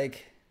was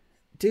like,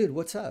 dude,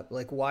 what's up?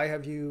 Like, why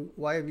have you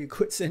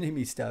quit sending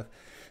me stuff?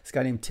 This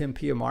guy named Tim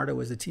Piamardo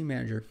was the team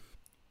manager.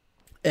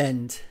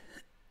 And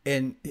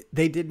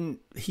they didn't,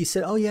 he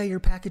said, oh yeah, your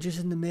package is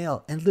in the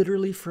mail. And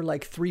literally for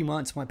like 3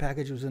 months, my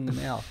package was in the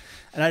mail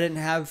and I didn't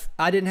have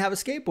a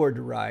skateboard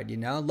to ride, you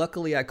know?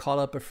 Luckily I called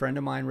up a friend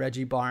of mine,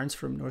 Reggie Barnes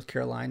from North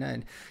Carolina,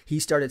 and he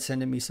started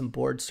sending me some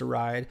boards to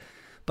ride.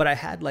 But I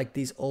had like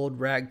these old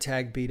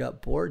ragtag beat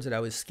up boards that I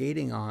was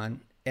skating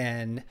on.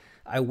 And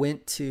I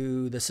went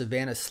to the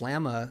Savannah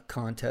Slamma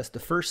contest, the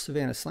first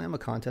Savannah Slamma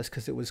contest,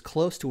 because it was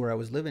close to where I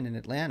was living in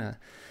Atlanta.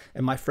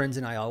 And my friends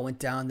and I all went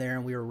down there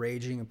and we were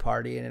raging and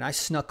partying. And I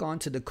snuck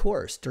onto the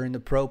course during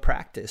the pro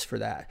practice for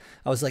that.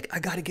 I was like, I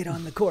got to get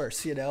on the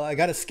course, you know, I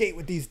got to skate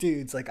with these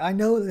dudes. Like, I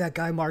know that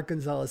guy, Mark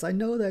Gonzalez. I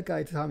know that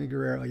guy, Tommy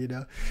Guerrero, you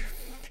know.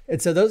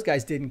 And so those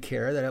guys didn't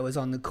care that I was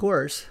on the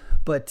course.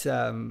 But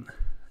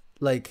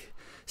like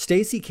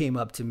Stacy came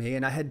up to me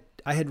and I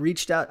had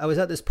reached out. I was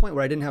at this point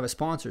where I didn't have a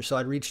sponsor. So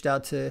I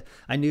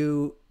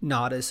knew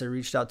Nodis. I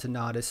reached out to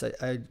Nodis.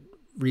 I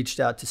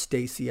reached out to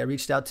Stacy. I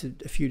reached out to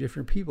a few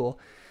different people.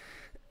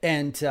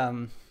 And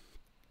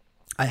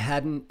I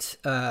hadn't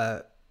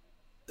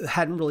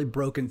really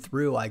broken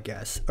through, I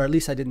guess. Or at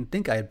least I didn't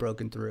think I had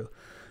broken through.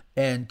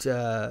 And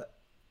so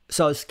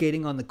I was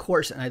skating on the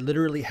course and I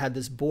literally had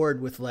this board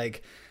with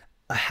like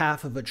a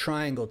half of a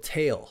triangle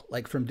tail,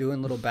 like from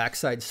doing little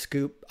backside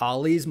scoop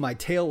ollies. My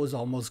tail was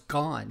almost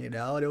gone, you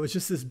know, and it was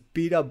just this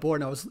beat up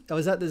board. And I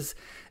was at this,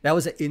 that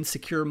was an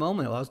insecure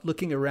moment. I was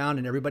looking around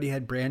and everybody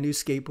had brand new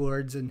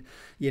skateboards, and,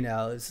 you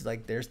know, it's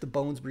like, there's the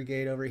Bones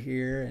Brigade over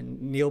here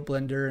and Neil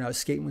Blender. And I was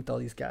skating with all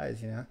these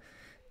guys, you know,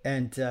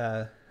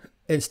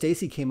 and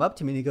Stacy came up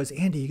to me and he goes,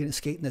 Andy, you going to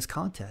skate in this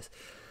contest?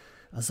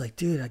 I was like,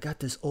 dude, I got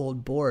this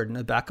old board. In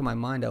the back of my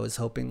mind, I was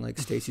hoping like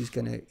Stacy's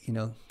going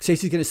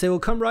to say, well,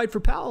 come ride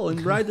for Powell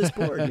and ride this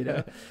board, you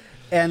know?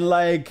 And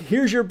like,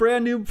 here's your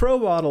brand new pro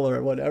model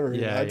or whatever.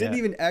 Yeah, I didn't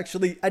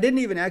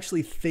even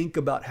actually think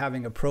about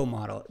having a pro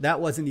model. That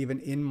wasn't even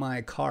in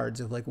my cards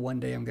of like, one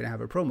day I'm going to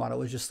have a pro model.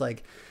 It was just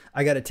like,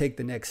 I got to take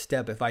the next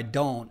step. If I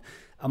don't,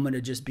 I'm going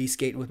to just be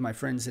skating with my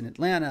friends in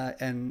Atlanta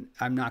and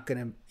I'm not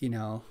going to, you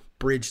know,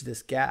 bridge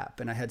this gap.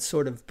 And I had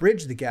sort of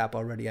bridged the gap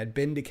already. I'd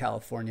been to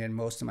California and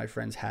most of my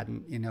friends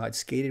hadn't, you know. I'd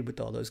skated with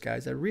all those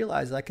guys. I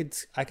realized I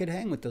could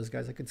hang with those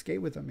guys. I could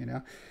skate with them, you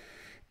know.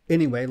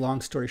 Anyway,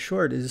 long story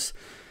short is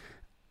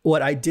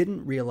what I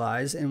didn't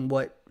realize, and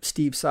what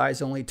Steve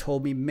Size only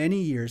told me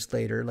many years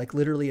later, like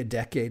literally a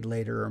decade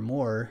later or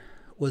more,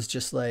 was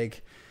just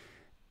like,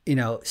 you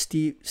know,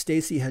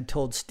 Stacy had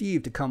told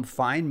Steve to come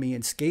find me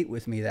and skate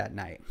with me that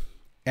night.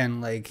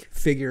 And like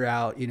figure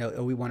out, you know,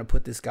 oh, we want to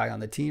put this guy on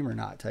the team or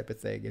not, type of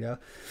thing, you know.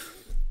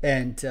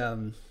 And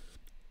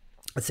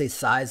I'd say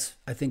Size,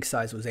 I think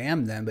Size was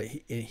AM then, but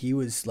he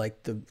was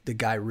like the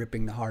guy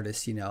ripping the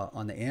hardest, you know,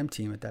 on the AM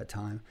team at that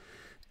time.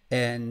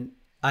 And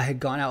I had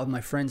gone out with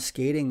my friends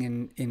skating,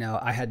 and, you know,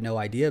 I had no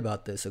idea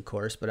about this, of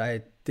course, but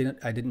I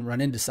didn't run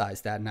into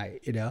Size that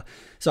night, you know.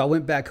 So I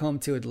went back home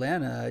to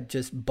Atlanta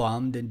just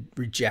bummed and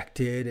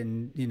rejected,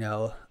 and, you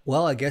know,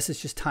 well, I guess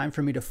it's just time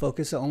for me to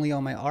focus only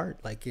on my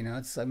art. Like, you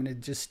know, I'm going to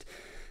just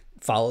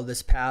follow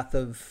this path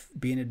of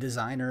being a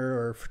designer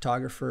or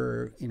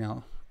photographer, or, you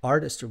know,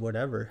 artist or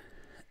whatever.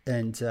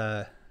 And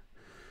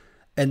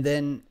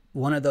then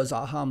one of those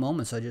aha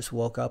moments, I just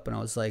woke up and I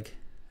was like,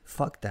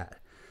 fuck that.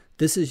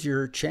 This is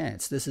your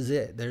chance. This is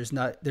it. There's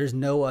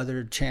no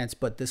other chance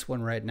but this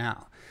one right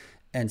now.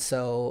 And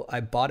so I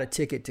bought a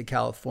ticket to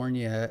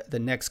California. The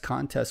next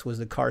contest was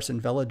the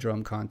Carson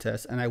Velodrome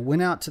contest. And I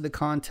went out to the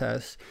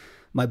contest.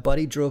 My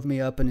buddy drove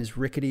me up in his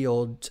rickety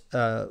old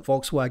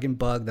Volkswagen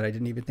Bug that I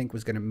didn't even think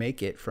was going to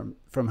make it from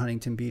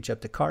Huntington Beach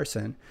up to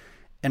Carson.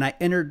 And I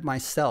entered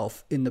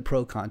myself in the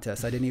pro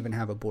contest. I didn't even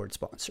have a board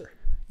sponsor,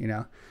 you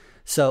know?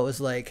 So it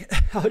was like,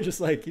 I was just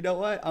like, you know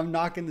what? I'm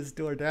knocking this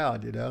door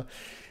down, you know?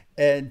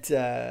 And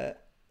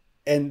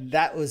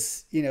that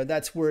was, you know,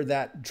 that's where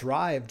that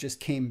drive just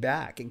came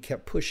back and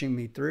kept pushing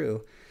me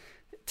through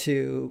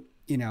to,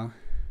 you know,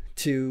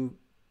 to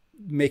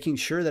making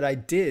sure that I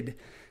did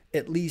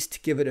at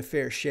least give it a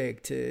fair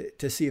shake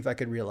to see if I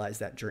could realize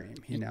that dream,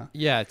 you know?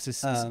 Yeah.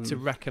 To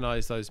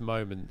recognize those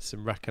moments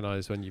and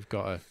recognize when you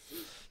got to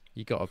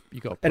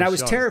and I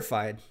was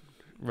terrified.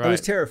 Right. I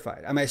was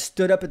terrified. I mean, I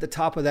stood up at the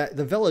top of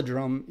the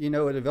velodrome. You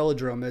know what a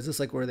velodrome is?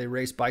 It's like where they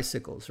race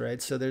bicycles, right?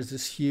 So there's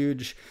this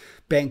huge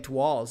banked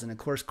walls. And of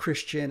course,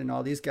 Christian and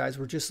all these guys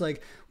were just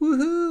like,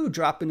 woohoo,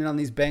 dropping in on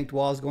these banked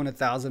walls, going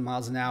 1,000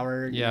 miles an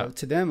hour. You know,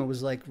 to them, it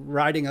was like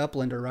riding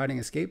Upland or riding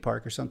a skate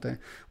park or something,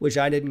 which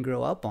I didn't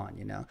grow up on,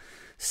 you know?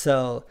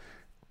 So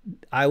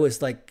I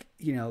was like,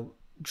 you know,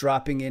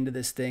 dropping into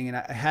this thing, and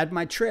I had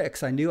my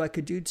tricks. I knew I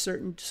could do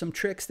some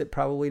tricks that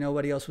probably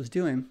nobody else was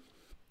doing.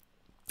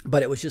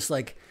 But it was just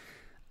like,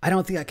 I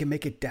don't think I can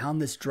make it down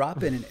this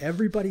drop in, and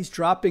everybody's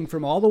dropping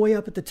from all the way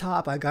up at the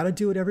top. I got to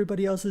do what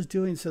everybody else is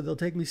doing so they'll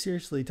take me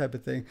seriously, type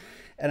of thing.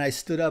 And I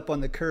stood up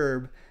on the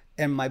curb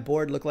and my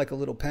board looked like a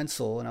little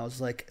pencil, and I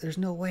was like, there's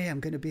no way I'm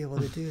going to be able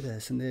to do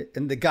this. And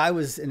the guy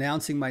was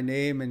announcing my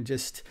name, and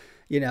just,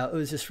 it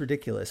was just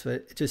ridiculous, but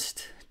it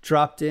just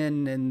dropped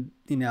in. And,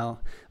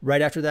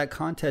 right after that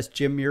contest,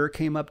 Jim Muir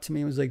came up to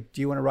me and was like,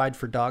 do you want to ride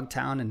for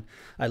Dogtown? And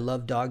I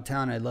love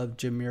Dogtown. I love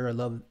Jim Muir. I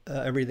love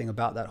everything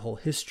about that whole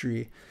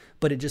history,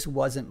 but it just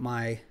wasn't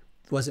my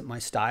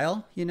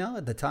style,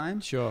 at the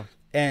time. Sure.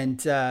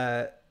 And,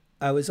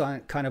 I was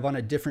kind of on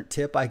a different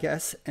tip, I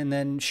guess. And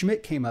then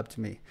Schmidt came up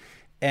to me,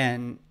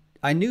 and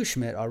I knew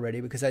Schmidt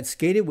already because I'd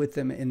skated with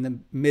him in the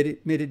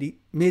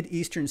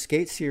Mid-Eastern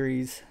Skate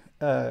Series,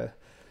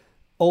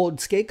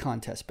 old skate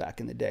contest back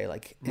in the day.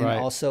 And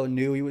also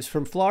knew he was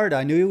from Florida.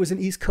 I knew he was an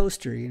East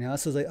Coaster, So I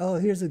was like, oh,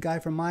 here's a guy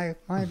from my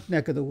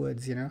neck of the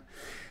woods,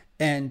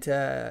 And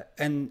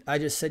I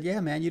just said, yeah,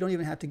 man, you don't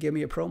even have to give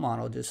me a pro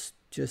model.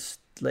 Just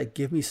like,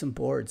 give me some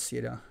boards,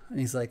 And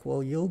he's like,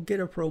 well, you'll get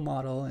a pro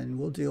model and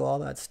we'll do all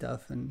that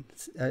stuff. And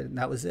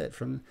that was it.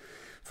 From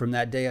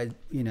that day, I,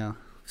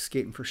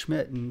 skating for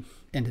Schmidt, and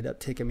ended up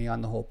taking me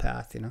on the whole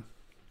path,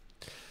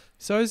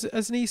 So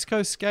as an East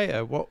Coast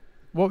skater, what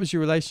was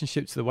your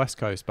relationship to the West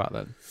Coast back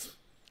then?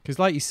 Because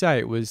like you say,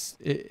 it was...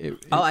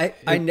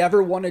 I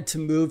never wanted to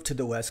move to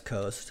the West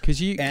Coast.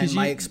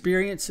 My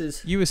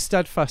experiences... You were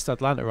steadfast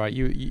Atlanta, right?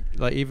 You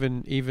like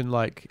even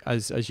like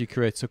as your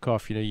career took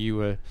off, you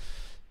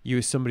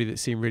were somebody that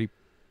seemed really,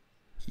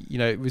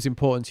 it was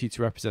important to you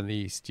to represent the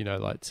East,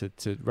 like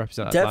to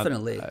represent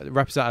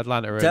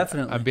Atlanta,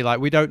 Definitely. and be like,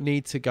 we don't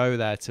need to go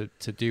there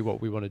to do what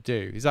we want to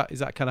do. Is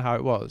that kind of how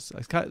it was?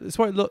 It's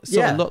what it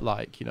looked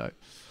like,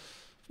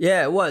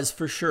 Yeah, it was,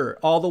 for sure.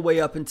 All the way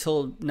up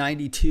until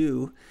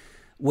 92,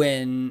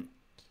 when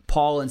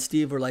Paul and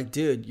Steve were like,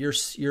 dude,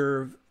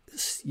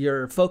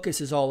 your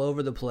focus is all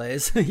over the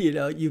place.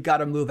 You've got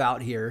to move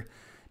out here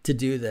to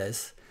do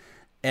this.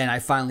 And I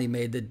finally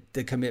made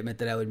the commitment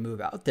that I would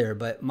move out there.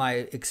 But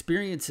my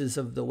experiences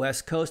of the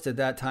West Coast at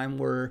that time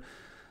were,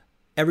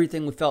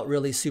 everything felt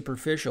really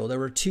superficial. There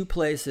were two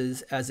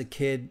places as a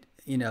kid,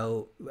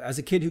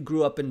 who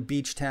grew up in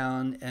Beach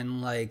Town,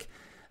 and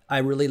I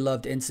really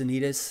loved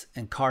Encinitas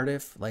and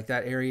Cardiff, like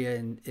that area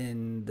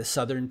in the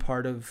southern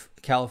part of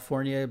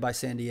California by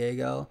San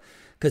Diego,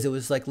 because it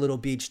was like little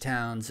beach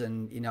towns.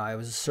 And, I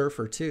was a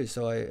surfer too.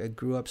 So I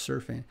grew up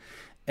surfing.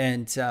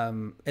 And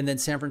then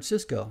San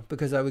Francisco,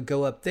 because I would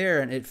go up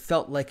there and it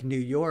felt like New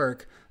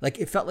York.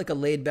 It felt like a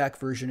laid back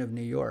version of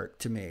New York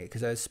to me,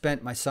 because I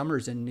spent my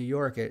summers in New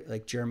York at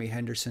like Jeremy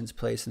Henderson's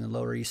place in the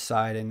Lower East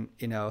Side, and,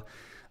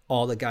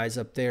 all the guys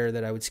up there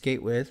that I would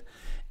skate with.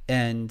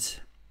 And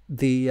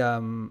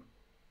and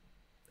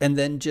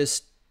then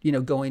just,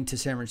 going to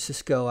San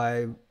Francisco,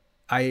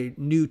 I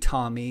knew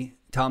Tommy.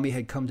 Tommy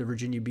had come to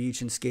Virginia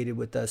Beach and skated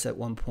with us at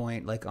one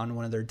point, like on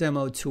one of their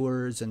demo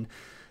tours. And,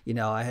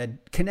 I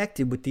had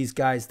connected with these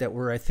guys that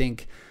were, I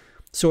think,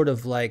 sort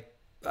of like,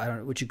 I don't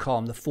know what you call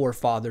them, the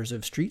forefathers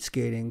of street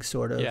skating,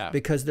 sort of,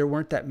 because there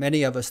weren't that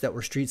many of us that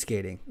were street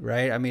skating,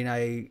 right? I mean,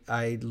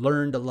 I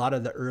learned a lot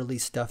of the early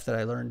stuff that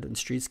I learned in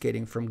street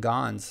skating from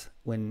Gonz,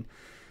 when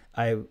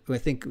I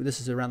think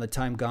this is around the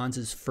time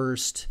Gonz's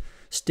first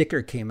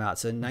sticker came out,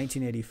 so in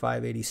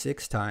 1985,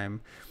 86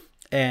 time.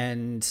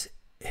 And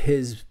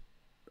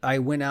I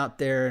went out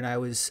there, and I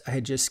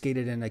had just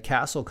skated in a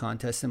castle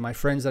contest, and my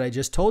friends that I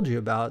just told you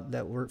about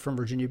that were from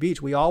Virginia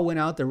Beach, we all went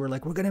out there. We're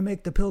like, we're going to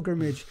make the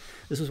pilgrimage.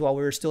 This was while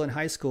we were still in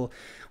high school.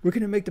 We're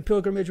going to make the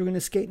pilgrimage. We're going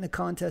to skate in a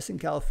contest in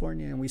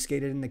California. And we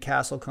skated in the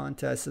castle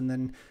contest. And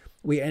then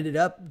we ended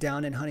up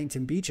down in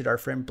Huntington Beach at our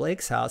friend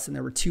Blake's house, and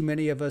there were too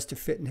many of us to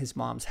fit in his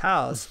mom's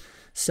house.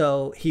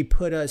 So he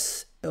put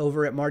us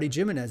over at Marty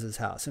Jimenez's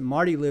house, and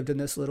Marty lived in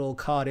this little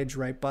cottage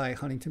right by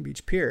Huntington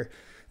Beach Pier.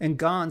 And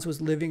Gonz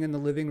was living in the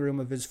living room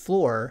of his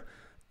floor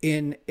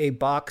in a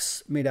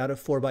box made out of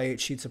 4x8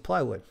 sheets of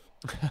plywood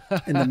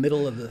in the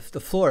middle of the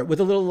floor with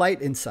a little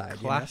light inside.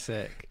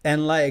 Classic.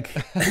 And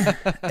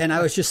and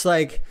I was just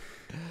like,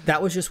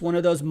 that was just one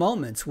of those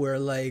moments where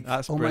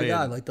That's oh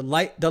brilliant. my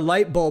God, the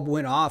light bulb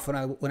went off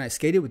when I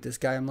skated with this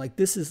guy. I'm like,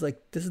 this is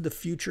the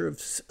future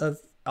of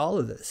all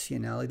of this,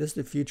 this is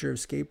the future of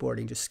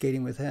skateboarding, just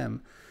skating with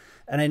him.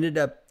 And I ended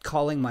up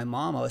calling my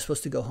mom. I was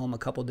supposed to go home a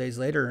couple of days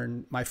later,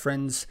 and my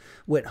friends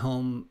went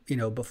home,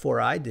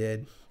 before I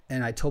did.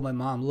 And I told my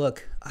mom,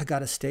 look, I got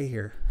to stay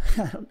here.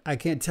 I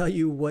can't tell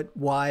you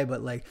why,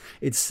 but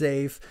it's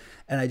safe.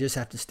 And I just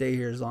have to stay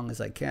here as long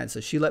as I can. So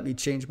she let me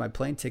change my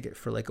plane ticket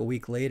for a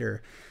week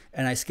later.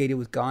 And I skated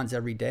with Gonz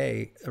every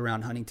day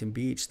around Huntington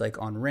Beach,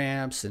 on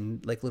ramps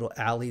and little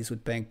alleys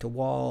with bank to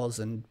walls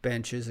and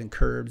benches and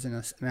curbs.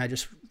 And I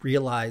just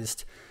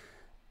realized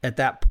at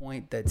that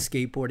point that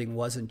skateboarding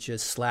wasn't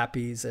just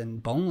slappies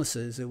and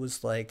bonelesses. It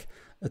was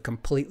a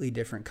completely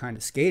different kind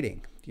of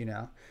skating,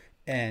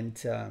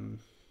 And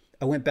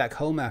I went back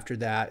home after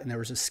that, and there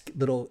was a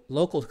little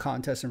local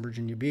contest in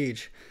Virginia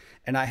Beach,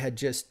 and I had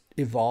just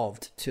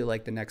evolved to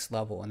the next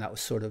level. And that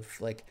was sort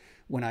of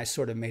when I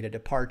sort of made a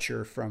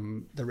departure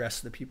from the rest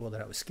of the people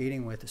that I was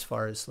skating with, as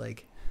far as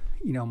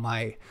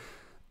my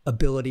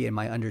ability and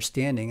my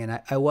understanding. And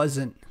I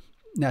wasn't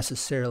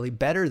necessarily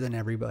better than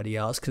everybody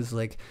else, because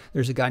like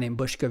there's a guy named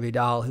Bushka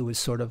Vidal who was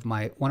sort of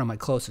one of my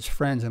closest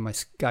friends and my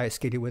guy I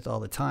skated with all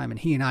the time, and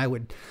he and I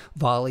would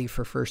volley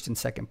for first and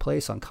second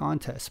place on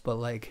contests. But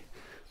like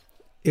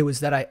it was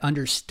that I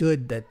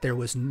understood that there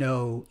was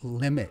no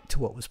limit to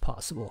what was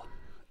possible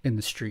in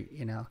the street,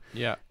 you know?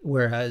 Yeah.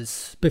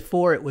 Whereas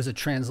before it was a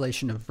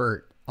translation of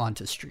vert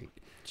onto street.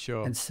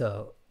 Sure. And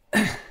so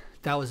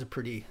that was a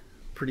pretty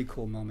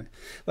cool moment.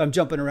 But I'm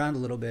jumping around a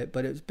little bit,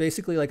 but it's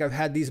basically like I've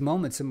had these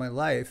moments in my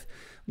life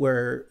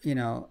where, you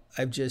know,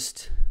 I've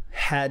just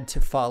had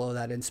to follow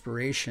that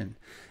inspiration.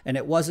 And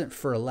it wasn't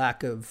for a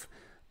lack of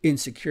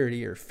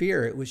insecurity or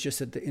fear. It was just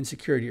that the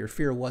insecurity or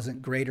fear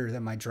wasn't greater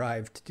than my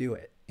drive to do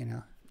it, you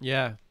know?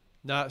 Yeah.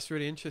 No, that's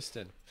really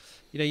interesting.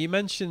 You know, you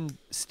mentioned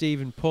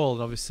Steve and Paul,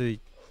 and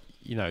obviously,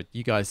 you know,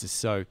 you guys are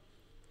so,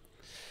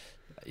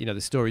 you know,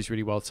 the story's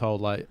really well told,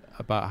 like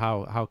about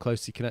how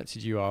closely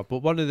connected you are.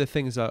 But one of the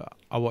things that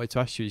I wanted to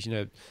ask you is, you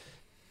know,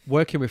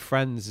 working with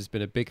friends has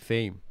been a big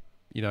theme.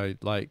 You know,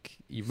 like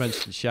you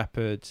mentioned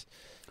Shepherd,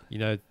 you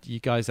know,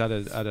 you guys had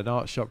an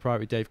art shop right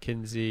with Dave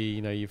Kinsey.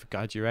 You know, you've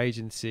got your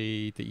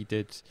agency that you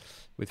did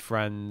with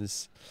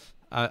friends,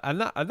 and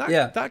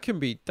that can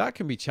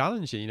be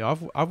challenging. You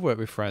know, I've worked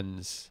with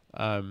friends.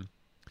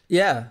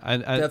 Yeah,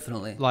 and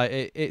definitely. Like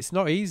it's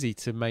not easy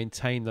to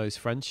maintain those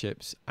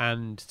friendships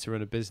and to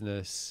run a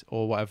business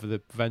or whatever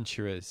the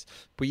venture is.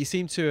 But you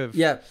seem to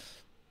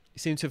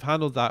have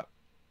handled that.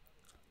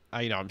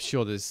 You know, I'm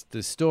sure there's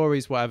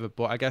stories, whatever.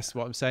 But I guess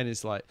what I'm saying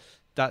is like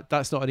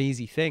that's not an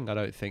easy thing. I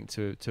don't think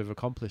to have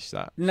accomplished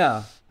that.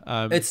 No,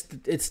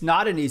 it's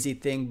not an easy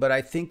thing. But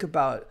I think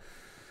about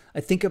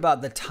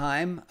the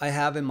time I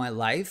have in my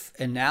life,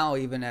 and now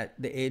even at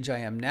the age I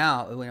am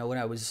now, you know, when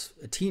I was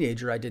a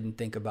teenager, I didn't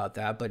think about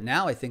that, but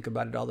now I think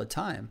about it all the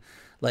time.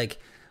 Like,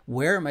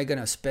 where am I going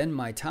to spend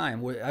my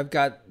time? I've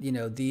got, you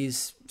know,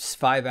 these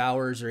 5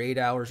 hours or 8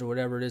 hours or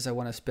whatever it is I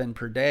want to spend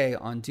per day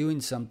on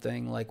doing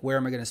something. Like, where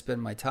am I going to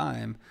spend my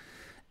time?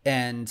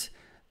 And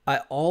I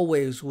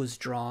always was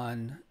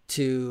drawn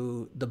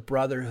to the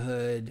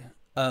brotherhood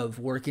of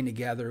working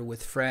together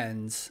with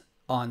friends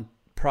on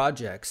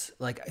projects.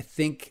 Like, I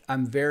think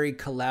I'm very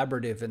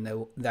collaborative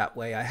in that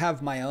way. I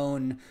have my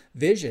own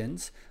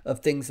visions of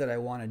things that I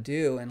want to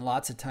do, and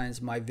lots of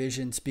times my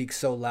vision speaks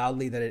so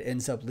loudly that it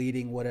ends up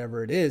leading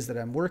whatever it is that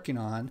I'm working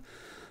on.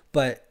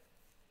 But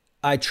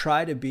I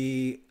try to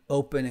be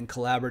open and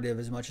collaborative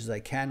as much as I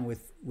can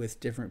with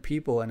different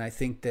people. And I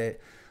think that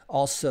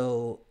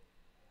also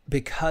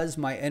because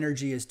my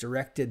energy is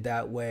directed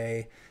that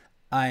way,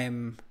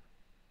 I'm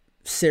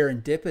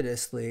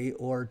serendipitously,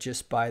 or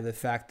just by the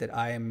fact that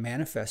I am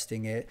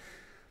manifesting it,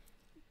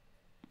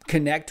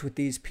 connect with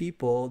these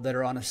people that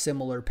are on a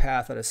similar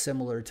path at a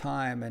similar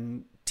time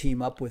and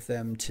team up with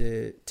them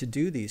to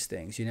do these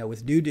things. You know,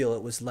 with New Deal,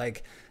 it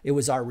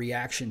was our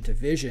reaction to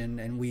Vision,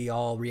 and we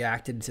all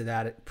reacted to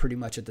that pretty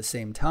much at the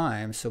same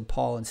time. So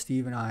Paul and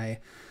Steve and I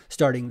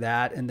starting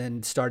that, and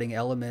then starting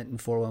Element and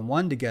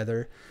 411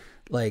 together,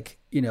 like,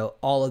 you know,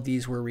 all of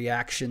these were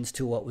reactions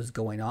to what was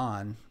going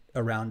on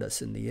around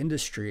us in the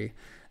industry.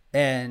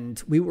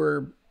 And we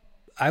were,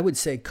 I would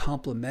say,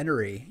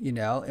 complementary, you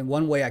know. And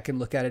one way I can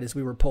look at it is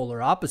we were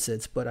polar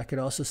opposites, but I could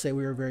also say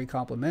we were very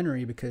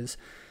complementary because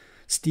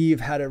Steve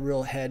had a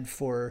real head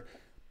for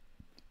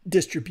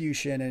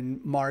distribution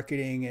and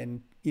marketing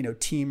and, you know,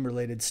 team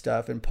related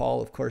stuff. And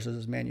Paul, of course, is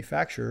his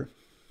manufacturer.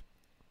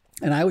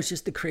 And I was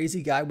just the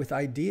crazy guy with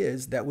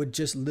ideas that would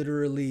just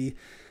literally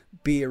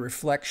be a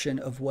reflection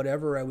of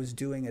whatever I was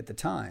doing at the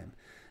time.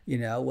 You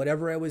know,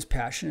 whatever I was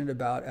passionate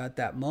about at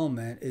that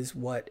moment is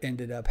what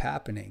ended up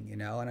happening, you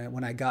know. And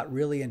when I got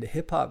really into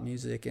hip hop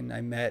music and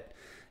I met,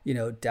 you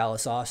know,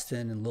 Dallas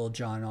Austin and Lil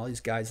Jon, all these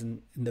guys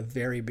in the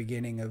very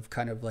beginning of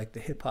kind of like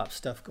the hip hop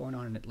stuff going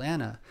on in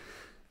Atlanta,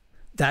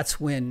 that's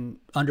when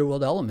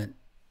Underworld Element,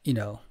 you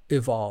know,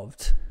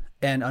 evolved.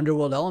 And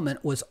Underworld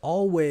Element was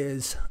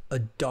always a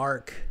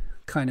dark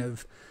kind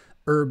of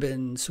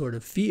urban sort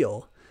of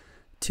feel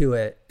to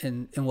it,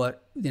 and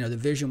what, you know, the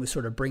vision was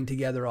sort of bring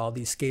together all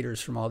these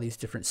skaters from all these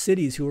different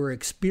cities who were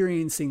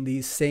experiencing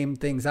these same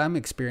things I'm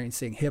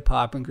experiencing, hip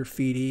hop and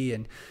graffiti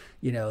and,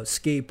 you know,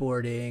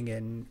 skateboarding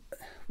and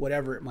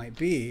whatever it might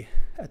be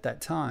at that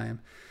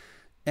time,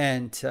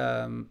 and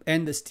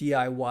this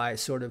DIY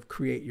sort of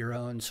create your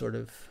own sort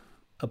of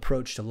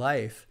approach to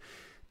life,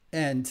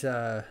 and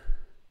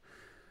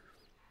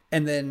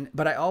then,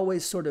 but I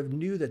always sort of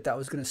knew that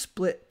was going to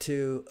split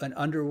to an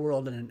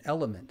Underworld and an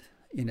Element.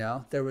 You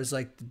know, there was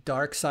like the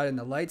dark side and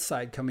the light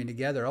side coming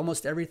together.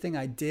 Almost everything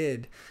I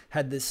did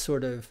had this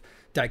sort of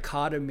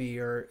dichotomy,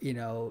 or, you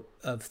know,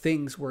 of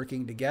things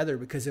working together,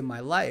 because in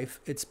my life,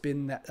 it's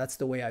been that's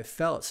the way I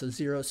felt. So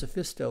Zero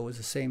Sophisto was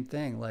the same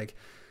thing. Like,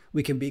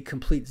 we can be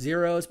complete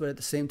zeros, but at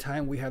the same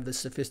time, we have this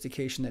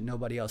sophistication that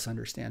nobody else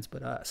understands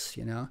but us,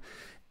 you know?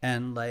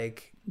 And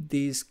like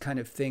these kind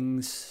of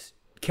things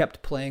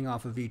kept playing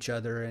off of each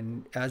other,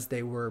 and as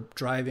they were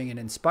driving and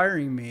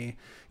inspiring me,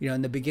 you know,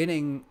 in the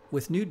beginning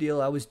with New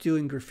Deal, I was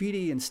doing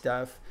graffiti and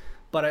stuff,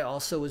 but I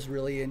also was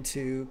really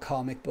into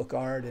comic book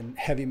art and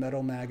Heavy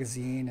Metal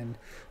magazine and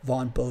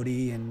Von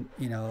Bodie and,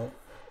 you know,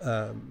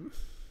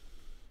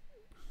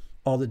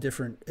 all the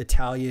different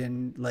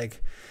Italian,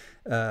 like,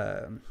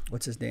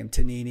 what's his name,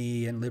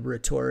 Tonini and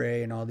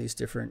Liberatore and all these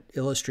different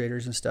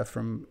illustrators and stuff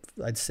from,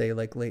 I'd say,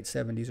 like late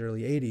 70s,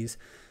 early 80s,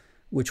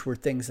 which were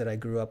things that I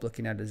grew up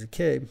looking at as a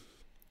kid.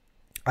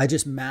 I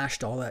just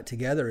mashed all that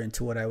together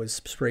into what I was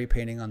spray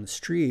painting on the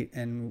street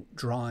and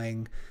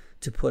drawing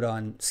to put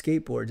on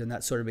skateboards, and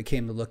that sort of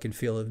became the look and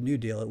feel of New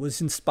Deal. It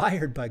was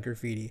inspired by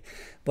graffiti,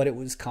 but it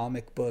was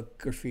comic book,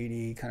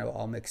 graffiti, kind of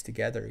all mixed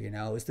together, you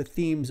know. It was the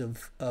themes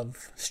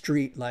of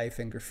street life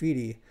and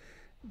graffiti.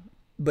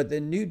 But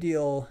the New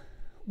Deal,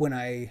 when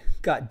I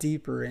got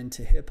deeper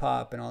into hip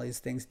hop and all these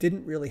things,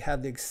 didn't really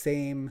have the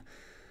same,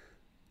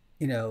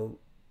 you know,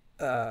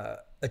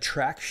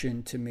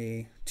 attraction to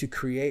me to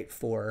create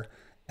for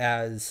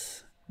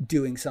as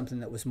doing something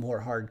that was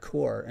more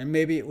hardcore. And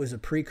maybe it was a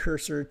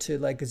precursor to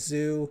like a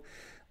Zoo,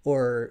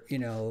 or, you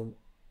know,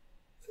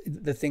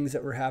 the things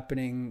that were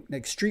happening,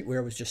 like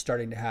streetwear was just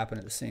starting to happen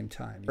at the same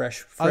time.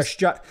 Fresh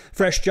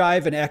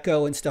Jive and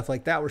Echo and stuff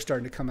like that were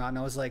starting to come out. And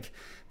I was like,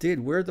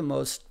 dude, we're the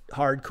most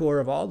hardcore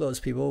of all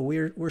those people.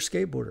 We're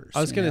skateboarders.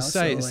 I was going to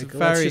say, so, it's like,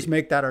 very, let's just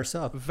make that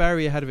ourselves.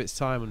 Very ahead of its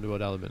time,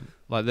 Underworld Element.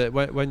 Like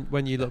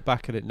when you look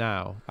back at it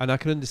now, and I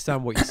can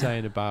understand what you're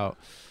saying about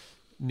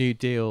New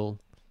Deal,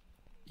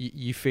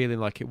 you feeling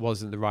like it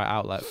wasn't the right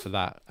outlet for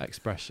that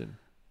expression.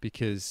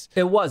 Because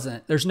it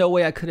wasn't. There's no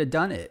way I could have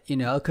done it, you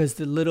know, because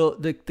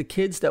the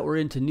kids that were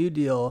into New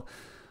Deal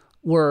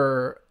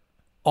were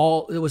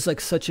all, it was like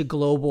such a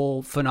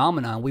global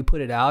phenomenon. We put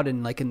it out,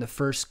 and like in the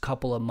first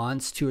couple of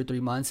months, 2 or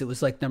 3 months, it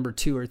was like number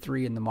 2 or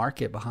 3 in the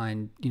market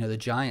behind, you know, the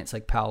giants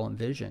like Powell and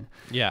Vision.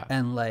 Yeah.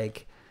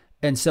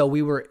 And so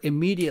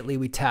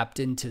we tapped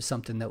into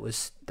something that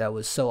was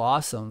so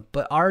awesome.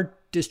 But our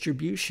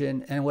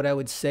distribution, and what I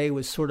would say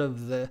was sort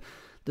of the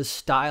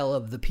style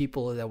of the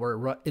people that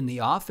were in the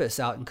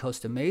office out in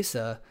Costa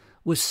Mesa,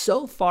 was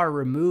so far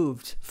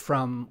removed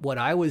from what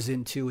I was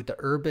into with the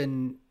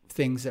urban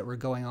things that were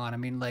going on. I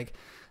mean, like,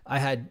 I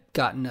had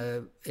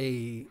gotten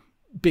a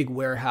big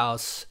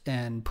warehouse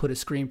and put a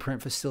screen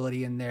print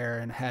facility in there,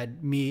 and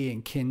had me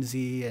and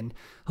Kinsey and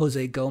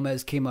Jose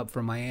Gomez came up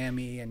from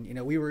Miami. And, you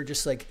know, we were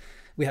just like,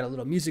 we had a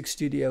little music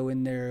studio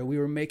in there. We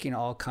were making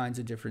all kinds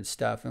of different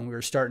stuff, and we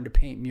were starting to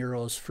paint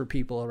murals for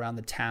people around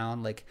the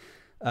town. Like,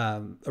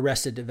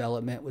 Arrested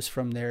Development was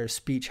from there.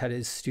 Speech had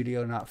his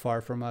studio not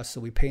far from us,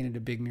 so we painted a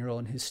big mural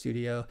in his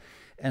studio.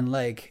 And,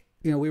 like,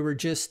 you know, we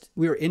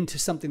were into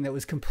something that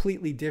was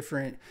completely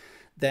different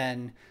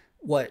than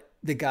what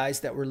the guys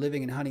that were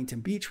living in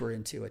Huntington Beach were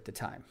into at the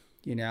time,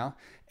 you know?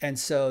 And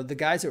so the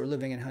guys that were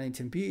living in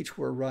Huntington Beach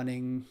were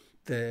running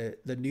the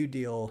New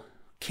Deal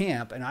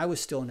camp, and I was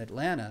still in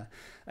Atlanta,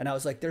 and I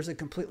was like, there's a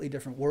completely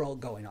different world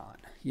going on,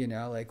 you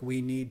know, like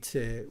we need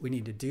to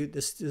do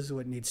this. This is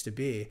what it needs to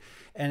be.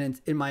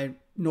 And in my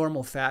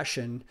normal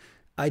fashion,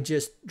 I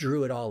just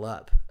drew it all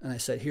up, and I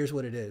said, here's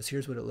what it is,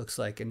 here's what it looks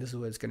like, and this is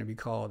what it's going to be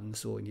called, and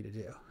this is what we need to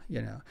do,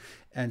 you know?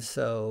 And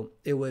so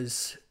it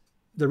was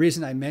the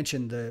reason I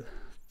mentioned the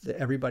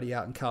everybody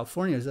out in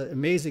California is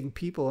amazing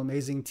people,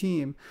 amazing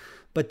team,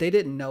 but they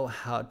didn't know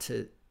how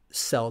to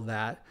sell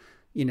that,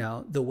 you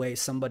know, the way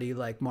somebody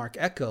like Mark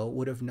Echo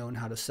would have known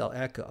how to sell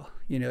Echo.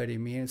 You know what I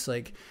mean? It's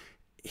like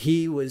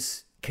he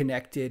was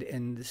connected,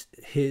 and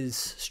his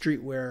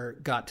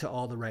streetwear got to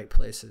all the right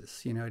places.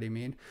 You know what I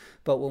mean?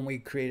 But when we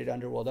created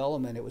Underworld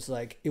Element, it was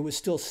like, it was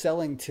still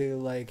selling to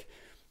like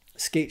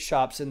skate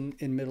shops in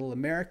middle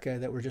America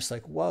that were just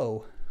like,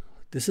 whoa,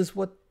 this is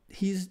what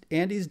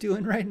Andy's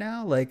doing right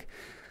now. Like,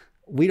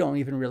 we don't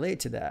even relate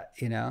to that,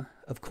 you know?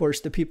 Of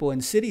course, the people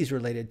in cities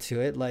related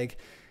to it, like,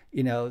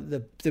 you know,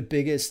 the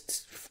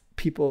biggest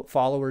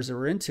followers that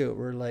were into it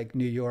were like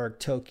New York,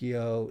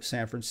 Tokyo,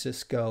 San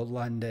Francisco,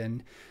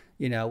 London.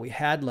 You know, we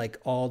had like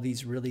all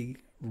these really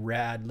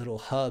rad little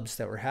hubs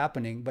that were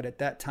happening, but at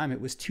that time it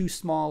was too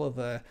small of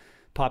a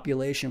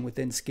population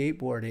within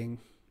skateboarding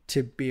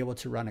to be able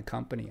to run a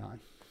company on.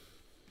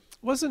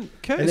 Wasn't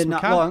Curtis and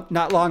then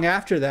not long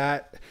after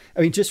that,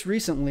 I mean, just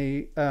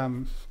recently,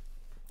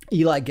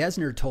 Eli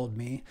Gesner told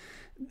me,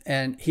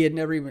 and he had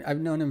never even, I've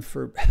known him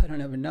for, I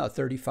don't even know,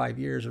 35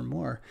 years or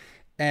more.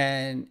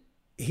 And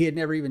he had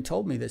never even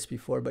told me this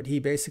before, but he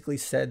basically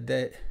said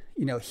that,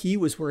 you know, he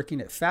was working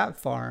at Fat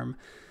Farm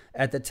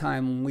at the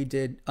time when we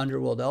did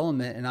Underworld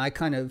Element. And I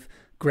kind of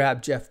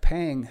grabbed Jeff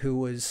Pang, who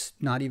was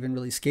not even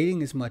really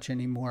skating as much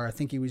anymore. I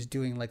think he was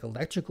doing like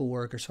electrical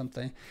work or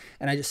something.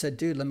 And I just said,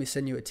 dude, let me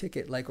send you a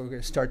ticket. Like, we're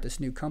going to start this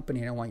new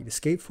company and I want you to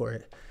skate for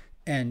it.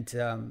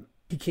 And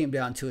he came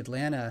down to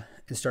Atlanta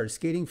and started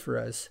skating for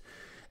us.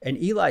 And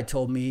Eli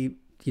told me,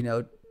 you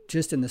know,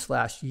 just in this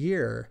last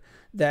year,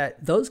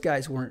 that those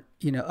guys weren't,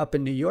 you know, up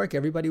in New York.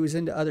 Everybody was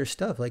into other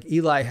stuff. Like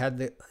Eli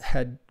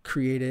had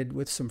created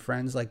with some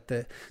friends like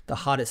the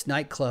hottest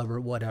nightclub or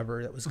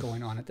whatever that was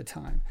going on at the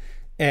time.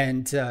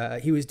 And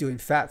he was doing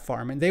Fat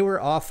Farm, and they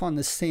were off on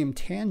the same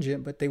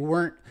tangent, but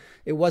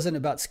it wasn't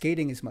about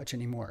skating as much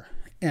anymore.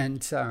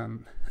 And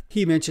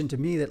he mentioned to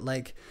me that,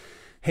 like,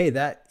 hey,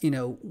 that,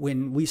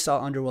 when we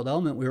saw Underworld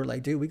Element, we were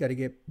like, dude, we got to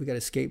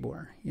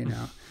skateboard,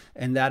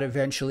 and that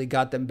eventually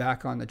got them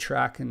back on the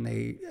track. And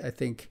they, I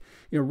think,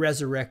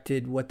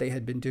 resurrected what they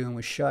had been doing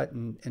with Shut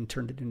and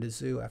turned it into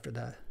Zoo after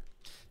that.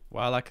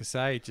 Well, like I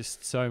say,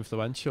 just so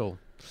influential.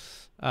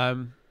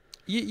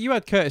 You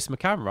had Curtis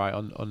McCann, right,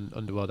 on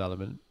Underworld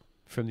Element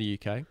from the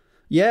UK?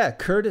 Yeah,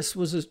 Curtis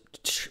was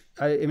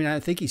I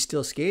think he's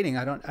still skating.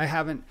 I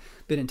haven't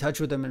been in touch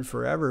with him in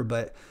forever,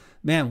 but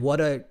man, what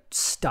a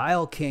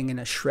style king and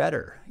a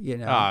shredder,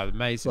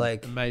 amazing,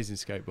 amazing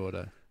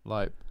skateboarder.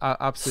 Like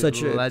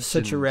absolute legend.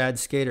 Such a rad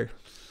skater.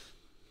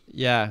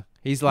 Yeah,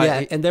 he's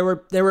like and there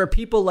were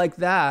people like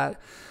that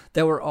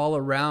were all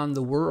around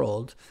the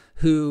world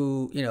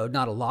who,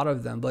 not a lot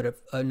of them, but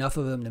enough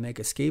of them to make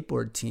a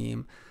skateboard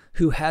team,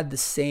 who had the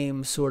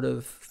same sort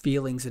of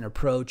feelings and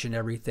approach and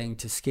everything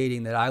to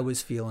skating that I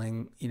was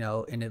feeling,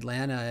 in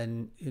Atlanta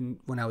and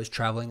when I was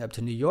traveling up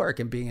to New York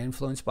and being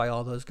influenced by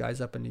all those guys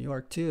up in New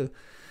York too,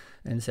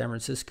 and San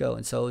Francisco.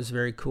 And so it was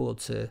very cool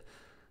to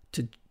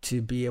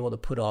be able to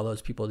put all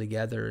those people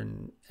together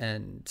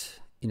and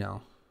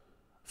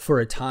for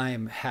a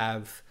time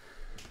have,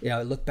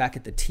 I look back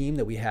at the team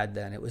that we had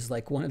then. It was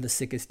like one of the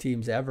sickest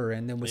teams ever.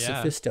 And then with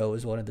Sophisto, it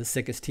was one of the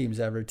sickest teams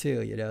ever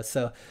too,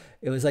 So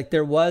it was like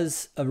there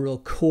was a real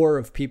core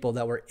of people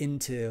that were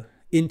into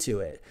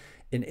it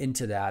and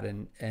into that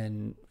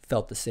and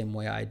felt the same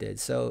way I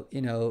did. So,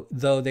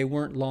 though they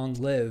weren't long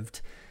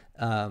lived,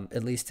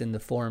 at least in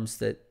the forms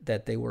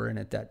that they were in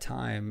at that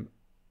time,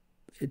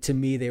 to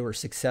me, they were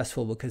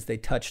successful because they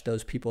touched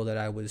those people that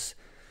I was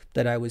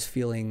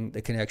feeling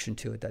the connection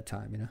to at that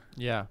time,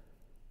 Yeah.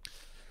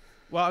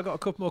 Well, I got a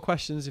couple more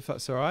questions, if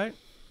that's all right.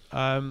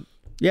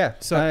 Yeah.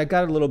 So I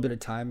got a little bit of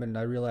time, and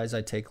I realize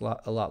I take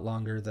a lot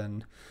longer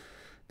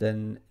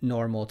than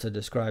normal to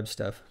describe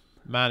stuff.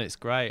 Man, it's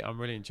great. I'm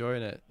really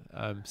enjoying it.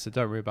 So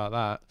don't worry about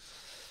that.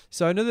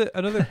 So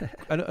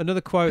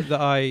another quote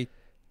that I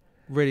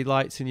really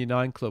liked in your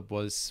Nine Club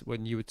was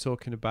when you were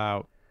talking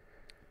about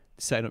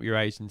setting up your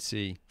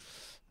agency,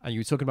 and you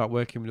were talking about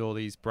working with all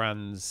these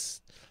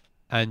brands,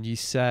 and you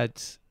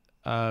said,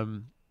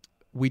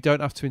 we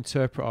don't have to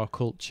interpret our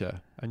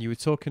culture. And you were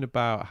talking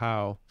about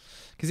how,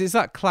 because it's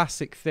that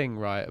classic thing,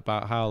 right,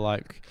 about how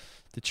like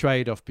the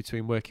trade-off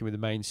between working with the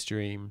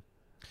mainstream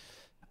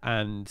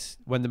and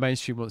when the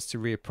mainstream wants to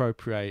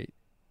reappropriate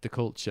the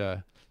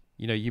culture,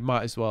 you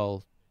might as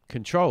well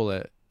control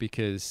it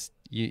because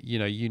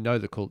you know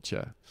the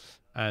culture,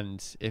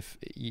 and if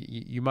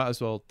you might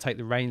as well take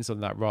the reins on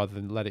that rather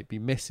than let it be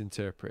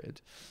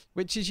misinterpreted,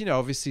 which is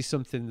obviously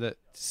something that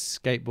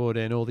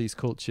skateboarding, all these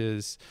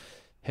cultures,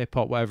 hip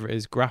hop, whatever it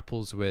is,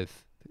 grapples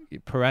with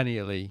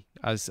perennially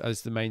as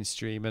the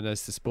mainstream and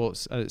as the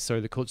sports,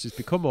 the cultures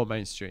become more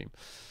mainstream.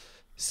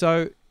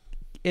 So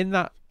in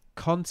that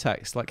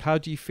context, like, how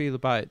do you feel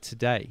about it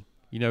today?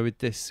 With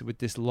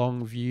this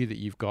long view that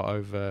you've got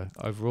over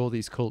all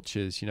these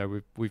cultures,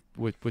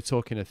 we're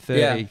talking a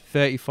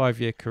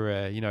 35-year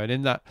career, and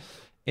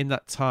in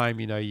that time,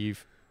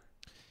 you've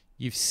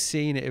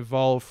seen it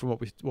evolve from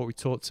what we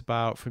talked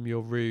about, from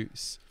your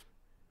roots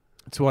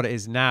to what it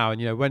is now.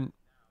 And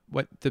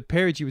when the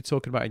period you were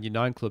talking about in your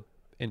Nine Club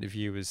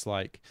interview was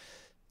like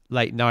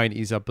late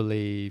 90s, I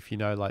believe,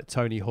 like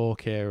Tony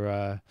Hawk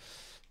era,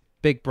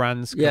 big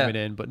brands coming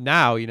in. But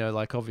now,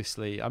 like,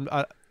 obviously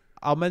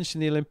I'll mention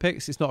the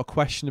Olympics. It's not a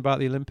question about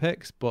the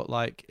Olympics, but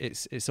like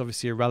it's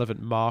obviously a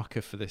relevant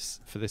marker for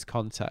this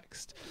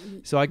context.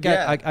 So I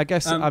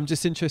guess I'm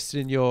just interested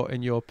in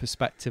your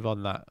perspective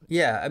on that.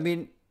 Yeah, I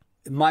mean,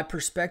 my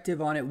perspective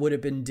on it would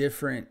have been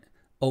different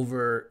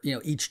over,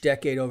 each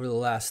decade over the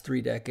last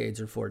 3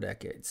 decades or 4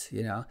 decades,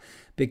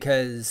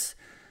 because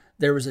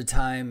there was a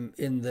time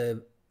in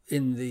the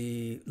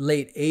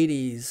late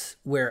 80s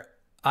where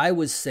I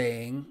was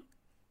saying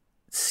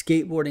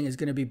skateboarding is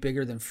going to be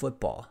bigger than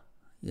football.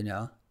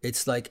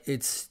 It's like,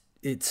 it's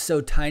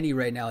so tiny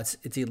right now.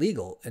 It's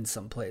illegal in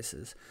some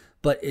places,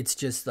 but it's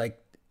just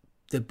like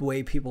the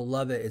way people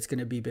love it. It's going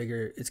to be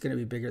bigger. It's going to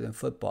be bigger than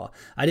football.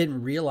 I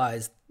didn't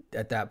realize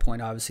at that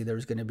point, obviously, there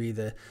was going to be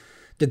the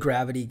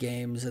Gravity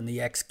Games and the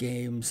X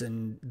Games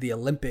and the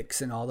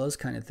Olympics and all those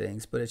kind of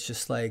things. But it's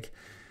just like,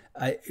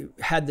 I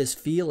had this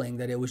feeling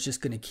that it was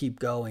just going to keep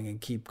going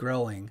and keep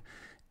growing.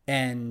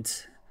 And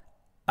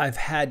I've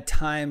had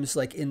times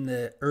like in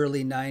the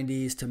early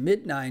 90s to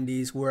mid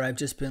 90s where I've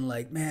just been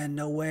like, man,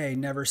 no way,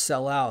 never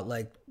sell out.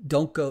 Like,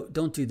 don't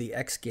do the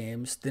X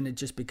Games. Then it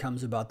just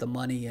becomes about the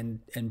money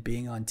and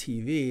being on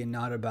TV and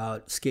not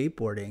about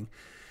skateboarding.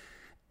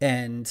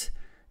 And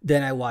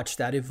then I watched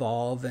that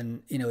evolve,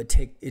 and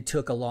it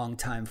took a long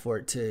time for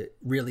it to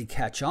really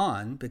catch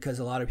on because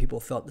a lot of people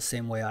felt the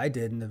same way I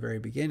did in the very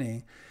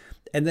beginning.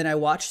 And then I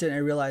watched it and I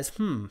realized,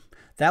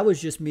 that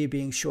was just me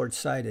being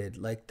short-sighted.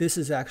 Like, this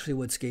is actually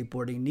what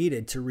skateboarding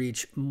needed to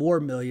reach more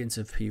millions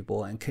of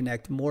people and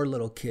connect more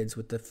little kids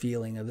with the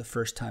feeling of the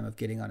first time of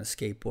getting on a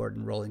skateboard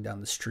and rolling down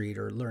the street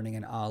or learning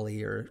an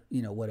ollie or,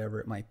 whatever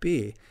it might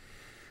be.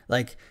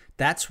 Like,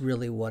 that's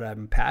really what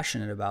I'm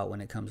passionate about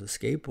when it comes to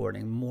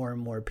skateboarding. More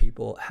and more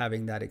people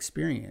having that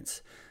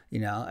experience.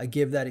 I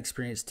give that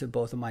experience to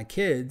both of my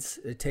kids,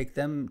 take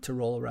them to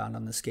roll around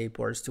on the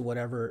skateboards to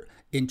whatever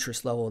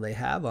interest level they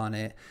have on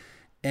it.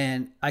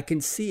 And I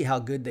can see how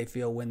good they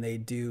feel when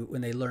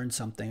they learn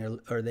something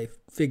or they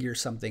figure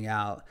something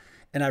out.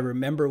 And I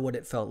remember what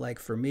it felt like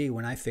for me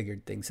when I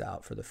figured things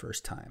out for the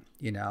first time,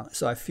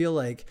 So I feel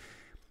like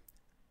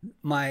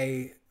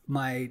my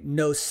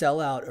no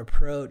sellout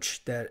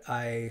approach that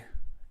I,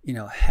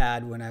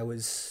 had when I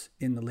was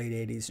in the late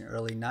 80s and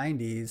early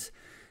 90s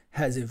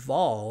has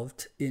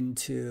evolved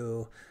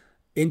into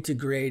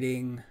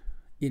integrating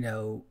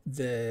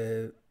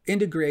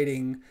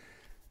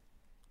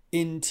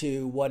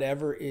into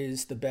whatever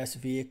is the best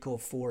vehicle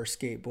for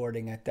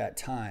skateboarding at that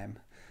time.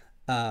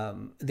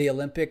 The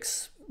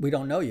Olympics, we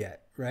don't know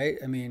yet, right?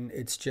 I mean,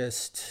 it's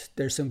just,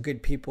 there's some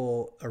good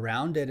people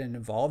around it and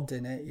involved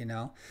in it,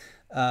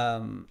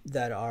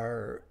 that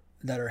are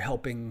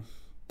helping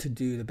to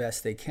do the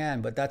best they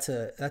can. But that's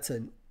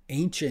an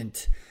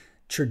ancient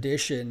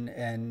tradition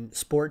and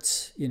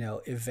sports,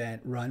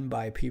 event run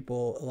by a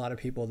lot of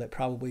people that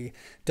probably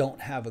don't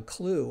have a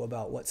clue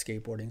about what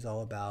skateboarding is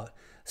all about.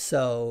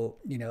 So,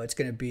 it's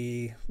going to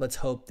be, let's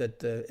hope that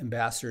the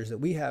ambassadors that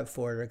we have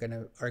for it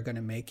are going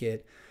to make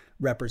it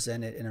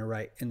represent it in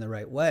the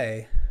right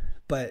way.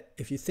 But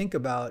if you think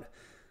about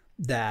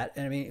that,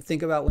 and I mean,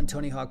 think about when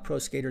Tony Hawk Pro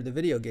Skater, the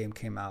video game,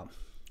 came out,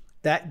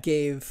 that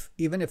gave,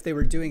 even if they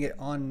were doing it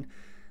on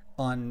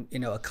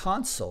a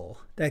console,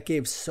 that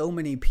gave so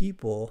many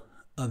people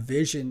a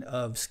vision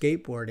of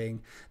skateboarding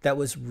that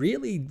was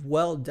really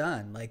well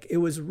done. Like, it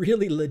was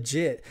really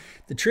legit.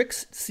 The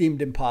tricks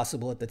seemed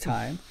impossible at the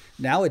time.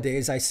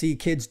 Nowadays, I see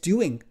kids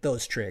doing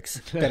those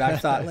tricks that I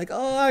thought like,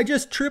 oh, I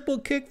just triple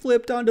kick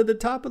flipped onto the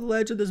top of the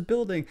ledge of this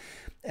building.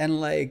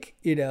 And like,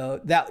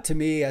 that to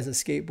me as a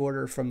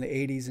skateboarder from the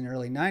 80s and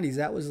early 90s,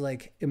 that was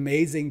like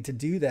amazing to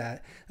do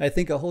that. I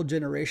think a whole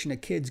generation of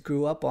kids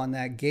grew up on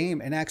that game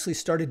and actually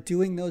started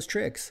doing those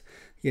tricks,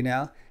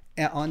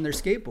 on their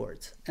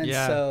skateboards. And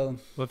so,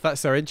 well, if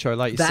that's our intro,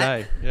 like you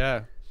say,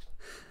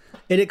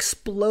 it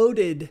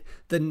exploded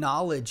the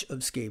knowledge of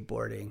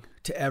skateboarding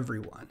to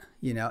everyone.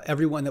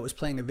 Everyone that was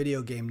playing a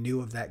video game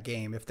knew of that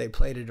game. If they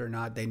played it or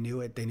not, they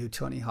knew it. They knew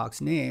Tony Hawk's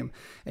name,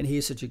 and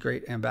he's such a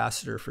great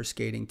ambassador for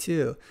skating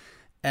too.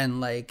 And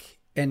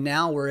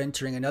now we're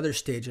entering another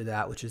stage of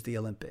that, which is the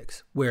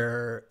Olympics,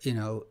 where,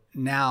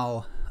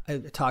 now I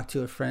talked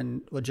to a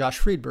friend, Josh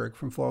Friedberg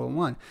from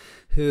 411,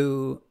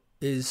 who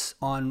is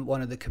on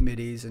one of the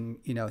committees, and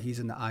he's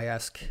in the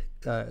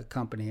ISK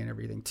company and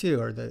everything too,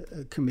 or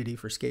the committee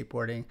for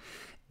skateboarding.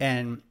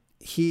 And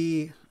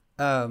he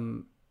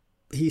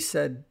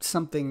said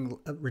something,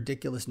 a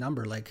ridiculous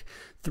number, like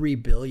 3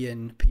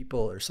 billion people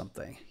or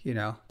something,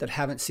 that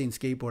haven't seen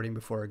skateboarding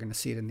before are going to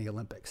see it in the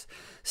Olympics.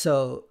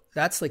 So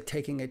that's like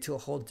taking it to a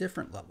whole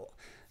different level.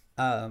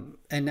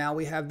 And now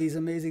we have these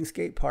amazing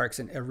skate parks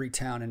in every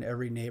town, in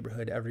every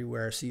neighborhood,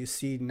 everywhere. So you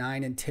see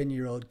 9 and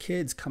 10-year-old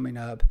kids coming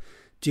up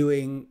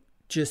doing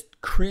just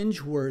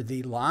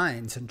cringeworthy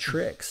lines and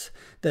tricks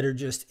that are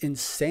just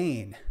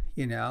insane,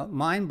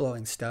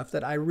 mind-blowing stuff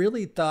that I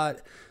really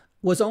thought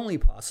was only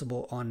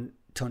possible on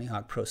Tony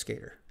Hawk Pro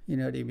Skater. You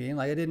know what I mean?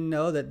 Like, I didn't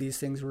know that these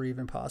things were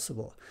even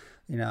possible.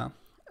 I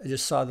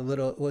just saw the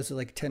little, was it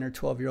like 10 or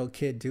 12-year-old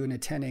kid doing a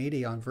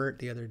 1080 on vert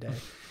the other day.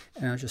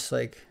 And I was just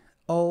like,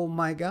 oh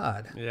my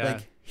God. Yeah.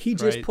 Like, he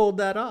just pulled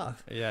that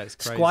off. Yeah, it's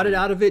crazy. Squatted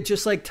out of it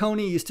just like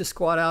Tony used to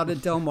squat out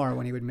at Del Mar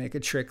when he would make a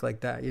trick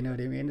like that. You know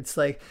what I mean? It's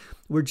like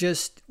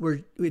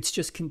it's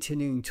just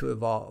continuing to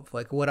evolve.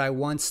 Like, what I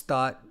once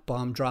thought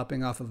bomb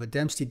dropping off of a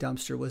Dempsey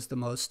dumpster was the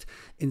most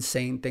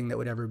insane thing that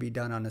would ever be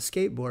done on a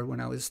skateboard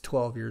when I was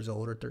 12 years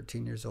old or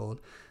 13 years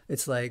old.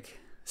 It's like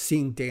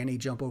seeing Danny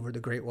jump over the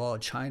Great Wall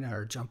of China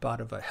or jump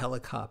out of a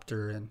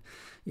helicopter, and,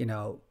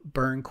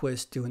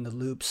 Burnquist doing the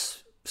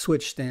loops,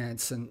 switch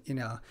stance, and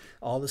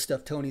all the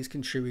stuff Tony's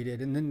contributed.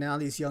 And then now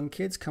these young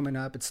kids coming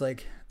up, it's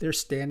like they're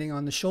standing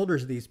on the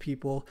shoulders of these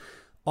people,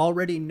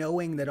 already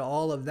knowing that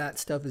all of that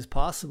stuff is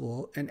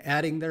possible and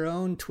adding their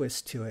own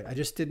twist to it. I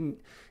just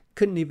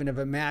couldn't even have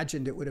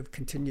imagined it would have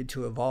continued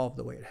to evolve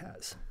the way it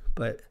has.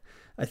 But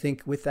I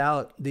think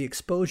without the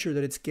exposure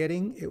that it's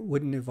getting, it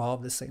wouldn't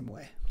evolve the same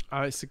way.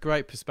 It's a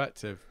great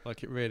perspective,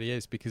 like it really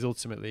is, because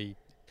ultimately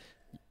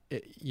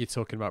you're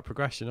talking about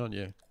progression, aren't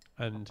you?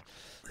 And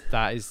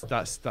that's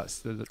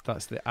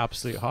the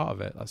absolute heart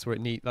of it. That's where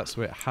that's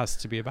what it has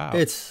to be about.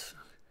 It's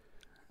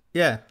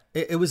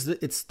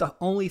the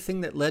only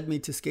thing that led me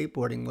to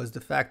skateboarding was the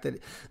fact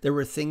that there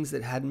were things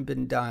that hadn't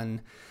been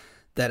done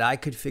that I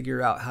could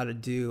figure out how to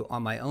do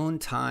on my own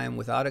time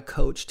without a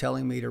coach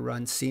telling me to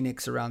run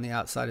scenics around the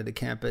outside of the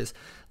campus.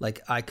 Like,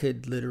 I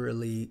could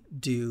literally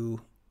do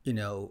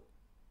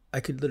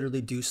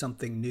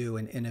something new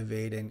and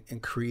innovate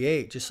and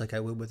create, just like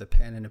I would with a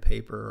pen and a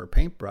paper or a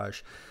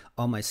paintbrush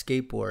on my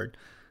skateboard.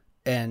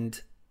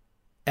 And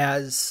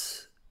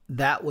as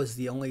that was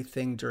the only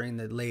thing during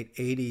the late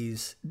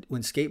 80s,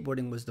 when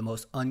skateboarding was the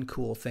most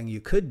uncool thing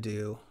you could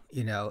do,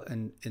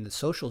 and in the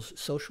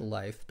social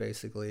life,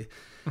 basically,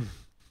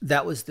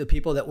 that was the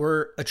people that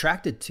were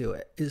attracted to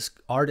it, is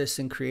artists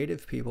and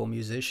creative people,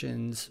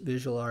 musicians,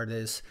 visual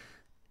artists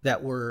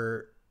that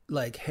were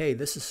like, hey,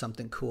 this is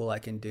something cool I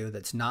can do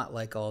that's not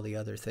like all the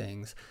other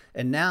things.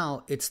 And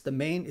now it's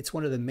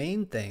one of the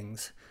main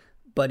things,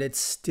 but it's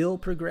still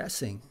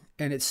progressing.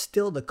 And it's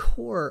still the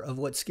core of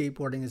what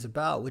skateboarding is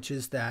about, which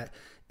is that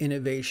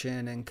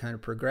innovation and kind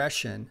of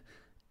progression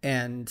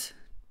and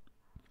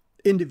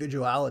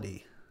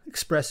individuality,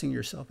 expressing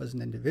yourself as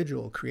an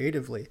individual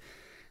creatively.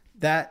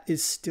 That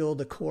is still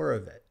the core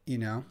of it, you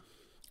know.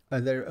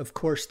 Of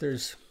course,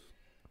 there's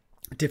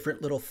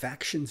different little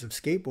factions of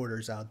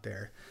skateboarders out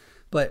there.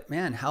 But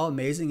man, how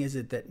amazing is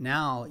it that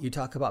now you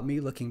talk about me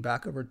looking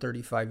back over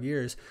 35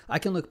 years, I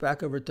can look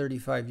back over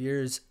 35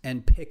 years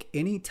and pick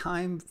any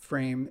time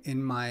frame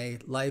in my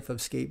life of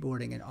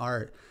skateboarding and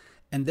art.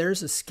 And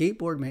there's a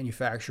skateboard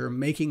manufacturer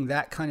making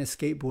that kind of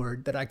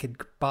skateboard that I could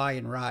buy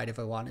and ride if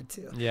I wanted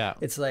to. Yeah.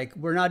 It's like,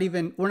 we're not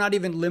even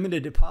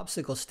limited to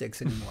popsicle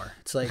sticks anymore.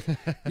 It's like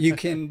you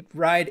can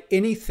ride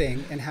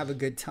anything and have a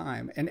good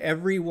time. And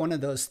every one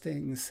of those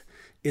things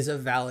is a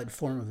valid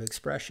form of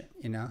expression,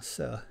 you know?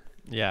 So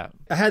yeah,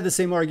 I had the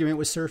same argument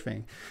with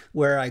surfing,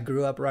 where I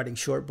grew up riding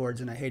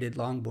shortboards and I hated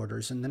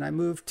longboarders. And then I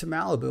moved to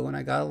Malibu and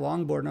I got a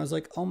longboard and I was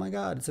like, oh my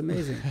God, it's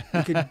amazing.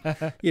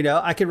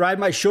 I could ride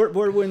my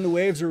shortboard when the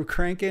waves are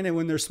cranking, and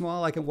when they're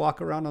small, I can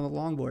walk around on the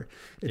longboard.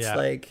 It's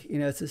like,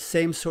 it's the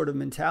same sort of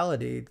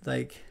mentality.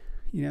 Like,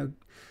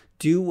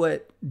 do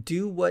what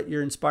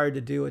you're inspired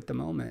to do at the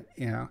moment,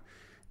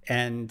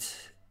 and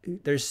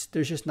there's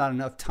just not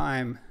enough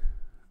time.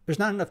 There's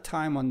not enough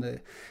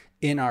time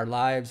in our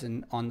lives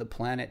and on the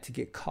planet to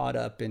get caught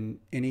up in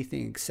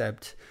anything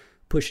except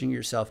pushing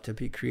yourself to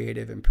be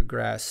creative and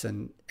progress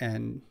and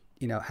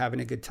having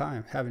a good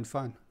time, having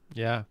fun.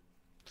 Yeah.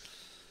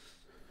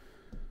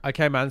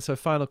 Okay, man. So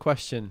final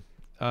question,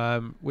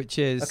 which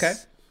is, okay,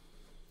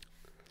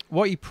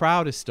 what are you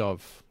proudest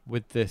of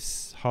with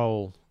this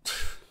whole,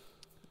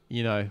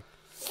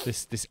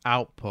 this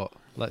output?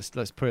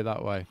 Let's put it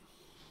that way.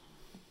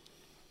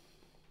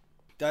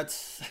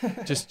 That's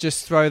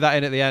just throw that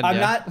in at the end.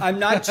 I'm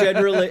not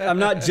generally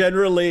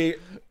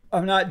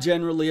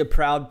a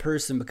proud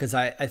person, because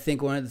I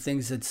think one of the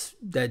things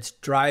that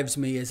drives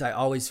me is I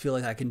always feel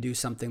like I can do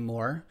something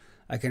more.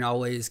 I can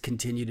always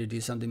continue to do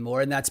something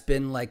more. And that's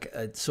been like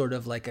a sort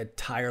of like a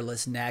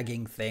tireless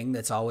nagging thing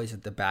that's always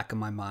at the back of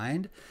my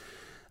mind.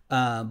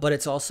 But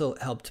it's also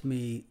helped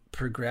me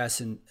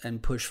progress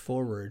and push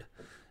forward.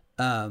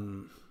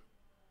 I'd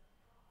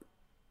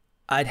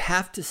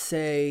have to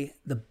say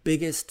the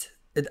biggest...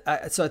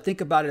 So I think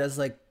about it as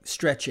like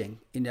stretching,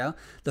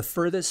 the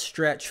furthest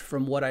stretch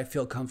from what I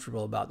feel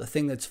comfortable about, the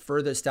thing that's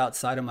furthest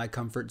outside of my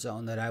comfort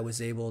zone that I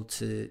was able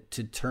to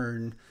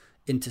turn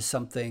into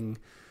something,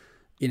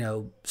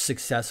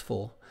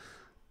 successful.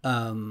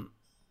 The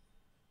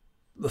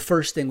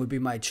first thing would be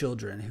my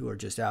children, who are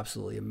just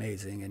absolutely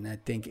amazing. And I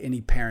think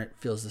any parent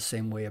feels the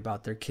same way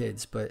about their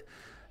kids, but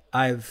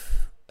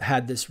I've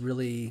had this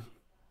really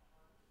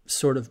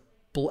sort of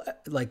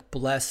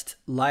blessed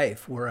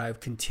life where I've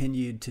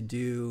continued to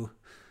do,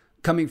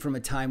 coming from a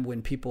time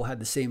when people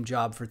had the same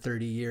job for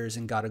 30 years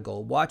and got a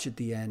gold watch at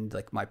the end,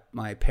 like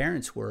my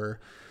parents were,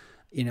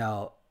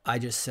 I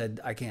just said,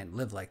 I can't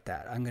live like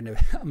that. I'm going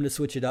to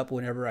switch it up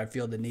whenever I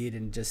feel the need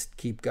and just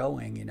keep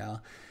going,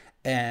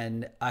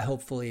 and I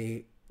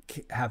hopefully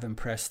have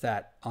impressed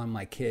that on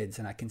my kids,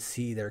 and I can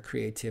see their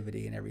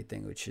creativity and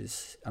everything, which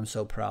is, I'm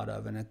so proud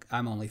of. And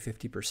I'm only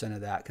 50%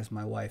 of that, because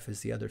my wife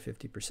is the other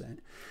 50%.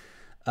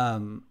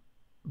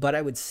 But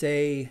I would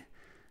say,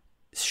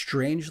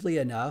 strangely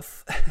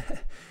enough,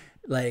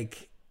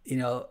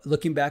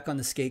 looking back on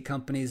the skate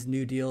company's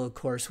New Deal, of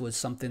course, was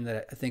something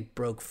that I think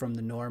broke from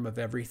the norm of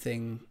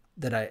everything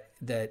that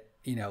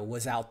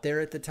was out there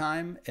at the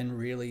time, and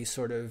really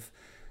sort of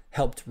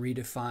helped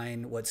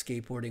redefine what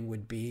skateboarding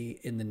would be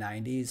in the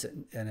 90s,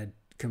 and a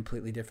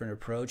completely different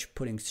approach,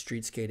 putting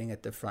street skating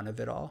at the front of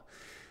it all.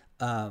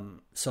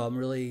 So I'm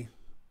really,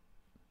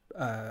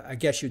 I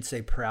guess you'd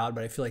say proud,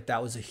 but I feel like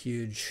that was a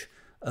huge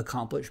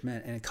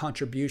accomplishment and a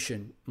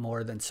contribution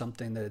more than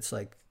something that it's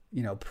like,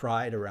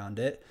 pride around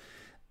it.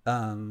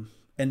 And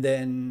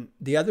then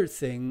the other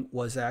thing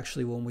was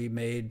actually when we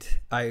made,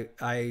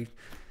 I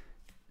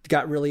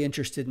got really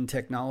interested in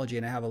technology,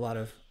 and I have a lot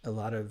of,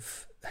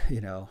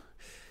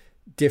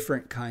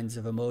 different kinds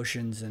of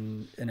emotions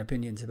and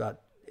opinions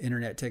about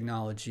internet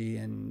technology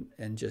and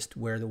just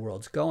where the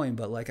world's going.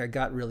 But like, I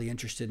got really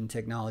interested in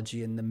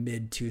technology in the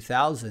mid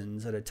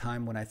 2000s, at a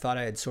time when I thought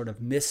I had sort of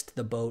missed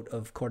the boat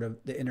of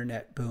the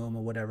internet boom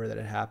or whatever that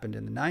had happened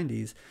in the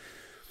 90s,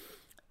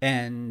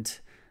 and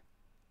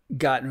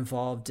got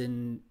involved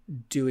in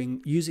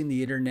using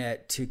the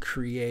internet to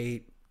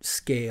create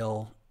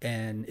scale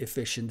and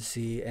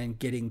efficiency, and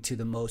getting to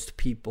the most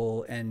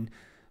people and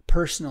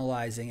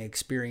personalizing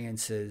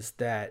experiences.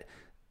 That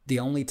the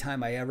only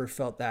time I ever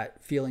felt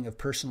that feeling of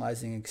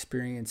personalizing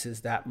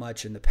experiences that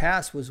much in the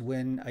past was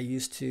when I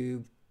used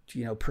to,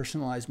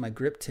 personalize my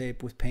grip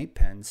tape with paint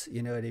pens.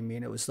 You know what I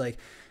mean? It was like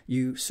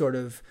you sort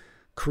of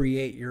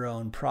create your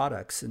own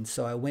products. And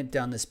so I went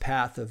down this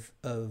path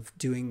of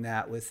doing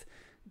that with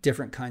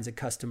different kinds of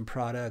custom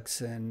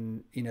products.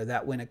 And,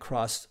 that went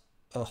across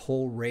a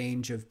whole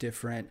range of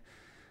different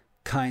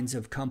kinds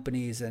of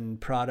companies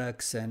and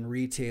products and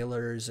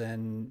retailers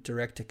and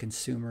direct to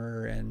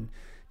consumer and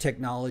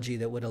technology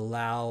that would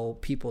allow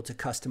people to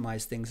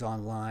customize things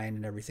online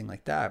and everything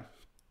like that.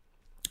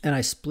 And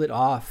I split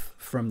off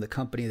from the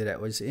company that I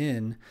was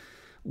in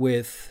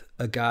with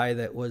a guy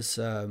that was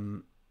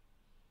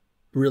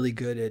really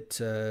good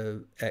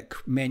at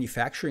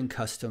manufacturing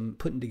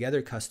putting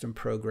together custom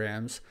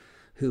programs,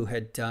 who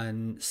had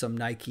done some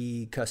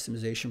Nike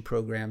customization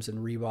programs and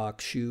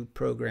Reebok shoe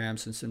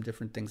programs and some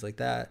different things like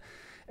that.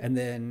 And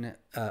then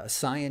a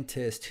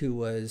scientist who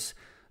was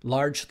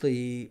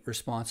largely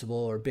responsible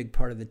or a big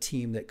part of the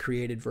team that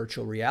created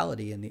virtual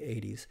reality in the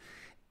 80s.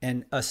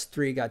 And us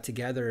three got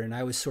together, and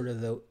I was sort of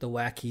the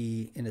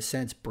wacky, in a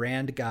sense,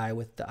 brand guy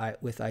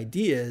with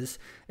ideas.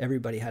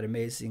 Everybody had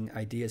amazing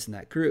ideas in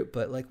that group,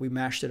 but like we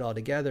mashed it all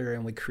together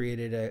and we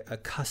created a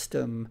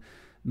custom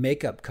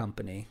makeup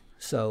company.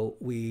 So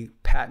we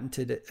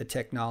patented a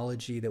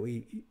technology that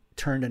we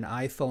turned an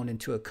iPhone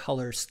into a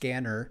color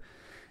scanner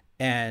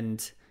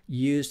and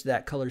used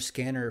that color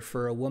scanner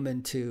for a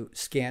woman to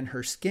scan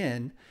her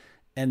skin.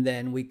 And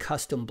then we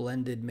custom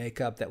blended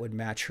makeup that would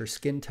match her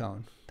skin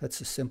tone.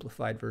 That's a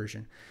simplified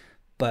version.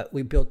 But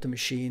we built the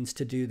machines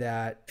to do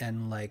that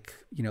and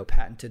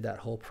patented that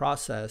whole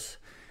process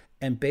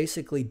and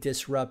basically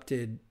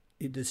disrupted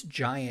this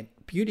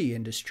giant beauty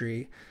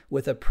industry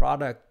with a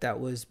product that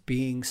was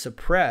being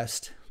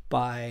suppressed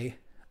by,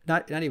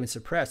 not even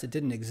suppressed, it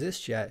didn't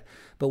exist yet,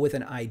 but with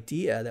an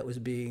idea that was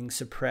being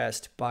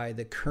suppressed by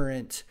the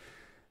current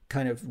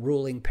kind of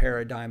ruling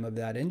paradigm of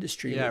that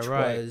industry,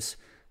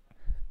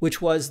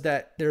 which was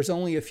that there's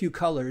only a few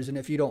colors, and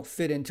if you don't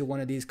fit into one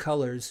of these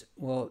colors,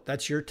 well,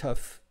 that's your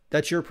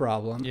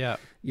problem. Yeah.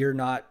 You're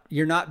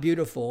not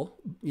beautiful.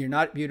 You're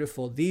not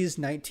beautiful. These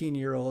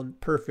 19-year-old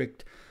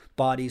perfect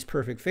bodies,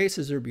 perfect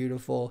faces are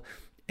beautiful.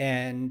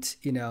 And,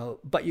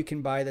 but you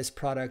can buy this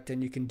product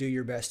and you can do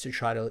your best to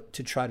try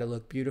to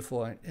look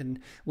beautiful. And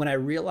when I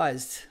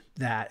realized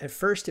that, at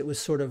first it was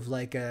sort of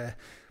like a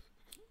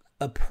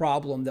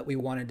problem that we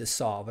wanted to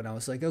solve. And I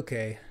was like,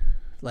 okay,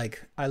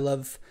 like I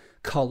love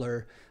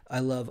color. I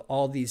love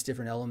all these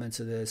different elements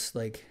of this.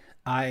 Like,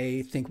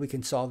 I think we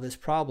can solve this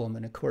problem.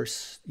 And of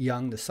course,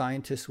 Young, the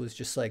scientist, was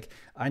just like,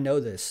 I know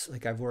this.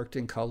 Like, I've worked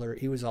in color.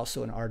 He was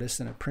also an artist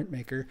and a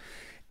printmaker.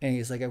 And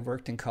he's like, I've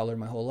worked in color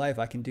my whole life.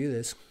 I can do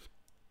this.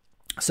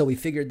 So we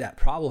figured that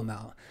problem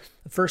out.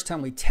 The first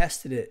time we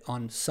tested it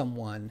on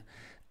someone,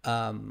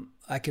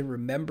 I can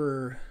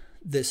remember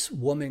this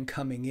woman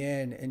coming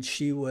in, and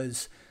she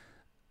was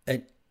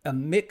a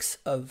mix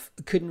of,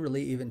 couldn't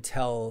really even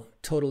tell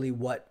totally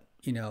what,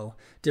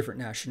 different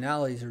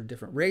nationalities or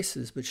different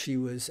races, but she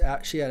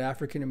had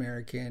African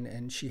American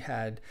and she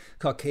had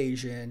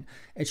Caucasian,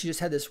 and she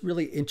just had this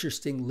really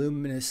interesting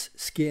luminous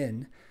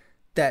skin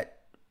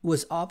that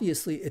was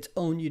obviously its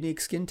own unique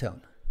skin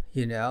tone.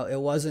 It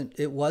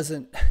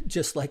wasn't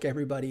just like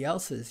everybody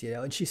else's,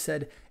 and she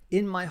said,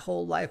 in my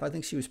whole life, I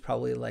think she was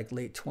probably like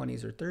late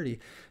 20s or 30.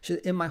 She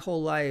said, in my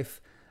whole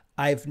life,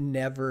 I've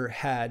never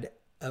had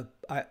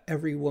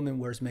every woman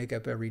wears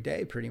makeup every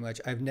day, pretty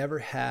much. I've never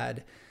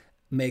had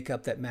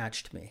makeup that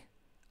matched me.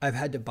 I've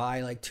had to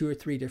buy like 2 or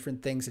 3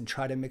 different things and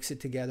try to mix it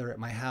together at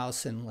my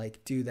house and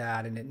like do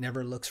that. And it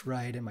never looks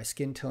right. And my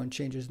skin tone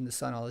changes in the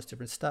sun, all this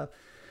different stuff.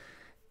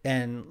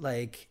 And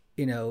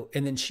and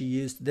then she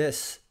used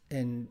this,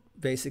 and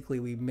basically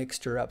we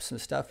mixed her up some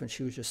stuff, and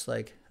she was just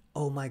like,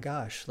 oh my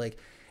gosh.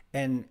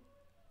 And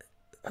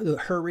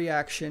her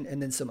reaction,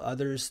 and then some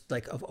others,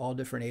 like of all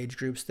different age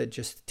groups, that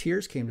just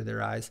tears came to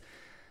their eyes.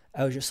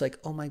 I was just like,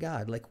 oh my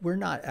God, like we're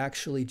not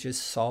actually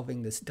just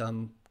solving this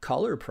dumb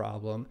color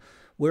problem.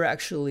 We're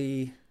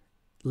actually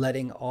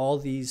letting all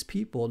these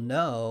people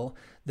know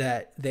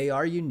that they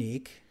are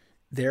unique,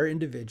 they're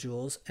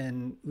individuals,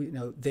 and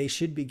they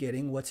should be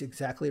getting what's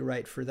exactly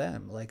right for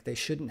them. Like, they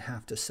shouldn't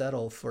have to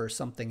settle for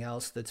something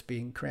else that's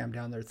being crammed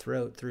down their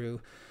throat through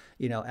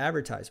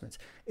advertisements.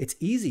 It's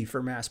easy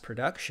for mass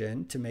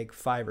production to make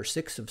 5 or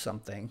 6 of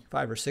something,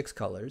 5 or 6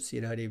 colors,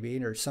 you know what I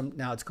mean? Or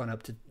now it's gone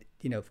up to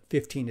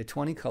 15 to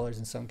 20 colors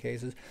in some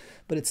cases,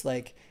 but it's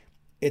like,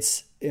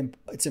 it's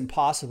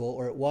impossible,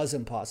 or it was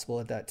impossible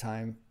at that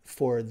time,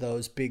 for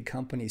those big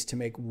companies to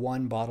make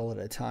one bottle at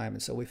a time.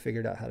 And so we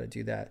figured out how to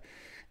do that.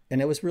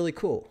 And it was really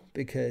cool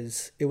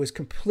because it was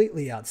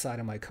completely outside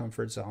of my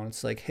comfort zone.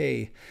 It's like,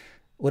 hey,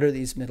 what are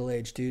these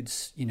middle-aged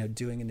dudes,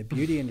 doing in the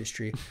beauty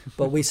industry?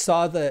 But we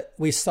saw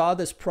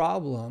this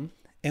problem,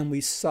 and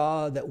we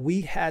saw that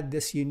we had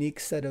this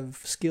unique set of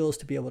skills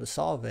to be able to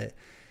solve it.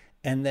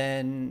 And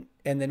then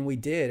we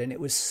did, and it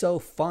was so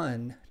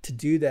fun to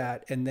do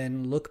that. And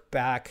then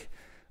but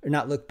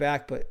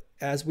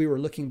as we were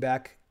looking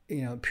back,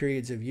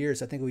 periods of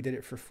years, I think we did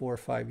it for 4 or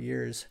 5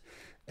 years,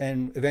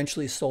 and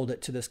eventually sold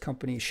it to this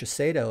company,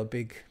 Shiseido, a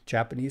big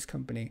Japanese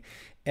company.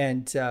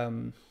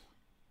 And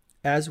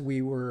as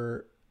we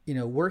were,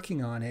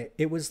 working on it,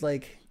 it was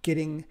like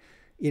getting,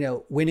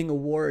 winning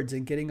awards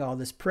and getting all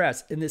this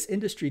press in this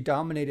industry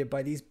dominated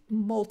by these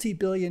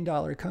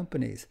multi-billion-dollar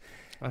companies.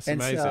 That's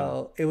and amazing.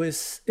 So it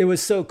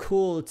was so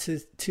cool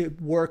to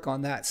work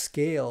on that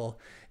scale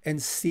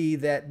and see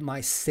that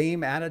my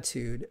same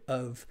attitude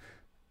of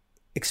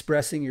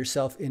expressing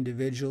yourself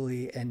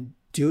individually and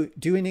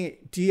doing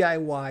it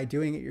DIY,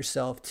 doing it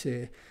yourself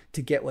to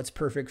get what's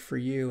perfect for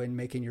you and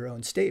making your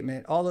own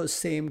statement, all those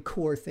same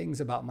core things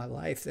about my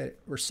life that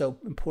were so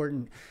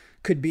important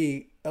could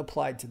be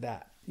applied to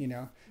that,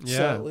 Yeah.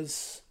 So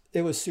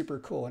it was super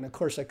cool. And of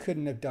course I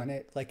couldn't have done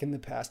it like in the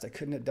past. I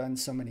couldn't have done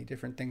so many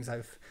different things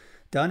I've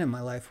done in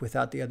my life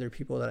without the other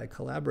people that I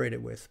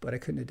collaborated with, but I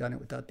couldn't have done it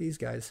without these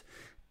guys.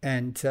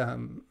 And,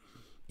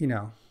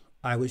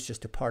 I was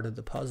just a part of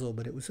the puzzle,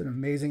 but it was an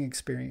amazing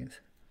experience.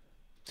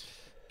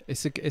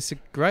 It's a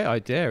great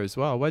idea as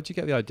well. Where'd you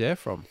get the idea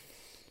from?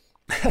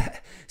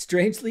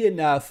 Strangely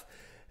enough,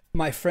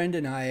 my friend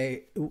and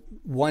I,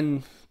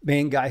 one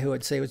main guy who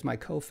I'd say was my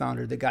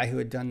co-founder, the guy who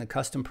had done the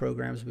custom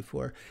programs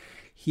before,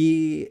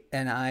 he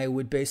and I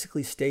would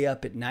basically stay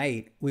up at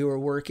night. We were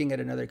working at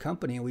another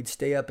company and we'd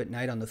stay up at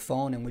night on the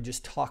phone and we'd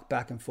just talk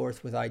back and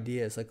forth with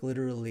ideas. Like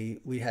literally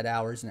we had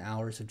hours and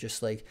hours of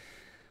just like,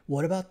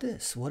 what about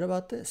this? What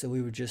about this? And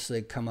we would just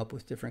like come up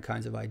with different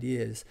kinds of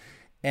ideas.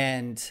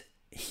 And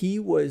he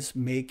was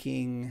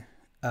making,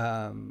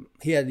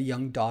 he had a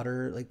young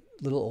daughter, like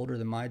a little older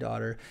than my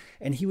daughter,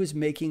 and he was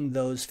making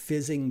those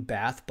fizzing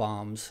bath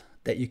bombs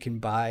that you can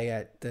buy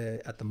at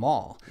the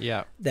mall.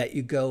 Yeah.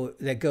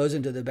 That goes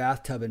into the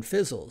bathtub and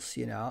fizzles,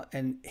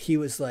 and he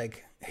was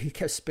like, he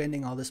kept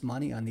spending all this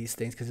money on these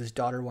things because his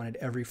daughter wanted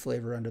every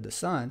flavor under the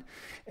sun.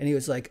 And he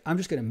was like, I'm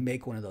just going to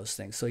make one of those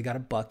things. So he got a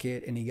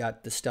bucket and he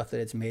got the stuff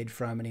that it's made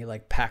from and he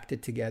like packed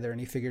it together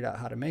and he figured out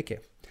how to make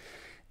it.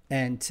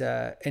 And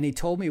he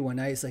told me one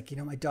night, he's like,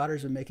 my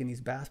daughters are making these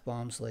bath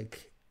bombs.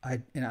 Like I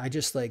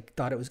just like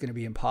thought it was going to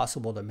be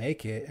impossible to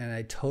make it. And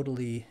I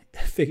totally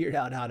figured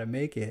out how to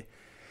make it.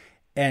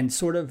 And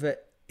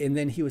and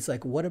then he was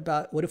like, what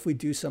if we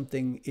do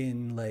something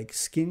in like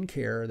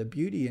skincare or the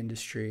beauty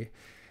industry?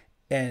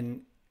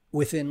 And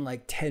within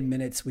like 10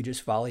 minutes, we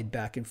just volleyed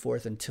back and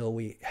forth until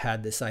we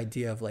had this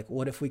idea of like,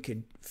 what if we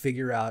could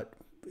figure out,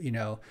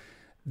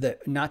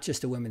 that not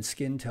just a woman's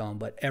skin tone,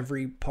 but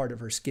every part of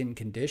her skin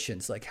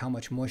conditions, like how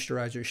much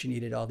moisturizer she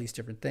needed, all these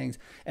different things,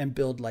 and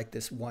build like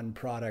this one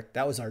product.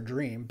 That was our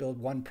dream, build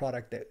one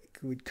product that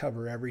would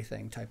cover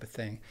everything type of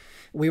thing.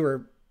 We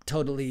were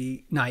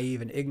totally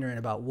naive and ignorant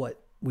about what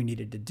we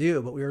needed to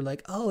do, but we were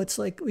like, oh, it's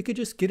like we could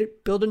just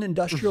build an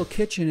industrial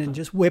kitchen and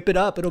just whip it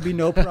up. It'll be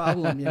no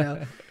problem,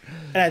 And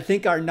I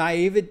think our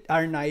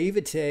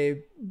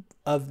naivete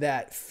of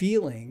that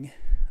feeling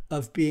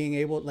of being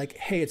able, like,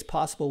 hey, it's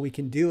possible, we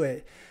can do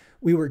it.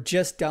 We were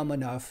just dumb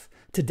enough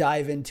to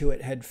dive into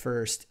it head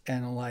first.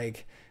 And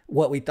like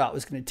what we thought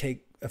was going to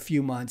take a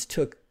few months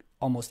took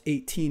almost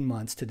 18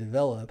 months to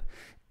develop.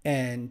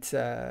 And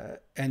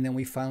then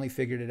we finally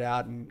figured it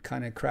out and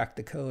kind of cracked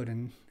the code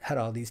and had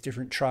all these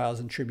different trials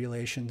and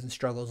tribulations and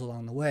struggles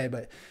along the way.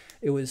 But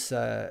it was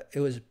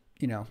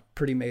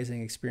pretty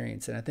amazing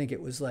experience. And I think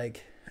it was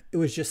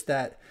just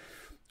that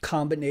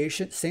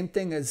combination, same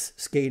thing as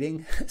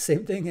skating,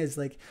 same thing as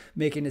like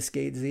making a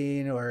skate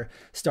zine or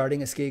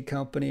starting a skate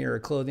company or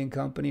a clothing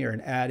company or an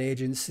ad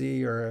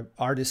agency or an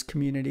artist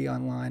community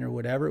online or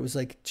whatever. It was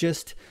like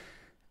just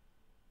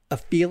a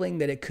feeling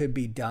that it could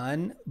be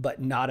done,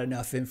 but not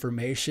enough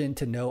information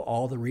to know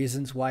all the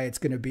reasons why it's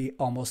going to be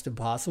almost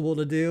impossible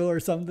to do or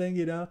something,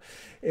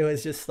 It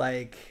was just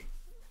like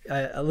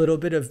a little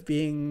bit of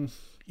being,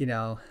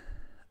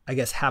 I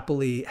guess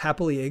happily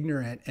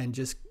ignorant and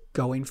just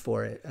going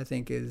for it, I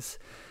think is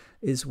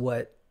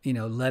what,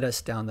 led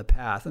us down the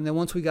path. And then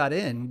once we got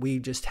in, we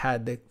just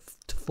had the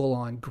full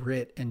on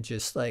grit and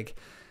just like,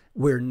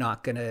 we're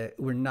gonna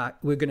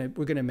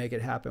make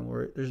it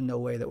happen. There's no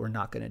way that we're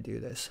not gonna do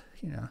this,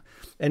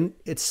 And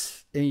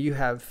you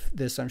have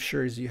this, I'm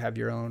sure, as you have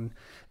your own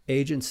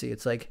agency.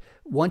 It's like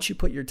once you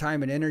put your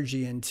time and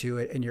energy into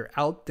it and you're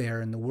out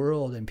there in the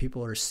world and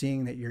people are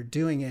seeing that you're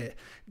doing it,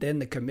 then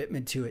the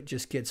commitment to it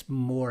just gets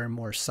more and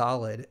more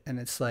solid. And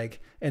it's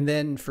like, and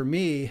then for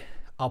me,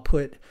 I'll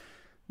put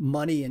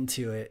money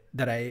into it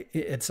that I,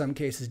 in some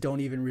cases, don't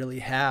even really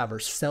have, or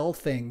sell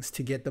things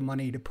to get the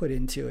money to put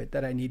into it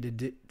that I need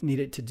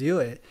it to do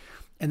it.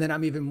 And then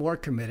I'm even more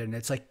committed. And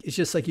it's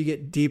just like you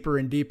get deeper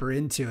and deeper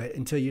into it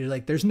until you're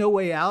like, there's no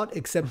way out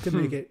except to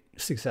make it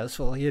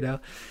successful,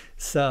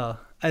 So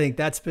I think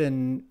that's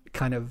been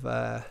kind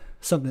of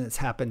something that's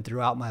happened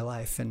throughout my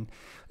life. And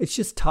it's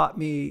just taught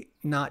me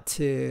not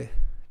to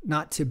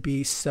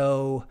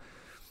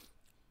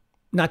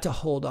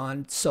hold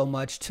on so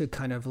much to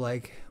kind of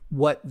like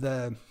what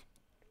the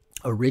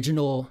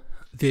original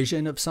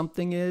vision of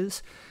something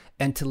is,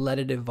 and to let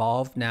it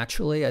evolve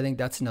naturally. I think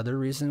that's another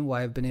reason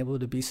why I've been able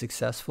to be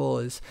successful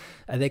is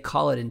they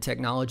call it in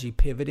technology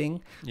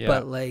pivoting,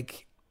 but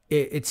like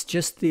it's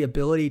just the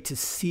ability to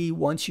see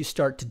once you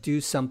start to do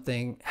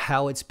something,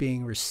 how it's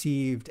being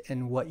received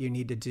and what you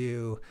need to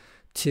do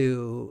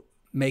to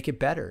make it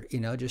better,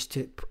 just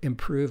to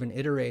improve and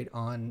iterate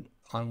on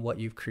on what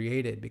you've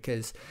created.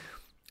 Because,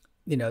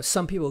 you know,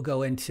 some people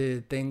go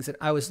into things, and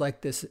I was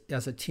like this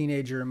as a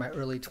teenager in my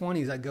early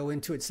 20s. I go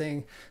into it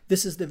saying,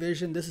 this is the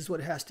vision, this is what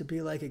it has to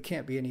be like, it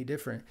can't be any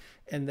different.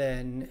 And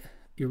then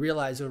you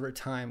realize over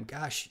time,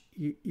 gosh,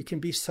 you can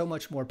be so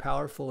much more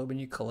powerful when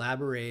you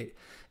collaborate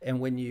and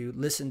when you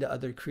listen to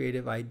other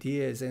creative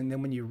ideas. And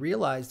then when you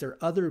realize there are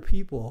other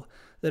people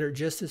that are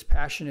just as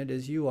passionate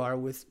as you are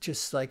with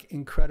just like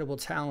incredible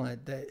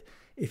talent, that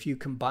if you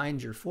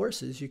combined your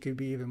forces, you could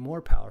be even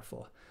more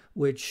powerful,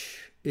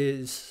 which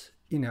is,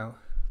 you know,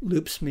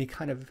 loops me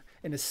kind of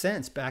in a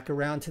sense back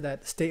around to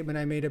that statement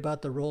I made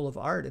about the role of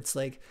art. It's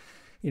like,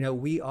 you know,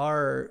 we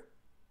are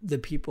the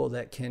people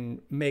that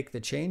can make the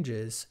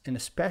changes. And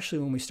especially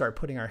when we start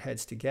putting our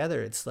heads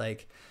together, it's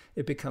like,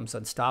 it becomes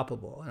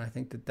unstoppable. And I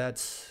think that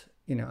that's,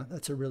 you know,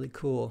 that's a really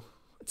cool,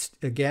 it's,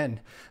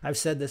 again, I've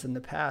said this in the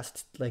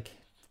past, like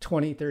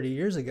 20, 30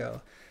 years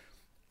ago,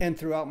 and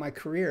throughout my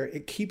career,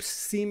 it keeps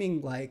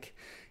seeming like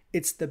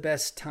it's the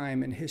best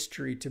time in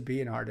history to be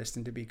an artist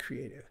and to be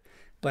creative.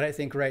 But I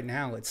think right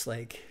now it's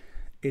like,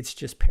 it's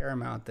just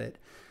paramount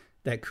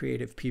that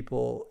creative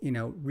people, you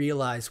know,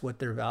 realize what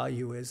their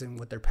value is and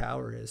what their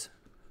power is.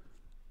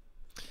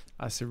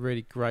 That's a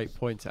really great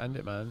point to end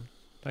it, man.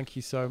 Thank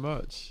you so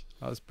much.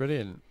 That was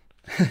brilliant.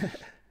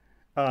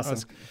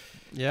 Awesome.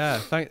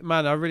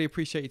 Man, I really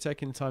appreciate you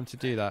taking the time to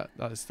do that.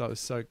 That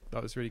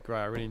was really great.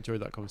 I really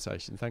enjoyed that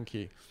conversation. Thank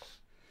you.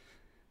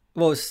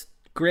 Well, it's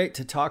great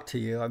to talk to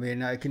you. I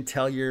mean, I can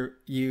tell you're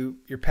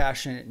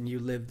passionate and you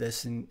live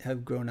this and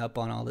have grown up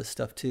on all this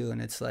stuff too.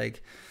 And it's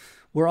like,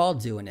 we're all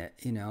doing it,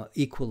 you know,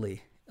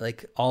 equally.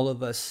 Like all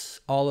of us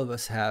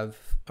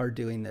are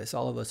doing this.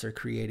 All of us are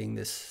creating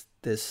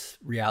this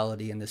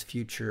reality and this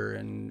future,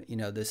 and, you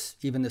know,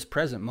 even this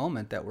present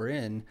moment that we're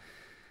in.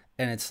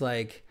 And it's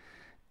like,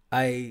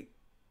 I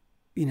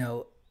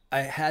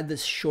had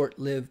this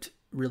short-lived,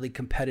 really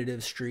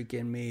competitive streak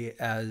in me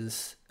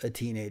as a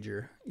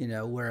teenager, you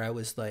know, where I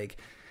was like,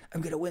 I'm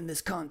going to win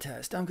this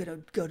contest. I'm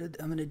going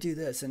to do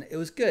this. And it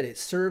was good. It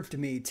served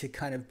me to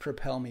kind of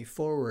propel me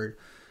forward.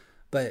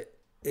 But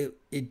it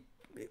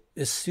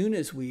as soon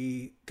as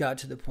we got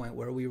to the point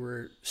where we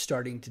were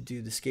starting to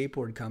do the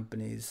skateboard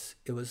companies,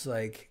 it was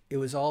like, it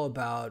was all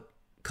about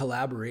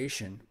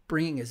collaboration,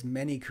 bringing as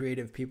many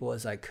creative people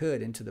as I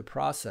could into the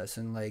process.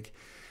 And like,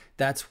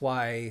 that's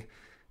why,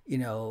 you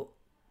know,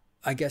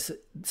 I guess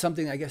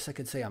I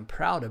could say I'm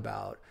proud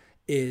about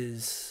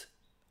is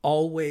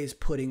always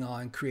putting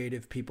on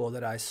creative people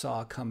that I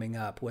saw coming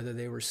up, whether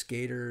they were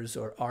skaters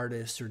or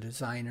artists or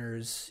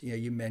designers. You know,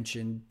 you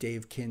mentioned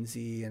Dave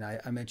Kinsey, and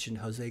I mentioned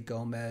Jose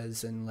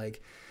Gomez, and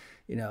like,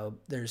 you know,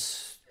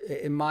 there's,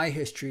 in my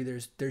history,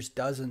 there's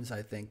dozens,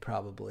 I think,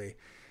 probably.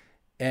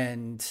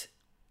 And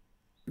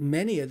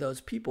many of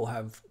those people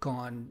have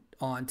gone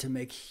on to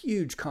make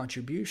huge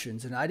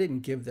contributions, and I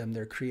didn't give them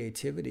their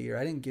creativity, or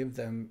I didn't give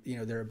them, you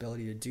know, their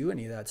ability to do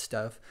any of that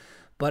stuff.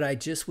 But I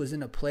just was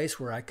in a place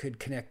where I could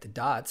connect the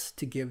dots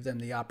to give them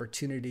the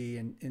opportunity,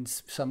 and in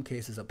some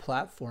cases a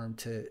platform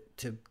to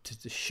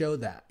show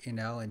that, you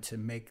know, and to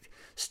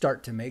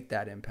start to make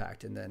that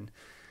impact. And then,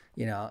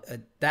 you know,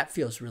 that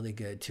feels really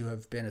good to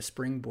have been a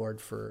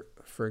springboard for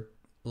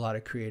a lot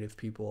of creative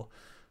people.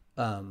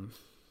 You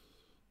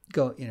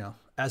know,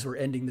 as we're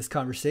ending this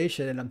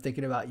conversation and I'm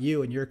thinking about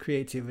you and your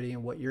creativity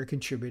and what you're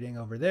contributing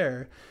over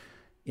there,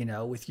 you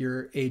know, with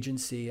your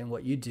agency and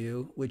what you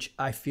do, which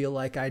I feel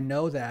like I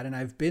know that, and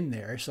I've been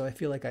there, so I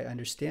feel like I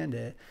understand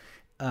it.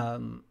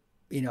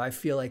 You know, I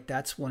feel like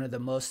that's one of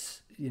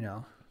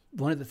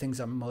the things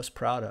I'm most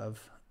proud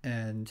of.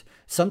 And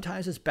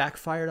sometimes it's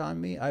backfired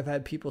on me. I've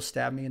had people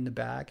stab me in the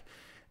back,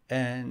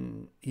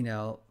 and, you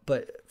know,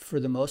 but for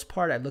the most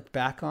part, I look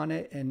back on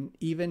it, and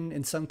even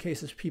in some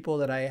cases, people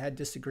that I had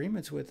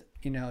disagreements with,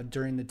 you know,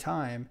 during the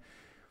time,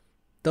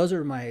 those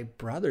are my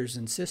brothers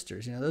and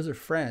sisters, you know, those are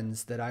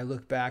friends that I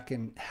look back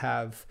and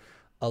have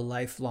a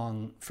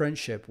lifelong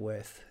friendship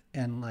with.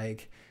 And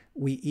like,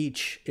 we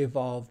each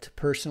evolved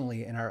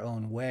personally in our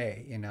own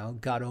way, you know,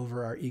 got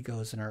over our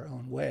egos in our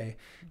own way.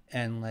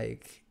 And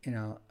like, you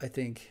know, I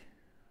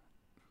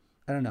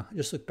don't know,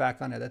 just look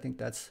back on it. I think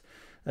that's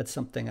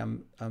something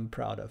I'm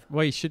proud of.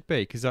 Well, you should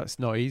be, because that's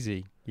not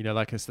easy, you know,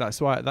 like that's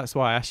why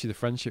I asked you the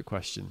friendship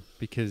question,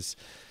 because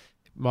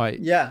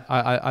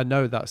I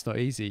know that's not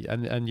easy,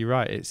 and you're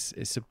right,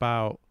 it's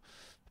about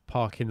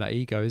parking that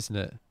ego, isn't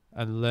it,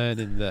 and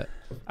learning that,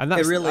 and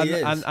that's, it really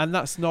is, and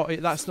that's not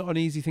an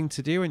easy thing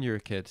to do when you're a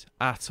kid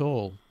at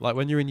all. Like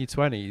when you're in your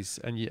 20s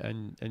and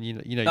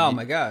you know, oh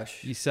my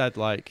gosh, you said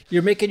like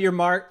you're making your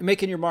mark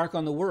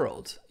on the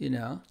world, you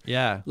know.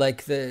 Yeah,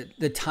 like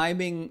the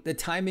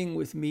timing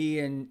with me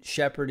and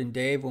Shepard and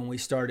Dave when we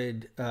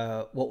started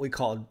what we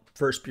called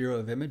First Bureau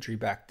of Imagery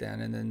back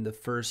then. And then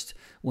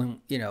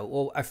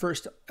I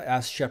first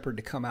asked Shepard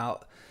to come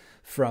out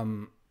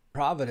from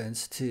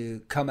Providence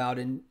to come out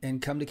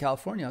and come to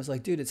California. I was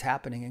like, dude, it's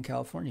happening in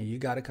California. You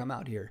got to come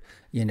out here,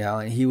 you know?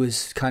 And he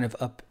was kind of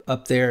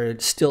up there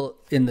still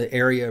in the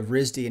area of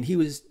RISD, and he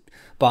was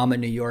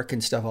bombing New York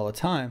and stuff all the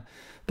time.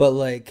 But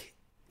like,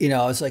 you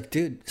know, I was like,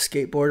 dude,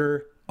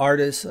 skateboarder,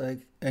 artists,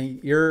 like,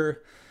 and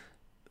you're,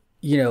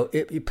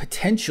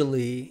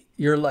 potentially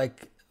you're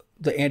like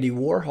the Andy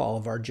Warhol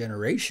of our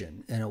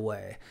generation in a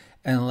way.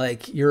 And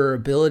like your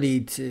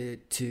ability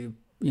to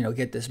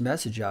get this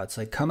message out. It's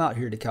like, come out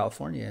here to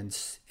California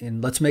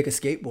and let's make a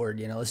skateboard,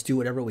 let's do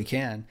whatever we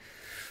can.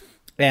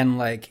 And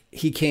like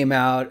he came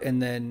out,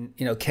 and then,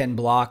 Ken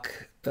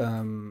Block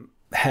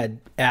had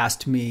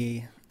asked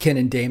me. Ken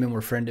and Damon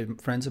were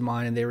friends of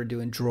mine, and they were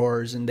doing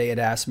drawers, and they had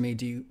asked me,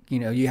 do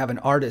you have an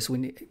artist?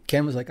 When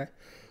Ken was like,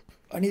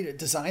 I need a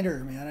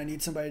designer, man. I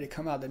need somebody to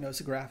come out that knows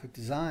the graphic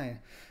design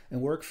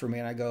and work for me.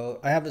 And I go,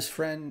 I have this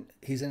friend,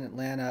 he's in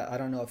Atlanta. I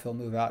don't know if he'll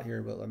move out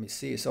here, but let me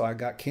see. So I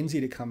got Kinsey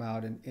to come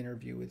out and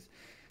interview with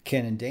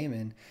Ken and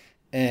Damon.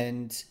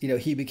 And,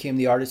 he became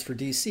the artist for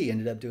DC,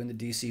 ended up doing the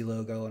DC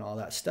logo and all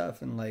that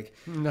stuff. And like,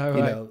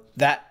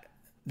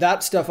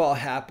 that stuff all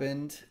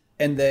happened.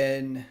 And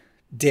then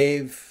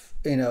Dave,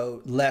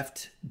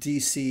 left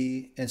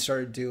DC and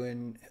started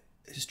doing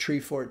his Tree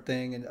Fort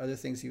thing and other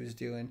things he was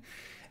doing.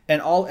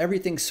 And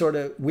everything sort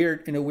of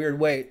weird, in a weird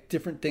way,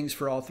 different things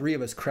for all three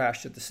of us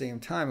crashed at the same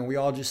time. And we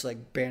all just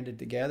like banded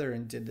together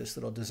and did this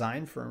little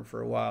design firm for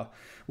a while,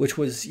 which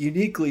was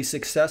uniquely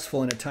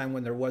successful in a time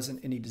when there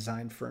wasn't any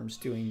design firms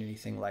doing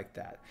anything like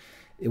that.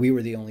 We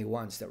were the only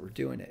ones that were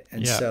doing it.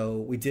 And so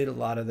we did a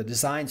lot of the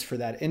designs for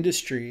that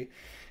industry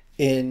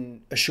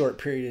in a short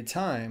period of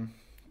time,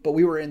 but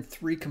we were in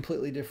three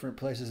completely different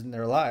places in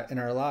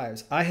our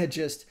lives. I had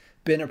just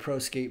been a pro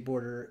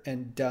skateboarder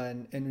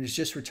and was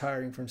just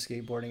retiring from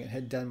skateboarding and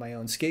had done my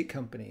own skate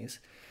companies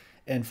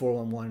and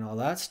 411 and all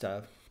that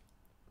stuff.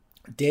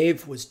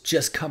 Dave was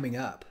just coming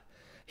up.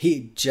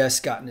 He'd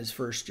just gotten his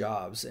first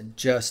jobs and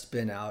just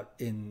been out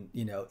in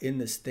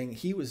this thing.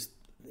 He was,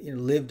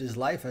 lived his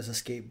life as a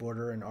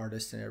skateboarder and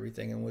artist and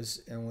everything, and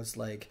was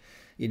like,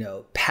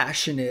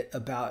 passionate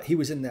about, he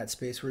was in that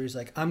space where he's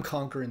like, I'm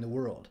conquering the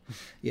world,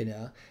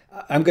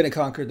 I'm going to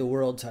conquer the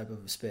world type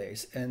of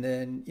space. And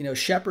then,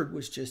 Shepard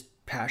was just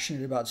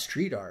passionate about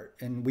street art.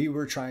 And we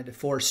were trying to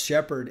force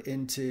Shepard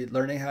into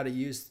learning how to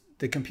use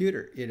the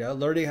computer,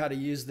 learning how to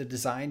use the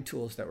design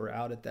tools that were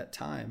out at that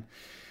time,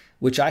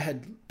 which I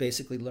had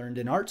basically learned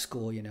in art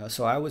school,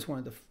 so I was one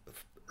of the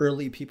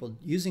early people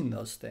using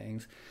those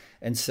things.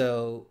 And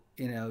so,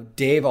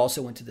 Dave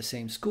also went to the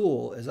same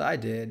school as I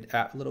did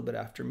a little bit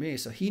after me.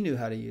 So he knew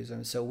how to use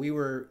them. So we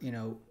were,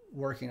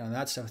 working on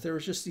that stuff. There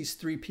was just these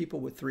three people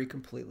with three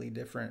completely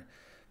different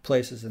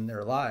places in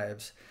their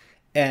lives.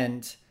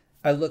 And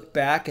I look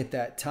back at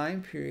that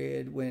time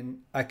period when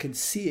I could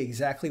see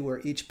exactly where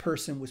each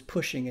person was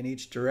pushing in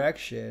each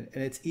direction.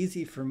 And it's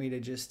easy for me to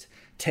just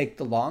take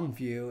the long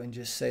view and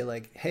just say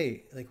like,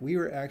 hey, like we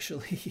were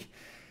actually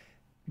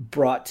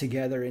brought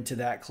together into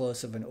that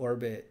close of an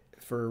orbit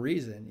for a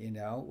reason.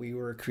 We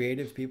were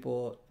creative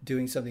people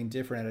doing something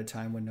different at a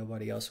time when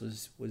nobody else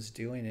was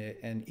doing it,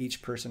 and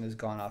each person has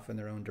gone off in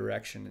their own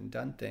direction and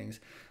done things,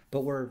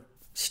 but we're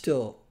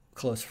still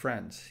close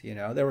friends.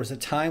 There was a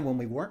time when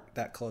we weren't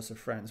that close of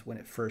friends when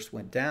it first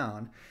went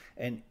down,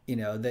 and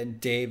then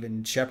Dave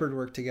and Shepard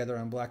worked together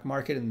on Black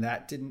Market, and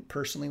that didn't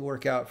personally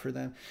work out for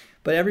them.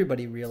 But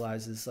everybody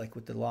realizes, like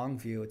with the long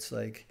view, it's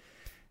like,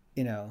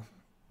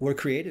 we're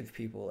creative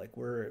people. Like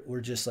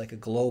we're just like a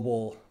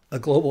global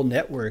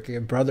network, a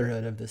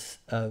brotherhood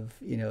of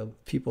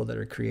people that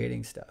are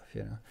creating stuff,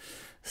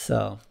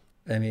 So,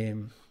 I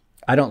mean,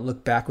 I don't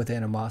look back with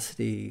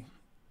animosity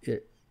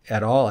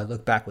at all. I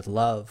look back with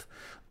love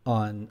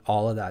on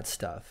all of that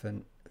stuff,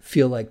 and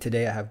feel like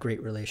today I have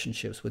great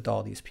relationships with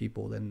all these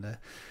people in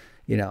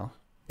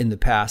the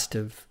past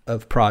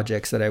of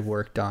projects that I've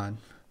worked on.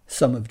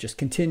 Some have just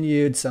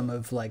continued, some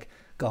have like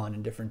gone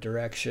in different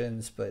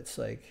directions, but it's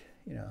like,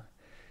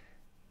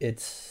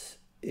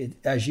 it,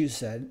 as you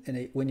said,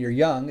 and when you're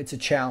young, it's a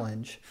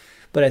challenge.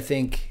 But I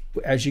think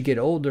as you get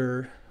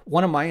older,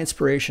 one of my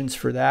inspirations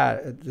for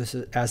that, this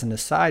is, as an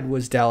aside,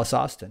 was Dallas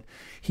Austin.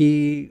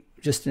 He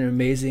just an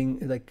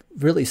amazing, like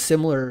really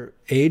similar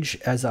age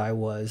as I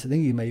was. I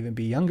think he might even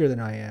be younger than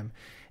I am.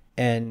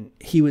 And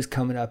he was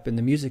coming up in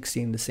the music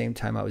scene the same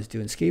time I was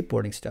doing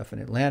skateboarding stuff in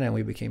Atlanta, and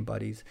we became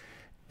buddies.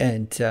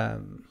 And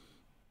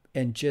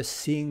just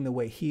seeing the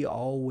way he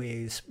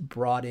always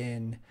brought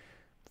in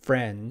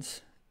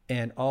friends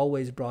and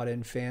always brought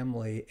in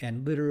family,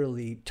 and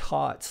literally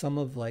taught some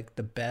of like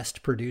the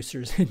best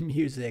producers in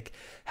music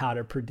how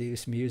to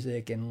produce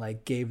music, and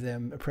like gave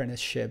them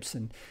apprenticeships.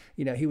 And,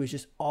 he was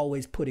just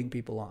always putting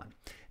people on.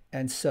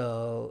 And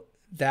so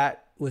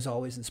that was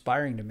always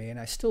inspiring to me. And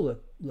I still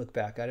look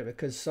back at it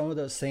because some of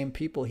those same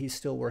people he's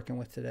still working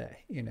with today,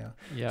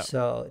 Yeah.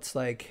 So it's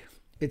like,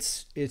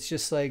 it's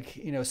just like,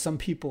 some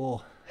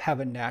people have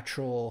a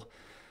natural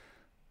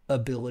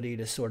ability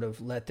to sort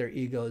of let their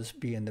egos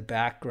be in the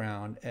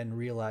background and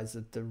realize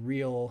that the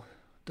real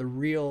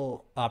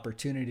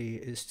opportunity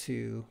is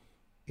to,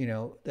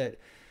 that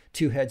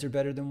two heads are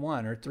better than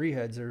one, or three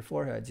heads or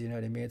four heads. You know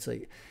what I mean? It's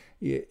like,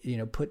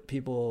 put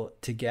people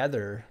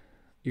together,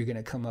 you're going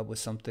to come up with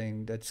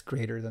something that's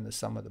greater than the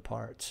sum of the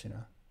parts,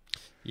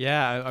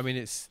 Yeah. I mean,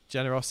 it's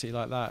generosity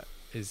like that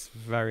is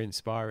very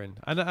inspiring,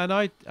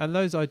 and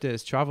those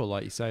ideas travel,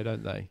 like you say,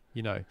 don't they?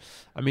 You know,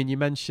 I mean, you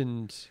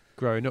mentioned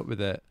growing up with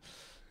it.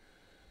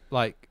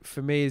 Like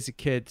for me as a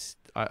kid,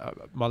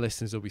 my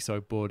listeners will be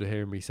so bored of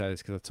hearing me say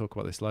this because I talk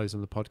about this loads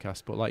on the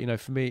podcast. But like, you know,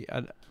 for me,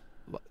 and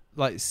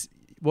like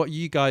what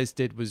you guys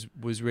did was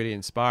really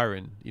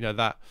inspiring. You know,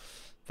 that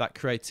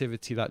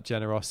creativity, that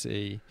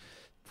generosity,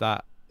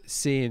 that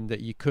seeing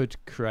that you could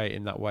create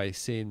in that way,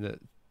 seeing that,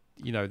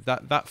 you know,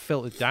 that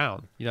filtered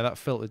down,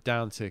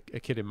 to a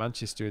kid in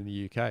Manchester in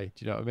the UK.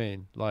 Do you know what I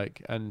mean?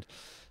 Like, and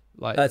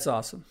like, that's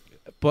awesome.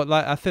 But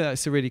like, I think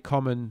that's a really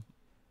common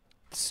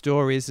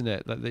story, isn't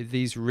it? Like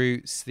these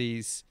roots,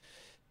 these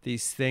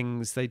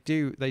things, they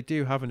do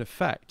have an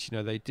effect. You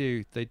know, they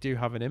do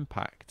have an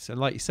impact. And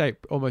like you say,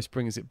 it almost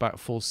brings it back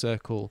full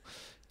circle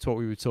to what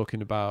we were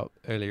talking about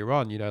earlier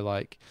on. You know,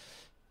 like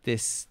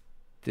this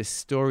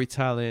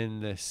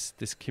storytelling,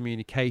 this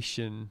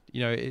communication.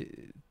 You know,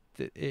 it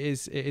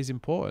is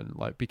important,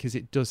 like, because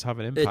it does have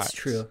an impact. It's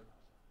true.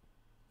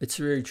 It's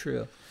very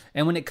true.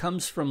 And when it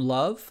comes from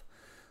love,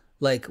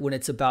 like when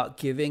it's about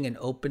giving and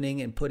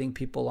opening and putting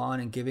people on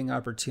and giving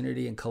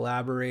opportunity and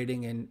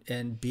collaborating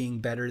and being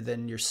better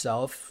than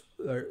yourself,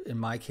 or in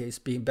my case,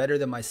 being better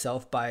than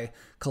myself by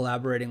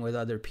collaborating with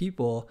other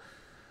people,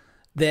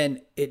 then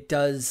it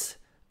does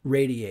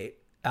radiate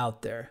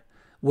out there.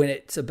 When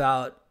it's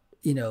about,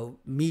 you know,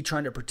 me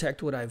trying to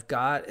protect what I've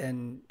got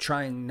and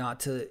trying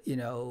not to, you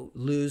know,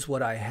 lose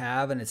what I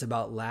have, and it's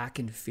about lack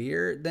and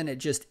fear, then it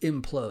just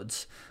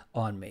implodes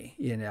on me.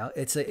 You know,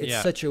 it's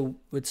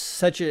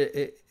such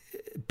a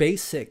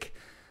basic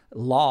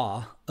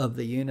law of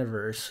the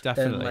universe.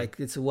 Definitely. And like,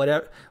 it's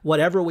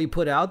whatever we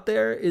put out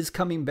there is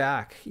coming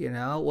back, you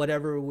know,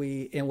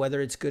 and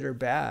whether it's good or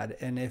bad.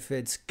 And if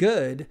it's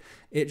good,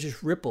 it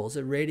just ripples,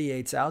 it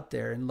radiates out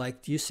there. And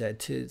like you said,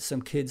 to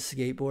some kids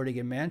skateboarding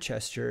in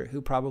Manchester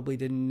who probably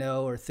didn't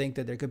know or think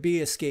that there could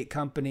be a skate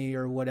company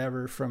or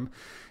whatever from,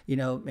 you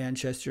know,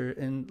 Manchester,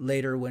 and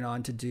later went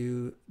on to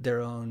do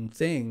their own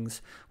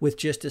things with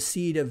just a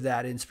seed of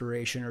that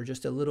inspiration or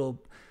just a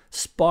little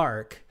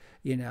spark,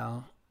 you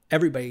know.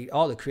 Everybody,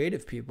 all the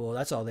creative people,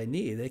 that's all they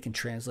need. They can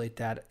translate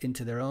that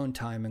into their own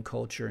time and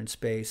culture and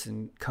space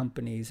and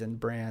companies and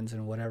brands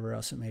and whatever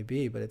else it may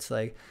be. But it's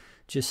like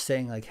just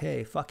saying like,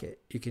 hey, fuck it.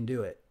 You can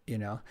do it. You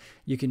know,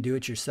 you can do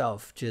it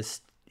yourself.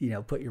 Just, you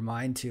know, put your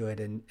mind to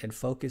it and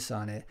focus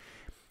on it.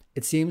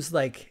 It seems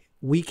like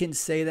we can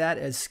say that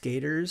as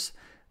skaters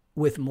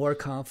with more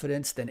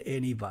confidence than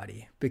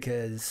anybody,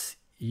 because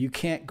you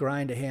can't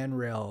grind a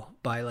handrail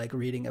by like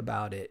reading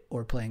about it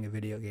or playing a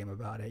video game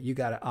about it. You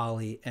got to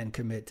ollie and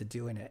commit to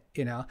doing it,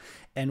 you know?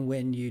 And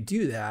when you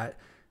do that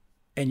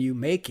and you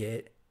make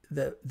it,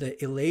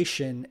 the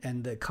elation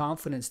and the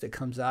confidence that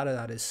comes out of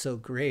that is so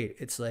great.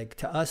 It's like,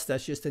 to us,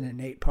 that's just an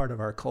innate part of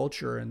our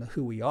culture and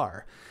who we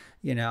are,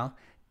 you know?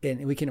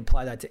 And we can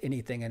apply that to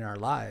anything in our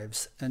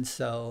lives. And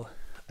so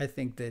I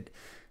think that,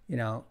 you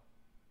know,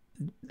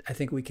 I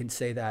think we can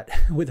say that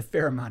with a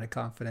fair amount of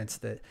confidence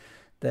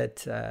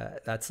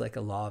that's like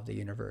a law of the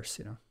universe,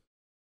 you know.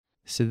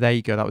 So there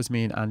you go. That was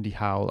me and Andy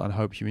Howell, and I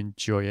hope you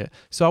enjoy it.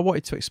 So I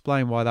wanted to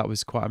explain why that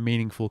was quite a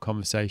meaningful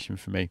conversation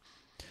for me.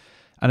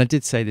 And I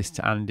did say this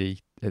to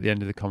Andy at the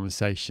end of the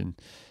conversation,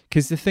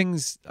 because the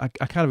things I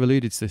kind of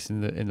alluded to this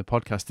in the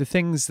podcast, the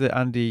things that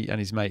Andy and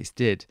his mates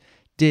did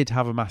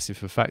have a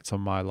massive effect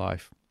on my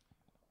life.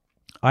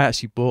 I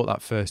actually bought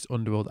that first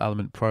Underworld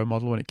Element Pro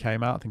model when it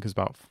came out. I think it was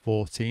about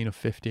 14 or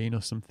 15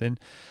 or something.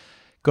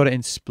 Got it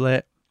in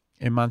Split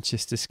in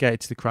Manchester,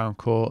 skated to the Crown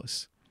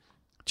Courts,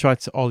 tried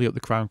to ollie up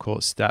the Crown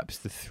Court steps,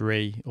 the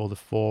 3 or the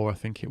 4, I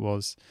think it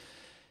was,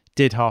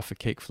 did half a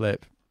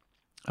kickflip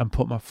and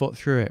put my foot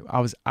through it. I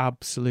was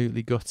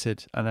absolutely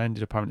gutted, and I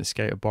ended up having to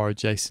skate a borrowed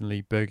Jason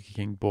Lee Burger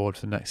King board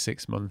for the next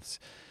 6 months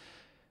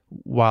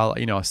while,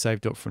 you know, I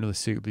saved up for another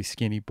suitably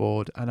skinny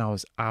board, and I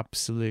was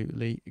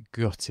absolutely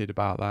gutted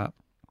about that.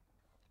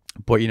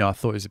 But, you know, I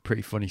thought it was a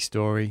pretty funny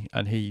story,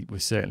 and he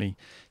was certainly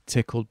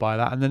tickled by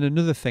that. And then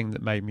another thing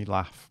that made me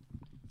laugh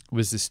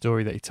was the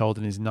story that he told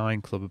in his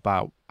 9 Club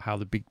about how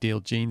the Big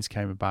Deal jeans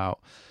came about,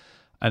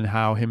 and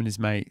how him and his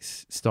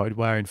mates started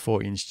wearing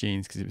 40-inch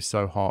jeans because it was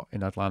so hot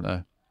in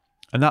Atlanta.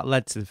 And that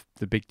led to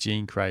the big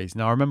jean craze.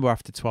 Now, I remember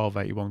after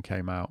 1281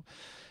 came out,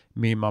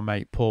 me and my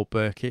mate Paul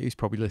Burkett, who's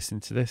probably listening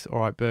to this,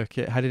 all right,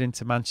 Burkett, headed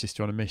into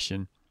Manchester on a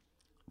mission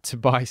to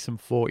buy some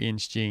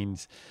 40-inch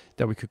jeans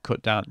that we could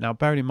cut down. Now,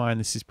 bearing in mind,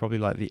 this is probably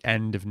like the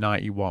end of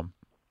 91.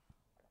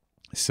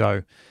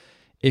 So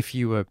if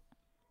you were,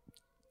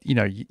 you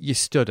know, you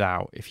stood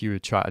out if you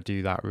would try to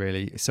do that,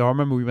 really. So I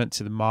remember we went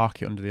to the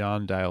market under the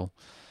Arndale,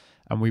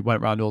 and we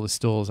went around all the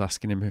stalls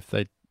asking him if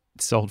they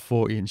sold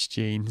 40-inch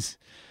jeans,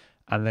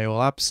 and they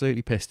all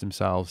absolutely pissed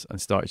themselves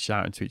and started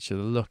shouting to each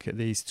other, look at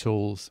these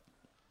tools.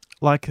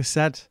 Like I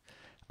said,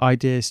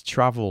 ideas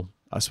travel.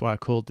 That's why I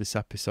called this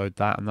episode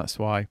that, and that's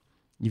why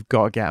you've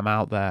got to get them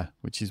out there,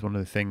 which is one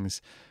of the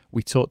things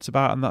we talked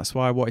about, and that's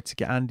why I wanted to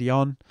get Andy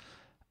on.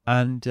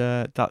 And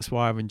that's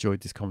why I've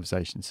enjoyed this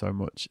conversation so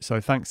much. So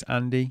thanks,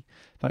 Andy.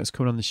 Thanks for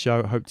coming on the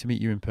show. I hope to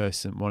meet you in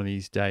person one of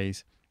these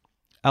days.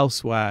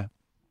 Elsewhere,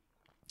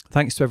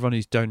 thanks to everyone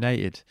who's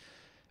donated.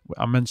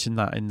 I mentioned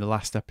that in the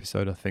last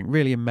episode, I think.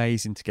 Really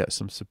amazing to get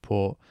some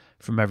support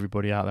from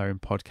everybody out there in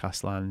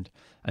podcast land,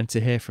 and to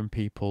hear from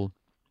people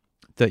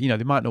that, you know,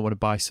 they might not want to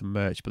buy some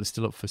merch, but they're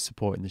still up for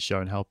supporting the show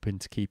and helping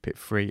to keep it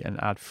free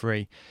and ad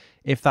free.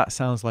 If that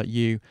sounds like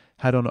you,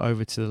 head on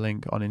over to the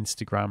link on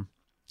Instagram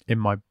in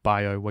my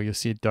bio where you'll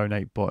see a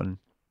donate button,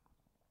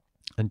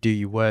 and do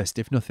your worst.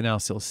 If nothing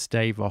else, it'll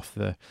stave off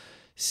the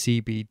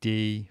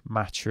CBD,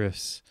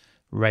 mattress,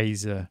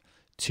 razor,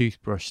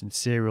 toothbrush and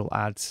cereal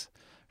ads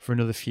for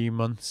another few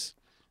months.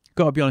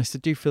 Gotta be honest, I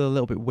do feel a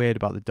little bit weird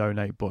about the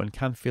donate button.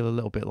 Can feel a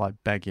little bit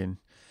like begging.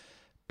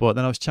 But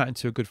then I was chatting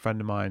to a good friend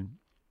of mine,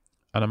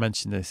 and I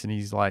mentioned this, and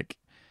he's like,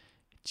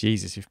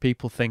 Jesus, if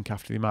people think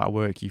after the amount of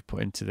work you've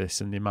put into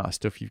this and the amount of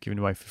stuff you've given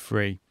away for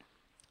free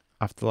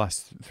after the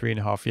last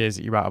 3.5 years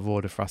that you're out of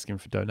order for asking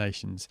for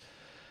donations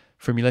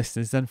from your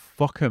listeners, then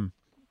fuck them.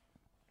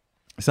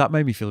 So that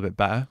made me feel a bit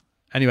better.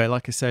 Anyway,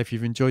 like I say, if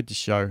you've enjoyed the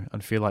show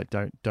and feel like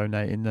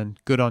donating, then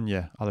good on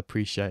you. I'll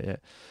appreciate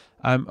it.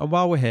 And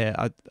while we're here,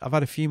 I've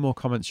had a few more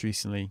comments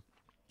recently,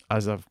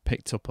 as I've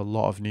picked up a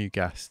lot of new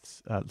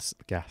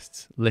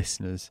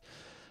listeners,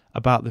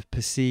 about the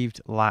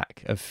perceived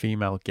lack of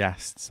female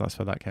guests. That's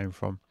where that came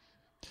from,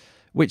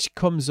 which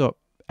comes up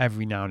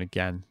every now and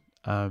again.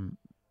 And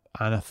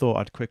I thought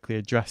I'd quickly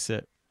address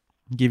it,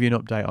 give you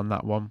an update on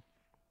that one.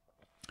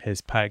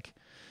 Here's Peg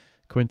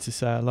coming to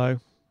say hello.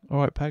 All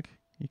right, Peg,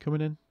 you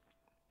coming in?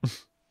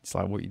 It's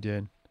like, what are you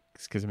doing?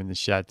 It's because I'm in the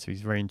shed, so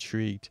he's very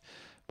intrigued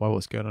by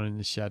what's going on in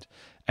the shed.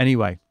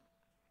 Anyway,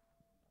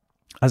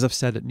 as I've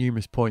said at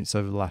numerous points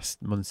over the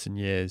last months and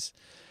years,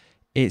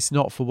 it's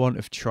not for want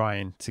of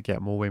trying to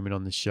get more women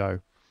on the show.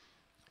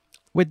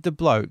 With the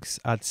blokes,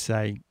 I'd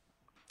say,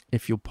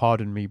 if you'll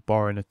pardon me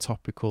borrowing a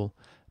topical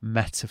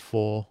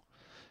metaphor,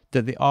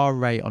 that the R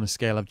rate on a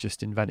scale I've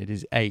just invented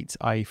is 8,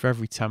 i.e. for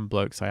every 10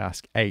 blokes I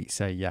ask, 8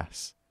 say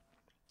yes.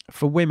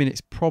 For women, it's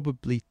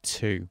probably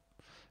 2.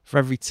 For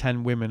every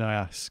 10 women I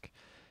ask,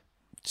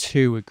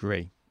 2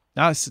 agree.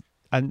 Now,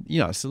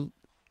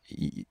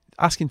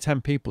 asking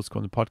 10 people to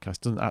come on the podcast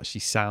doesn't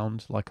actually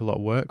sound like a lot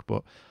of work,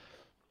 but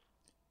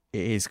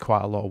it is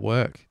quite a lot of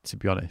work, to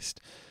be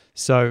honest.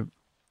 So,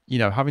 you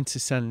know, having to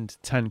send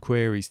 10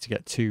 queries to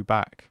get 2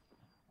 back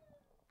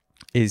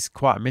is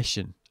quite a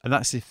mission. And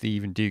that's if they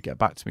even do get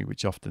back to me,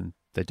 which often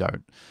they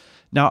don't.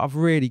 Now, I've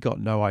really got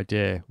no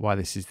idea why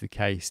this is the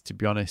case, to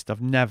be honest.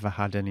 I've never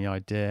had any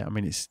idea. I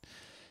mean, it's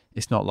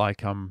not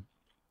like on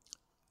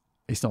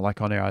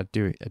here I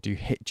do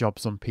hit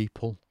jobs on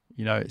people.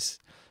 You know,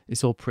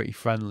 it's all pretty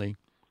friendly.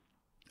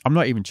 I'm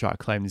not even trying to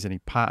claim there's any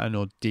pattern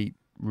or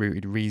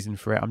deep-rooted reason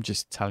for it. I'm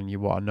just telling you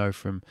what I know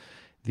from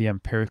the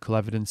empirical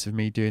evidence of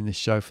me doing this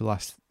show for the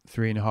last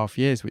 3.5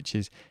 years, which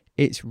is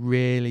it's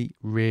really,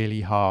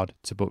 really hard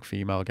to book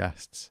female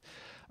guests.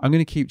 I'm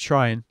going to keep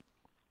trying,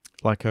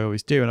 like I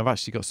always do, and I've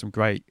actually got some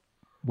great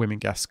women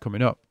guests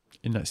coming up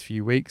in the next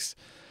few weeks,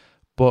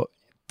 but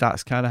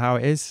that's kind of how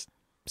it is.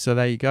 So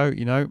there you go.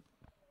 You know,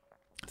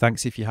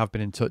 thanks if you have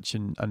been in touch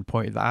and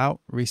pointed that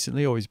out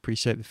recently. Always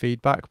appreciate the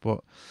feedback,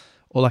 but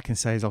all I can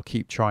say is I'll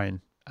keep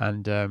trying.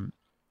 And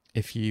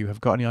if you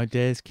have got any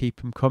ideas, keep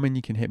them coming.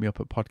 You can hit me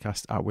up at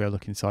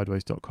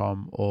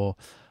podcast@wearelookingsideways.com or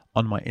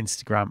on my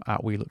Instagram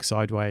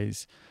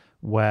 @welooksideways,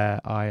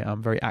 where I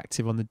am very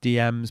active on the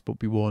DMs, but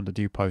be warned, I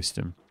do post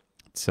them.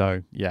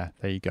 So yeah,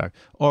 there you go.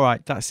 All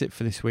right, that's it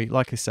for this week.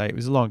 Like I say, it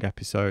was a long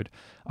episode.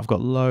 I've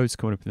got loads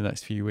coming up in the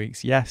next few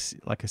weeks. Yes,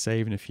 like I say,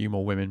 even a few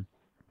more women.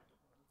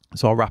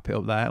 So I'll wrap it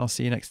up there and I'll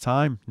see you next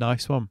time.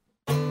 Nice one.